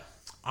 Alaska.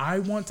 I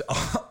want to,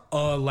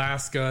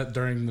 Alaska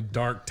during the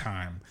dark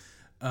time.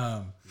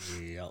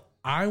 Yep.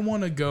 I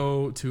want to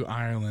go to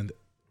Ireland.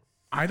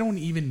 I don't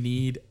even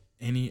need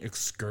any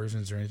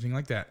excursions or anything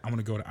like that. I want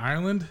to go to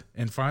Ireland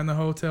and find the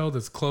hotel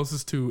that's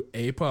closest to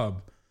a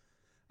pub.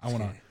 I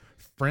want to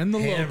friend the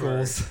Hammered.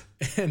 locals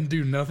and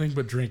do nothing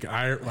but drink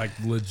like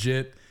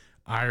legit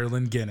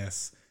Ireland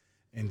Guinness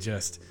and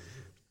just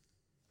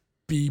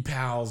be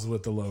pals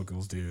with the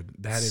locals, dude.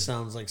 That is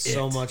Sounds like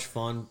so it. much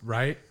fun.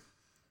 right.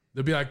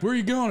 They'll be like, "Where are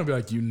you going?" I'll be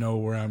like, "You know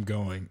where I'm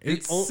going."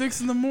 It's o-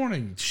 6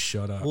 a.m.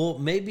 Shut up. Well,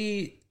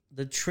 maybe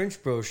the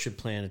Trench Bros should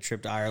plan a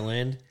trip to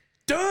Ireland.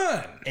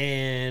 Done.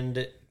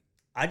 And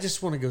I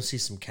just want to go see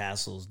some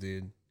castles,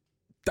 dude.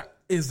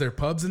 Is there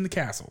pubs in the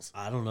castles?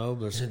 I don't know.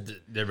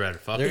 They're better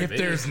fucking If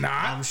there's not,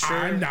 I'm sure-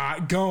 I'm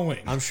not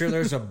going. I'm sure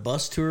there's a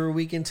bus tour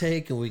we can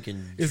take, and we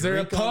can. Is there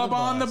a drink pub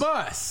on the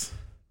bus?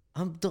 I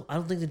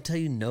don't think they tell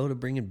you no to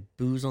bringing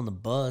booze on the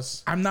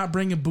bus. I'm not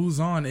bringing booze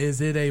on. Is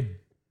it a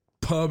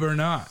pub or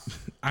not?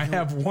 I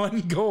have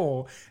one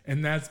goal,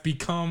 and that's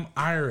become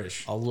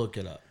Irish. I'll look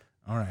it up.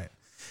 All right.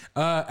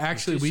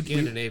 Actually, we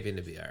Scandinavian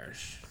to be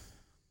Irish.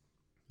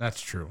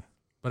 that's true,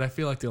 but I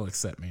feel like they'll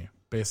accept me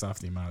based off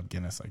the amount of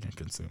Guinness I can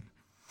consume.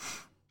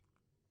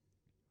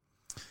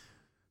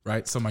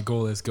 Right. So my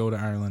goal is go to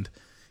Ireland,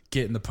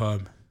 get in the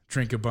pub,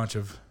 drink a bunch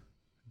of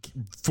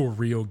for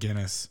real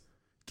Guinness,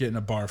 get in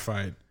a bar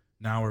fight.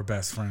 Now we're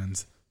best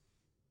friends.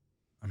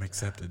 I'm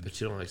accepted. But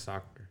you don't like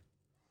soccer.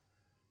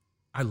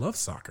 I love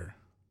soccer.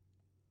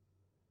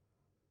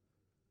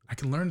 I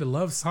can learn to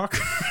love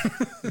soccer.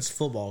 It's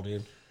football,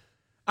 dude.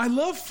 I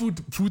love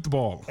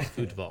football.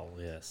 Football,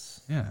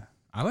 yes. Yeah.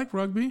 I like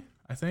rugby,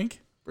 I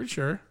think. Pretty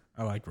sure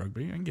I like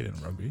rugby. I can get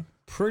into rugby.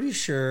 Pretty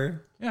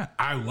sure. Yeah.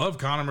 I love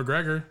Conor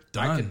McGregor.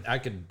 Done. I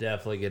could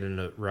definitely get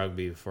into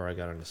rugby before I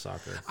got into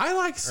soccer. I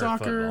like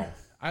soccer.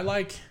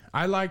 football.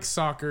 I like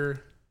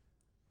soccer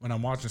when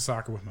I'm watching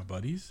soccer with my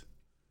buddies.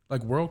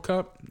 Like World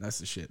Cup, that's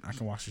the shit. I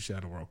can watch the shit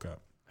out of World Cup.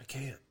 I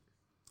can't.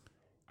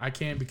 I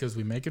can't because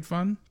we make it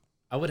fun.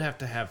 I would have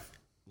to have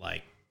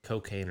like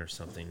cocaine or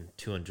something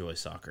to enjoy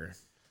soccer.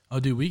 Oh,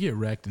 dude, we get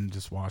wrecked and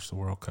just watch the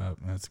World Cup.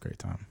 That's a great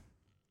time.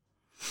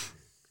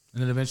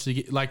 And then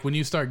eventually, like when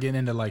you start getting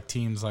into like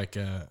teams like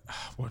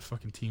what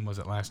fucking team was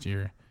it last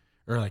year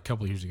or like a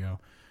couple years ago,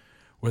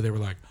 where they were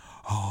like,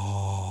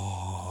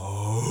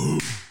 oh,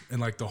 and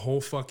like the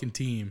whole fucking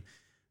team,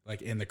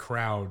 like in the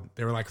crowd,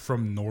 they were like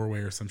from Norway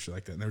or some shit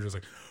like that, and they were just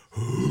like,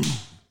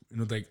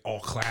 and they all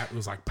clap. It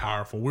was like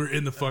powerful. We're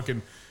in the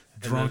fucking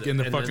drunk in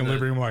the fucking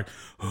living room, like,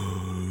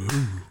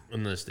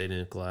 And the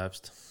stadium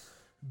collapsed.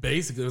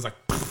 basically it was like,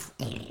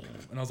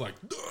 and I was like,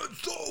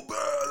 that's so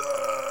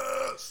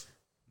badass.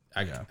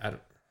 I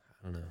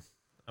don't know.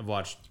 I've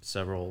watched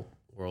several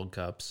World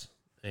Cups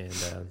and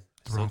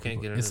still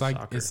can't get into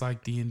soccer. It's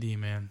like D&D,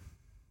 man.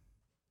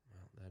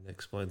 That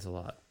explains a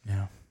lot.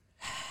 Yeah.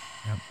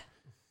 Yep.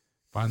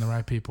 Find the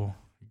right people.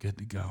 You're good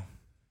to go.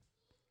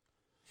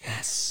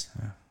 Yes.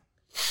 Yeah.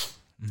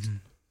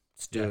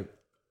 Let's do it.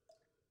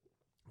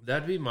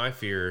 That'd be my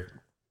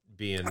fear,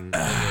 being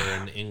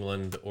either in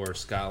England or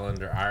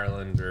Scotland or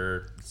Ireland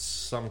or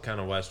some kind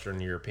of Western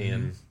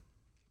European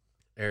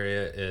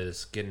area,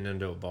 is getting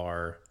into a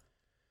bar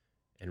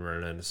and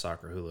running into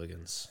soccer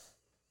hooligans.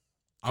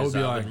 I would be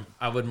like,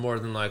 I would more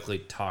than likely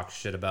talk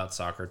shit about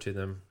soccer to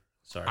them.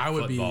 Sorry,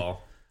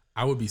 football.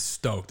 I would be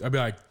stoked. I'd be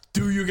like,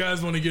 do you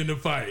guys want to get in a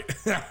fight?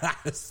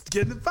 Let's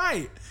get in a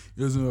fight.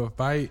 You guys want to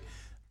fight?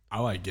 I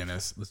like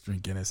Guinness. Let's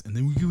drink Guinness. And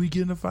then we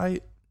get in a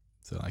fight.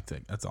 So like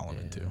that's all I'm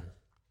into. I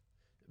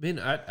mean,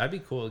 I'd be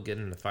cool with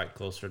getting in a fight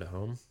closer to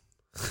home.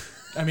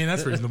 I mean,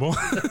 that's reasonable.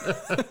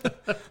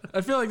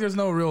 I feel like there's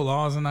no real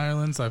laws in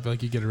Ireland, so I feel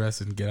like you get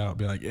arrested and get out and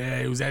be like,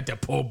 hey, who's at the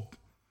pub?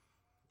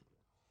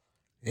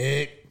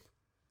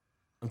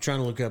 I'm trying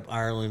to look up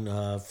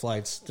Ireland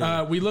flights.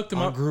 We looked them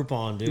up.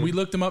 Groupon, dude. We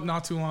looked them up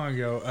not too long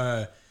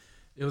ago.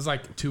 It was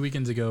like 2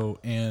 weekends ago,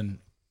 and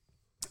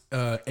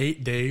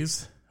 8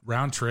 days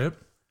round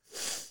trip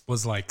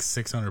was like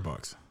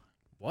 $600.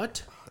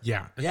 What?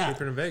 Yeah, That's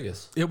cheaper than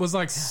Vegas. it was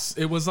like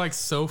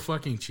so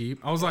fucking cheap.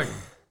 I was like,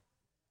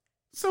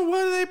 so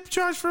what do they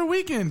charge for a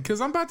weekend?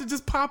 Because I'm about to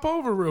just pop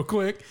over real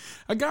quick.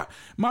 I got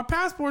my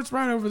passport's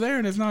right over there,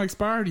 and it's not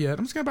expired yet.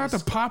 I'm just about to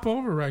pop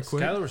over right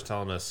quick. Skylar was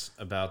telling us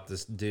about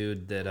this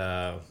dude that,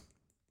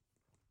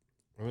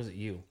 or was it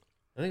you?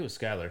 I think it was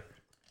Skylar.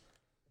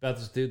 About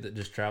this dude that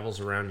just travels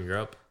around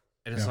Europe,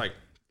 and it's like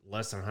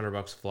less than $100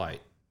 a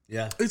flight.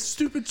 Yeah, It's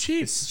stupid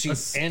cheap. it's cheap,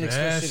 and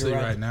especially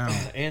right now.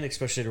 and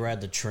especially to ride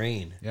the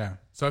train. Yeah.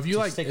 So if you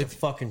Just like, take the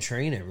fucking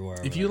train everywhere.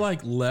 if you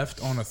like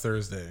left on a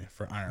Thursday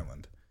for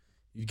Ireland,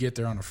 you get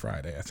there on a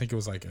Friday. I think it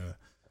was like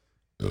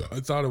I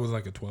thought it was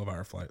like a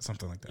 12-hour flight,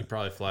 something like You that.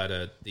 probably fly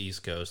to the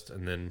East Coast,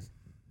 and then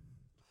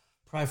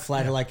probably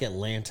fly to like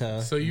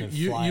Atlanta. So you and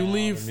then fly you out of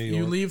leave New you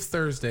York. leave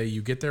Thursday.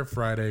 You get there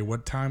Friday.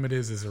 What time it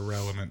is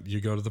irrelevant.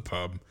 You go to the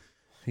pub.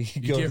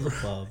 You go to the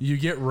pub. You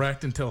get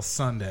wrecked until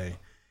Sunday,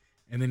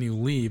 and then you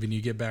leave and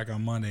you get back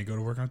on Monday. Go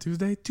to work on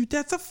Tuesday. Dude,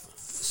 that's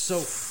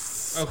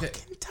a okay.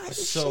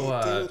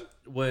 So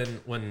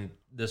when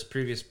this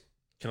previous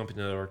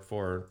company that I worked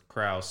for,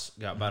 Kraus,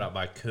 got bought out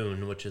by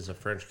Kuhn, which is a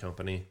French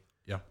company.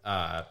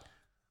 Yeah.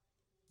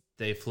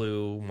 They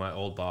flew my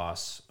old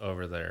boss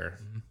over there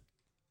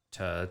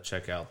to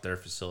check out their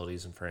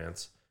facilities in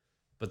France,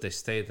 but they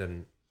stayed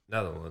in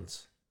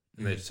Netherlands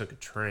and they just took a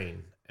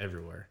train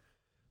everywhere.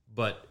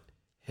 But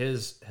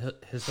his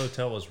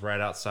hotel was right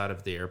outside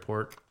of the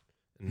airport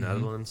in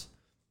Netherlands,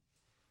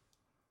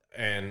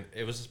 and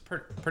it was a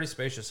pretty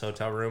spacious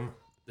hotel room.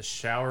 The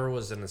shower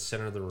was in the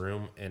center of the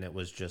room, and it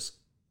was just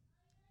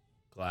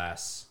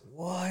glass.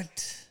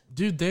 What?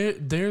 Dude,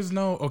 there's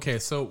no okay.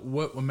 So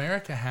what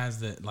America has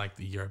that like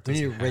the Europe We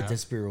need doesn't to rate have-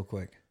 this beer real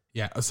quick.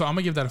 Yeah. So I'm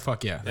gonna give that a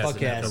fuck yeah. That's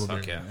Fuck a yes.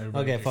 fuck yeah.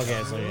 Everybody- Okay, fuck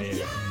it.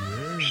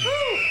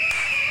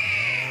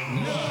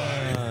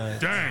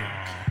 Dang.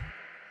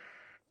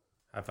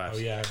 High fives.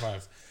 Oh yeah, high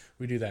fives.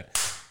 We do that.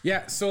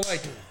 Yeah. So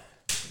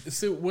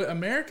what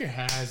America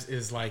has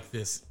is like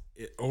this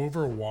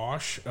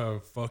overwash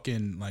of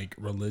fucking like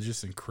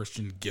religious and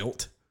Christian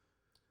guilt.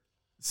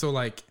 So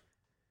like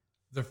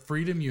the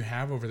freedom you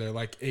have over there,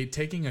 like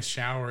taking a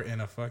shower in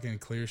a fucking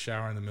clear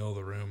shower in the middle of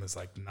the room is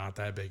like not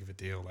that big of a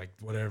deal. Like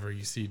whatever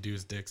you see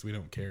dudes' dicks, we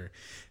don't care.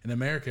 In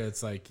America,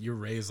 it's like you're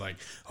raised like,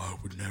 oh,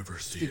 I would never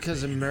see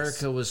Because a penis.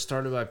 America was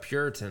started by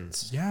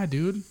Puritans. Yeah,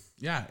 dude.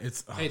 Yeah,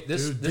 it's Hey,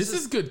 this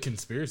is good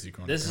conspiracy.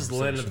 This is the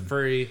land of the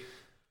free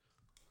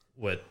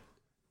with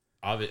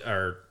A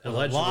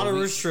allegedly lot of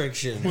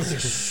restrictions. with a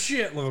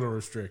shitload of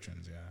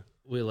restrictions. Yeah.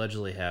 we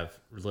allegedly have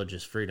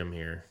religious freedom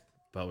here,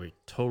 but we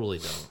totally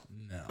don't.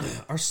 No.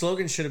 Our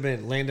slogan should have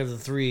been "Land of the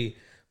Free,"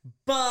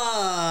 but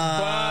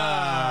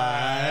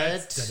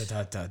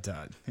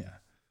Yeah.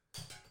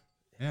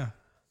 Yeah.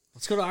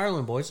 let's go to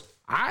Ireland, boys.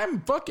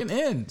 I'm fucking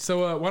in.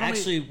 So why don't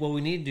Actually, what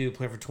we need to do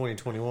plan for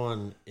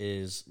 2021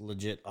 is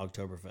legit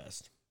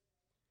Oktoberfest.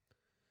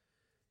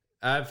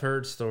 I've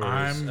heard stories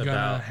I'm gonna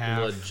about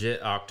have-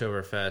 legit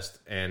Oktoberfest,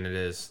 and it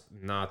is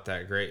not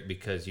that great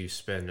because you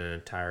spend an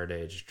entire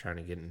day just trying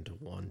to get into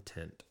one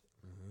tent.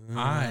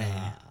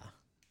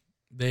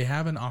 they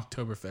have an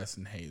Oktoberfest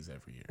in Hayes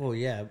every year. Well,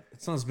 yeah,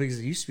 it's not as big as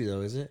it used to be,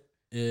 though, is it?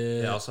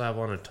 They also have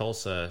one in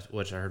Tulsa,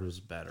 which I heard was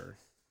better.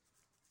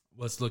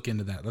 Let's look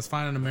into that. Let's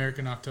find an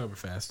American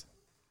Oktoberfest.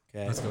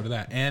 Okay. Let's go to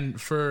that.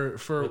 And for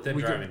Within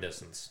we driving go-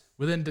 distance.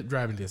 within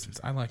driving distance.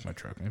 I like my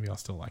truck. Maybe I'll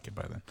still like it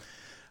by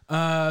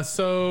then.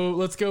 So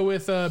let's go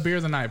with beer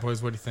of the night,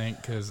 boys. What do you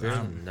think? Because Beer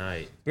of the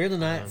night. Beer of the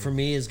night for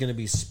me is going to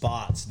be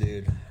Spots,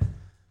 dude.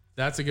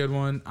 that's a good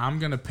one. I'm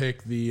gonna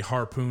pick the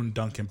Harpoon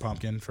Dunkin'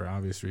 Pumpkin for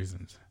obvious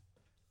reasons.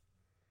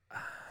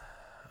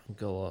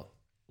 Go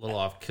a little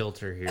off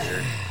kilter here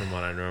from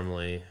what I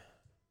normally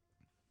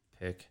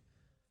pick.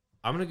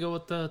 I'm gonna go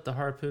with the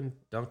Harpoon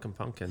Dunkin'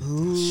 Pumpkin.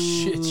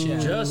 Shit yeah.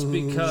 Just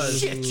because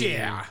Shit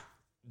yeah.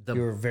 the,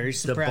 You were very the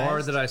surprised.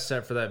 bar that I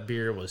set for that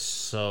beer was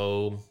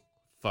so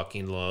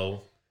fucking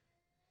low.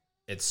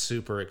 It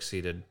super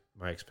exceeded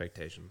my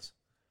expectations.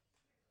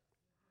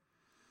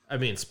 I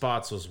mean,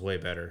 Spots was way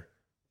better,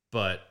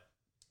 but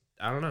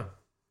I don't know.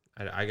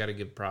 I got to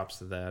give props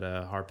to that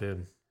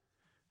Harpoon.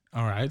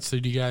 All right. So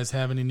do you guys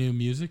have any new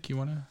music you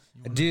wanna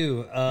I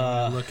do.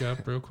 look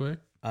up real quick?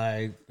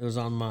 It was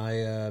on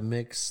my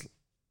mix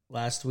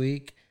last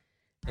week,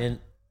 and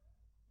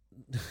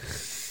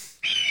It's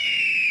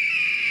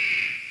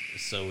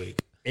so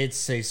weak.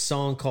 it's a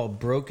song called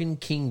 "Broken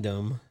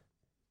Kingdom"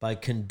 by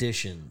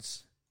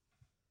Conditions.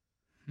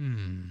 It's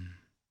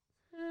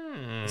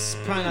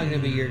probably not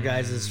going to be your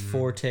guys'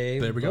 forte.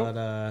 There we go. But,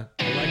 I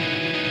like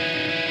it.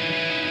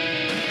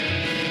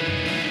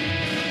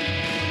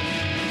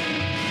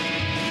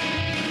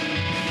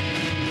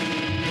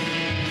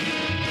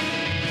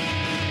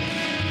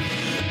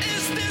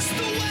 Is this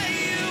the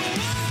way you are?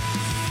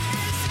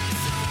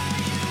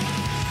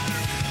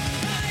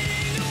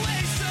 Hiding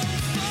away so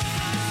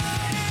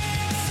far.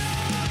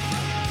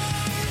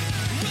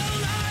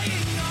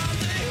 Relying on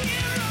the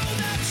hero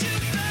that you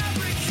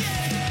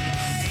fabricate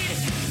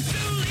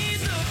to lead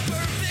the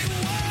perfect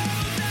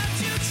world that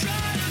you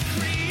try to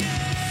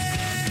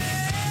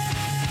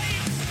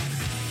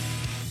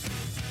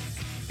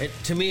create.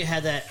 To me, it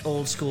had that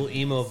old school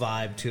emo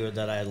vibe to it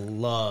that I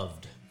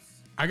loved.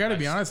 I gotta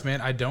be honest,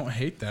 man. I don't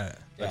hate that.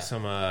 Like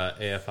some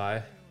AFI.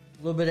 A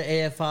little bit of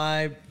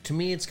AFI. To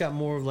me, it's got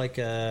more of like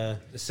a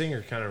The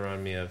singer kind of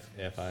reminded me of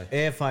AFI.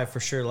 AFI for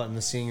sure. Letting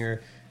the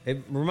singer.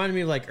 It reminded me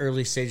of like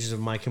early stages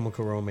of My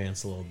Chemical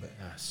Romance a little bit.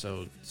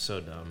 So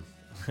dumb.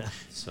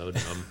 So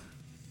dumb.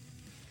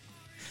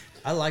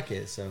 I like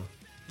it. So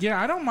Yeah,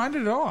 I don't mind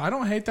it at all. I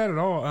don't hate that at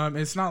all.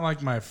 It's not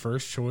like my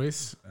first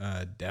choice,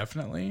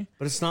 definitely.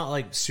 but it's not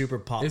like super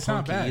pop It's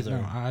not punky bad. either.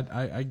 No,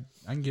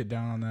 I can get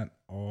down on that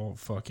all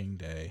fucking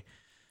day.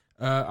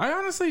 I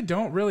honestly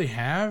don't really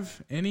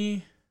have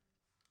any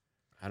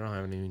I don't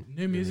have any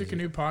new music or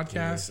new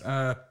podcasts.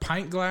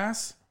 Pint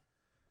Glass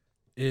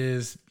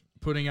is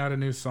putting out a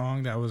new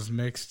song that was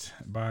mixed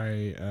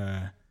by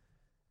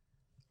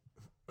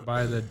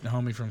the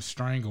homie from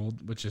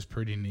Strangled, which is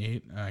pretty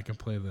neat. I can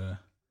play the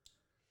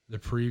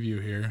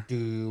preview here.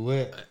 Do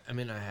it. I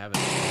mean, I haven't.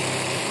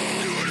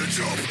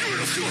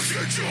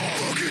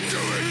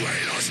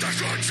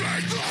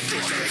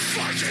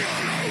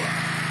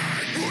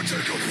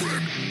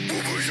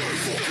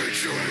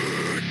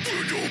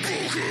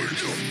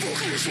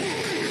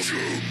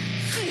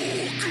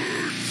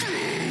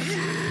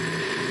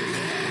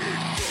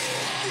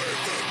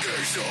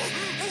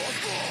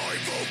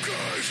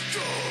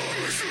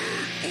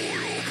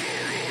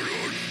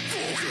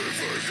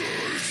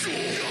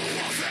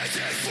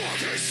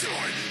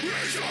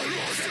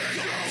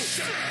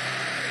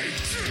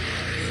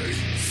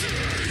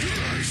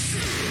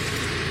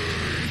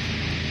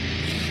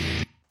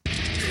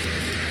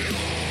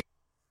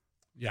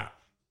 Yeah.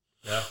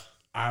 Yeah.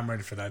 I'm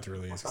ready for that to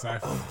release because I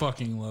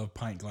fucking love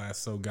Pint Glass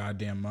so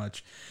goddamn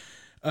much.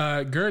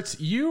 Gertz,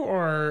 you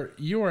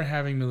are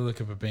having me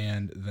look up a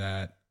band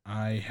that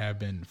I have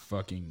been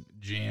fucking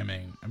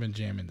jamming. I've been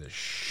jamming the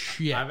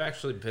shit. I've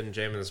actually been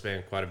jamming this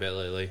band quite a bit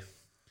lately.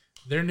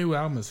 Their new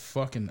album is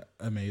fucking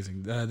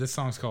amazing. This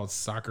song's called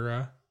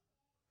Sakura.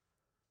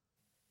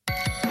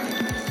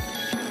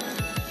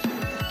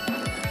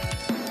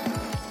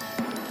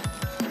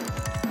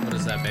 What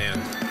is that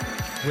band?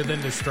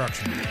 Within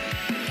Destruction.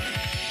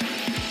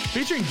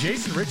 Featuring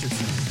Jason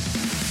Richardson.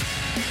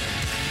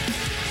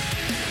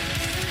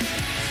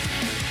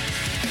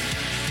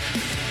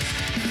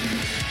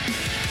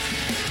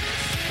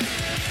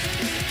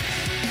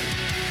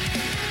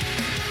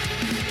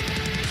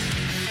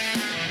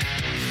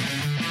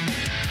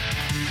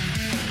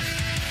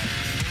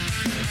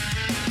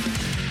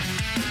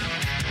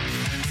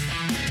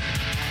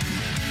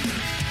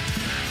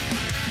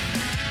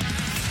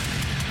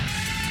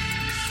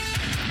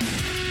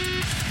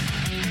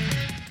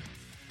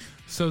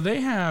 So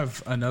they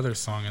have another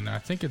song in there. I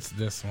think it's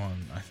this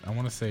one. I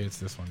want to say it's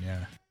this one,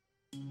 yeah.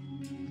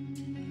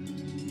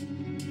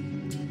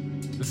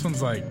 This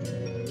one's like,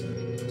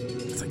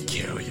 it's like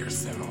kill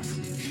yourself.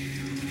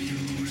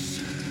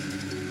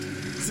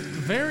 It's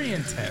very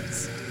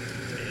intense.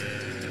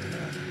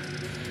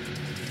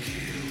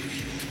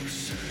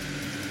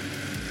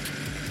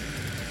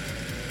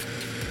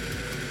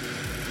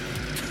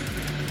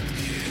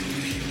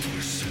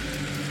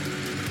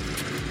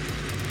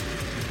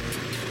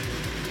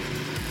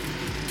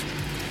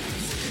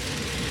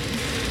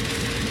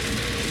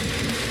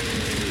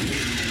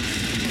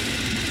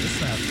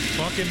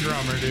 Fucking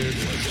drummer, dude.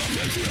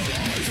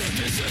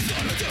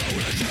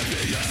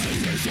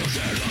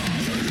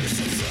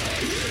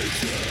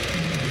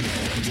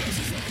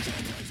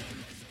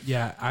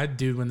 Yeah,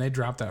 dude, when they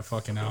dropped that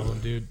fucking album,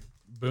 dude,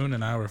 Boone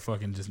and I were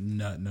fucking just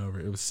nutting over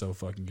it. It was so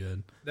fucking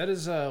good. That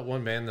is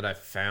one band that I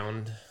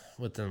found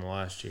within the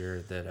last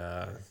year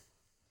that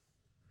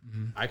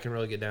I can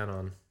really get down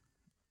on.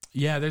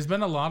 Yeah, there's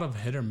been a lot of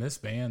hit or miss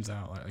bands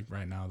out like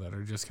right now that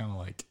are just kind of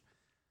like.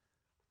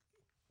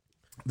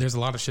 There's a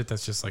lot of shit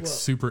that's just like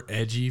super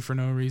edgy for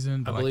no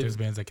reason, but like there's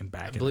bands that can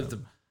back it up. I believe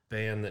the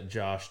band that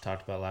Josh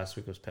talked about last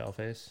week was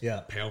Paleface.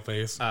 Yeah.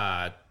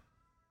 Paleface.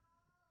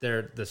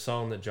 They're the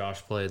song that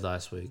Josh played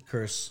last week.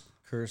 Cursed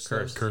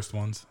Cursed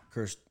ones.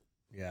 Cursed.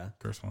 Yeah.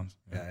 Curse ones.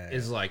 Yeah.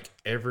 is like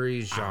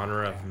every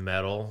genre of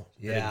metal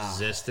that Yeah.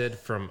 existed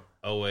from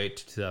 08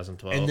 to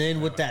 2012. And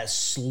then with that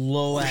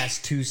slow ass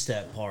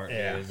 2-step part,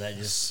 yeah, dude, that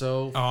just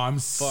so Oh, I'm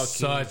fucking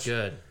such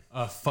good.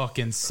 a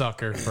fucking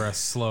sucker for a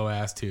slow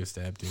ass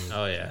 2-step, dude.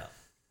 Oh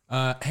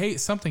yeah. Hey,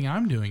 something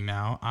I'm doing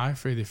now. I,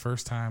 for the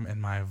first time in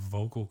my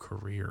vocal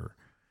career,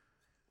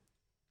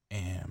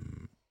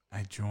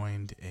 I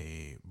joined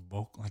a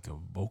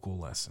vocal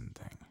lesson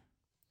thing.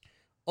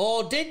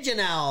 Oh, did you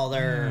now?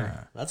 There,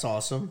 Yeah. that's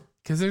awesome.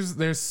 Because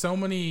there's so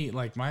many,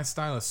 like, my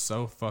style is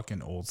so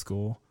fucking old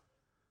school.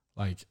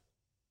 Like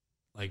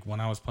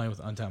when I was playing with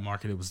Untapped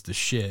Market, it was the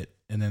shit,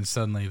 and then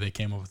suddenly they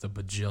came up with a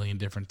bajillion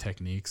different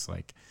techniques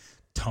like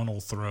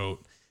tunnel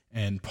throat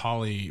and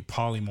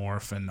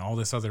polymorph and all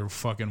this other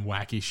fucking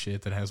wacky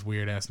shit that has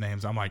weird ass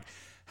names. I'm like,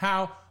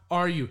 how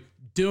are you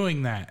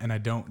doing that? And I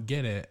don't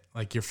get it.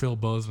 Like your Phil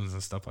Bozeman's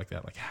and stuff like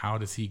that. Like, how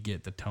does he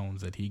get the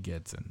tones that he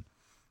gets? And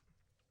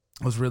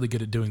I was really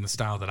good at doing the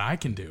style that I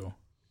can do,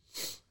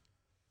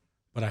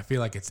 but I feel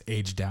like it's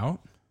aged out.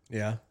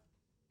 Yeah.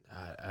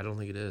 I don't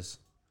think it is.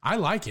 I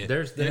like it.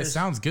 And it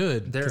sounds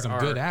good because I'm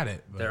good at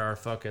it. But There are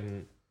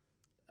fucking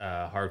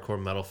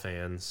hardcore metal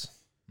fans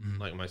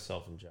like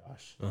myself and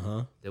Josh.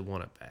 They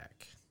want it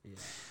back.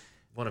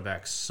 Want it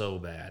back so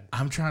bad.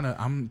 I'm trying to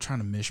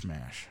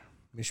mishmash.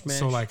 Mishmash.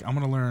 So like I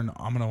want to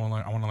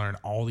learn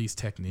all these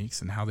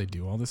techniques and how they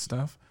do all this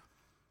stuff,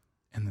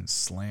 and then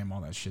slam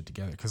all that shit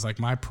together. Because like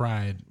my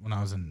pride when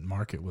I was in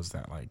Market was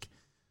that like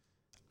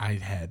I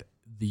had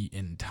the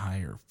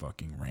entire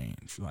fucking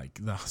range, like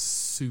the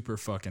super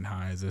fucking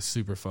highs, the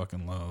super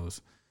fucking lows,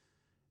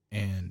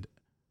 and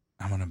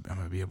I'm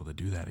gonna be able to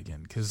do that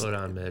again. Because Slow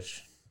down,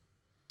 Mitch.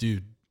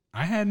 dude,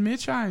 I had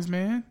Mitch eyes,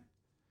 man.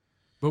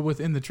 But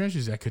within the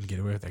trenches, I couldn't get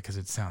away with that because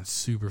it sounds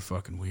super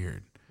fucking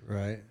weird.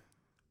 right.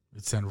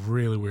 It sounds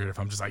really weird if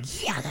I'm just like,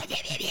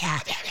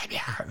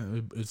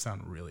 it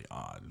sound really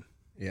odd.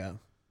 Yeah.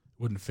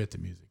 Wouldn't fit the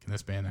music. In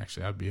this band,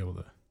 actually, I'd be able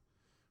to,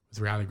 with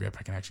Rally Grip,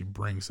 I can actually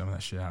bring some of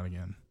that shit out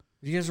again.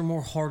 You guys are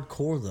more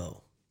hardcore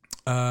though.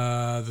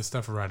 The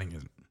stuff we're writing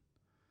isn't.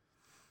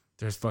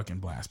 There's fucking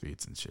blast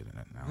beats and shit in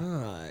it now.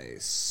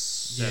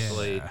 Nice.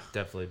 Yeah.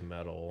 Definitely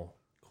metal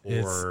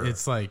core.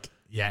 It's like,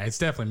 yeah, it's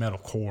definitely metal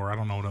core. I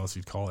don't know what else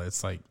you'd call it.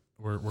 It's like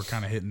we're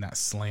kind of hitting that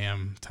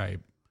slam type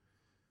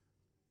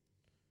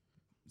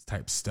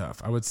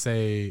stuff. I would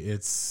say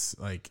it's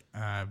like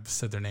I've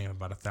said their name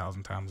about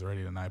 1,000 times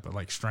already tonight, but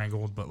like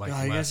Strangled, but like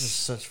God, you guys are less.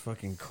 such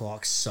fucking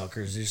clock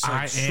suckers. You're just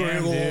I like,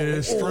 am,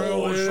 dude.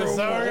 Strangled is so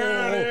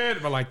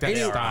good, but like that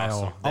Anyway,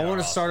 style. I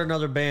want to start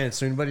another band,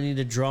 so anybody need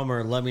a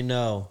drummer, let me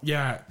know.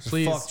 Yeah,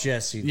 please. Fuck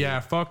Jesse. dude. Yeah,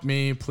 fuck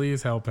me.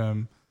 Please help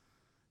him.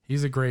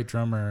 He's a great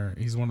drummer.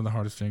 He's one of the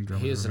hardest string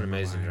drummers. He is I've an ever met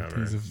in amazing my life.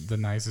 drummer. He's the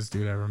nicest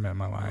dude I ever met in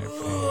my life.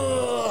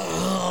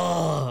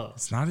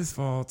 It's not his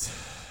fault.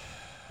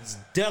 It's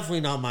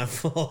definitely not my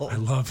fault. I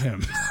love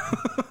him.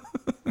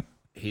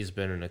 He's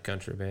been in a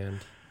country band.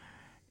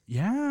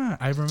 Yeah,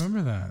 I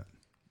remember that.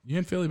 You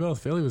and Philly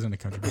both. Philly was in the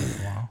country band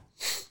for a while.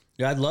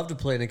 Yeah, I'd love to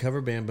play in a cover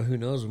band, but who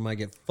knows? We might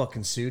get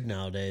fucking sued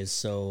nowadays.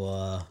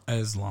 So,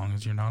 As long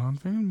as you're not on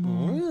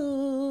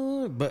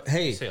Facebook. but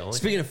hey, Say only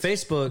speaking of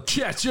Facebook,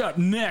 Catch up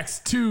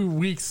next 2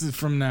 weeks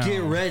from now.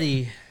 get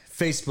ready,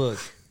 Facebook.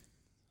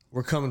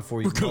 We're coming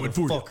for you, coming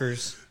for you.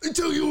 motherfuckers. I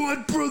tell you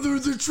what, brother,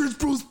 the Trench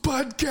Bros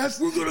podcast.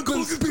 We're gonna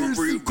come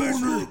for you,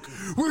 corner.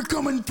 We're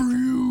coming for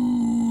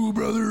you,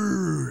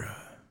 brother.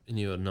 And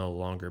you will no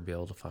longer be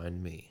able to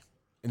find me.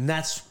 And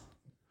that's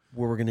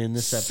where we're going to end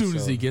this As episode. soon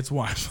as he gets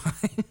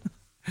Wi-Fi.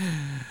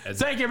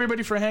 Thank you,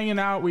 everybody, for hanging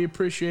out. We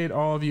appreciate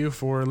all of you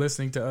for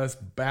listening to us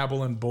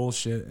babble and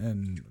bullshit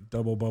and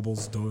double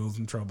bubbles, doils,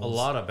 and A troubles.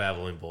 lot of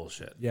babbling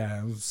bullshit. Yeah,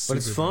 it was But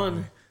it's super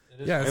fun.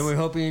 Yeah, And we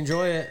hope you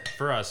enjoy it.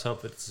 For us,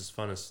 hope it's as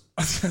fun as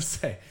I was gonna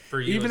say,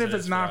 For you even as if it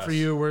it's is not for for us.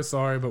 you, we're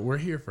sorry, but we're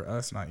here for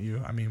us, not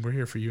you. I mean, we're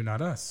here for you,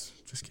 not us.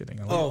 Just kidding.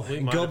 I love Oh, you.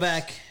 and might go have-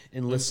 back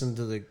and listen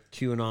to the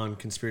QAnon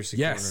Conspiracy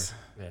Yes.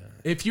 Corner.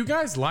 yeah. If you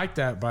guys like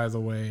that, by the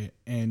way,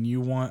 and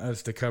you want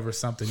us to cover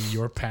something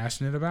you're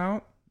passionate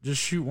about, just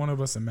shoot one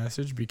of us a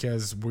message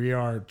because we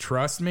are,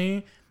 trust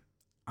me,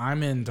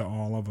 I'm into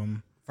all of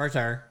them Fire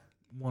tire.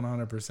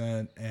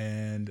 100%.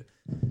 And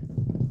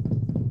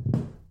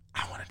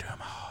I want to do them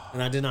all.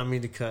 And I did not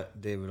mean to cut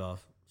David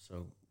off.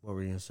 So what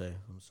were you going to say?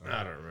 I'm sorry.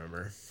 I don't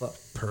remember.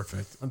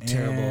 Perfect. I'm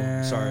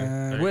terrible. Sorry.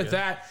 And Very with good.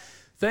 that,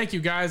 thank you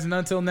guys. And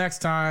until next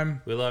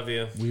time, We love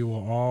you. we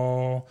will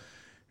all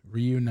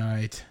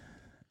reunite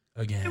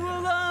again.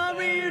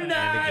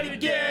 Reunite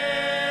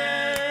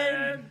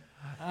again.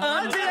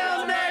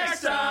 Until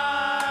next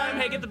time.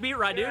 Hey, get the beat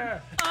right, dude.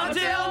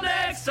 Until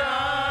next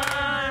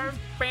time.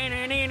 We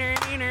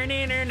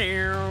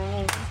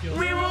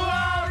will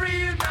all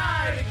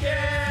reunite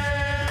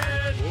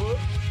again.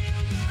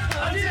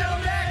 Until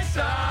next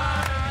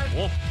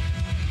time.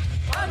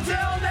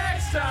 Until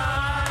next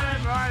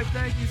time. All right,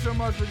 thank you so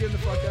much for getting the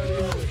fuck out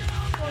of here.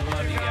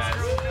 Love you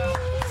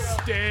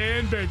guys.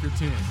 Stan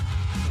Bakerton.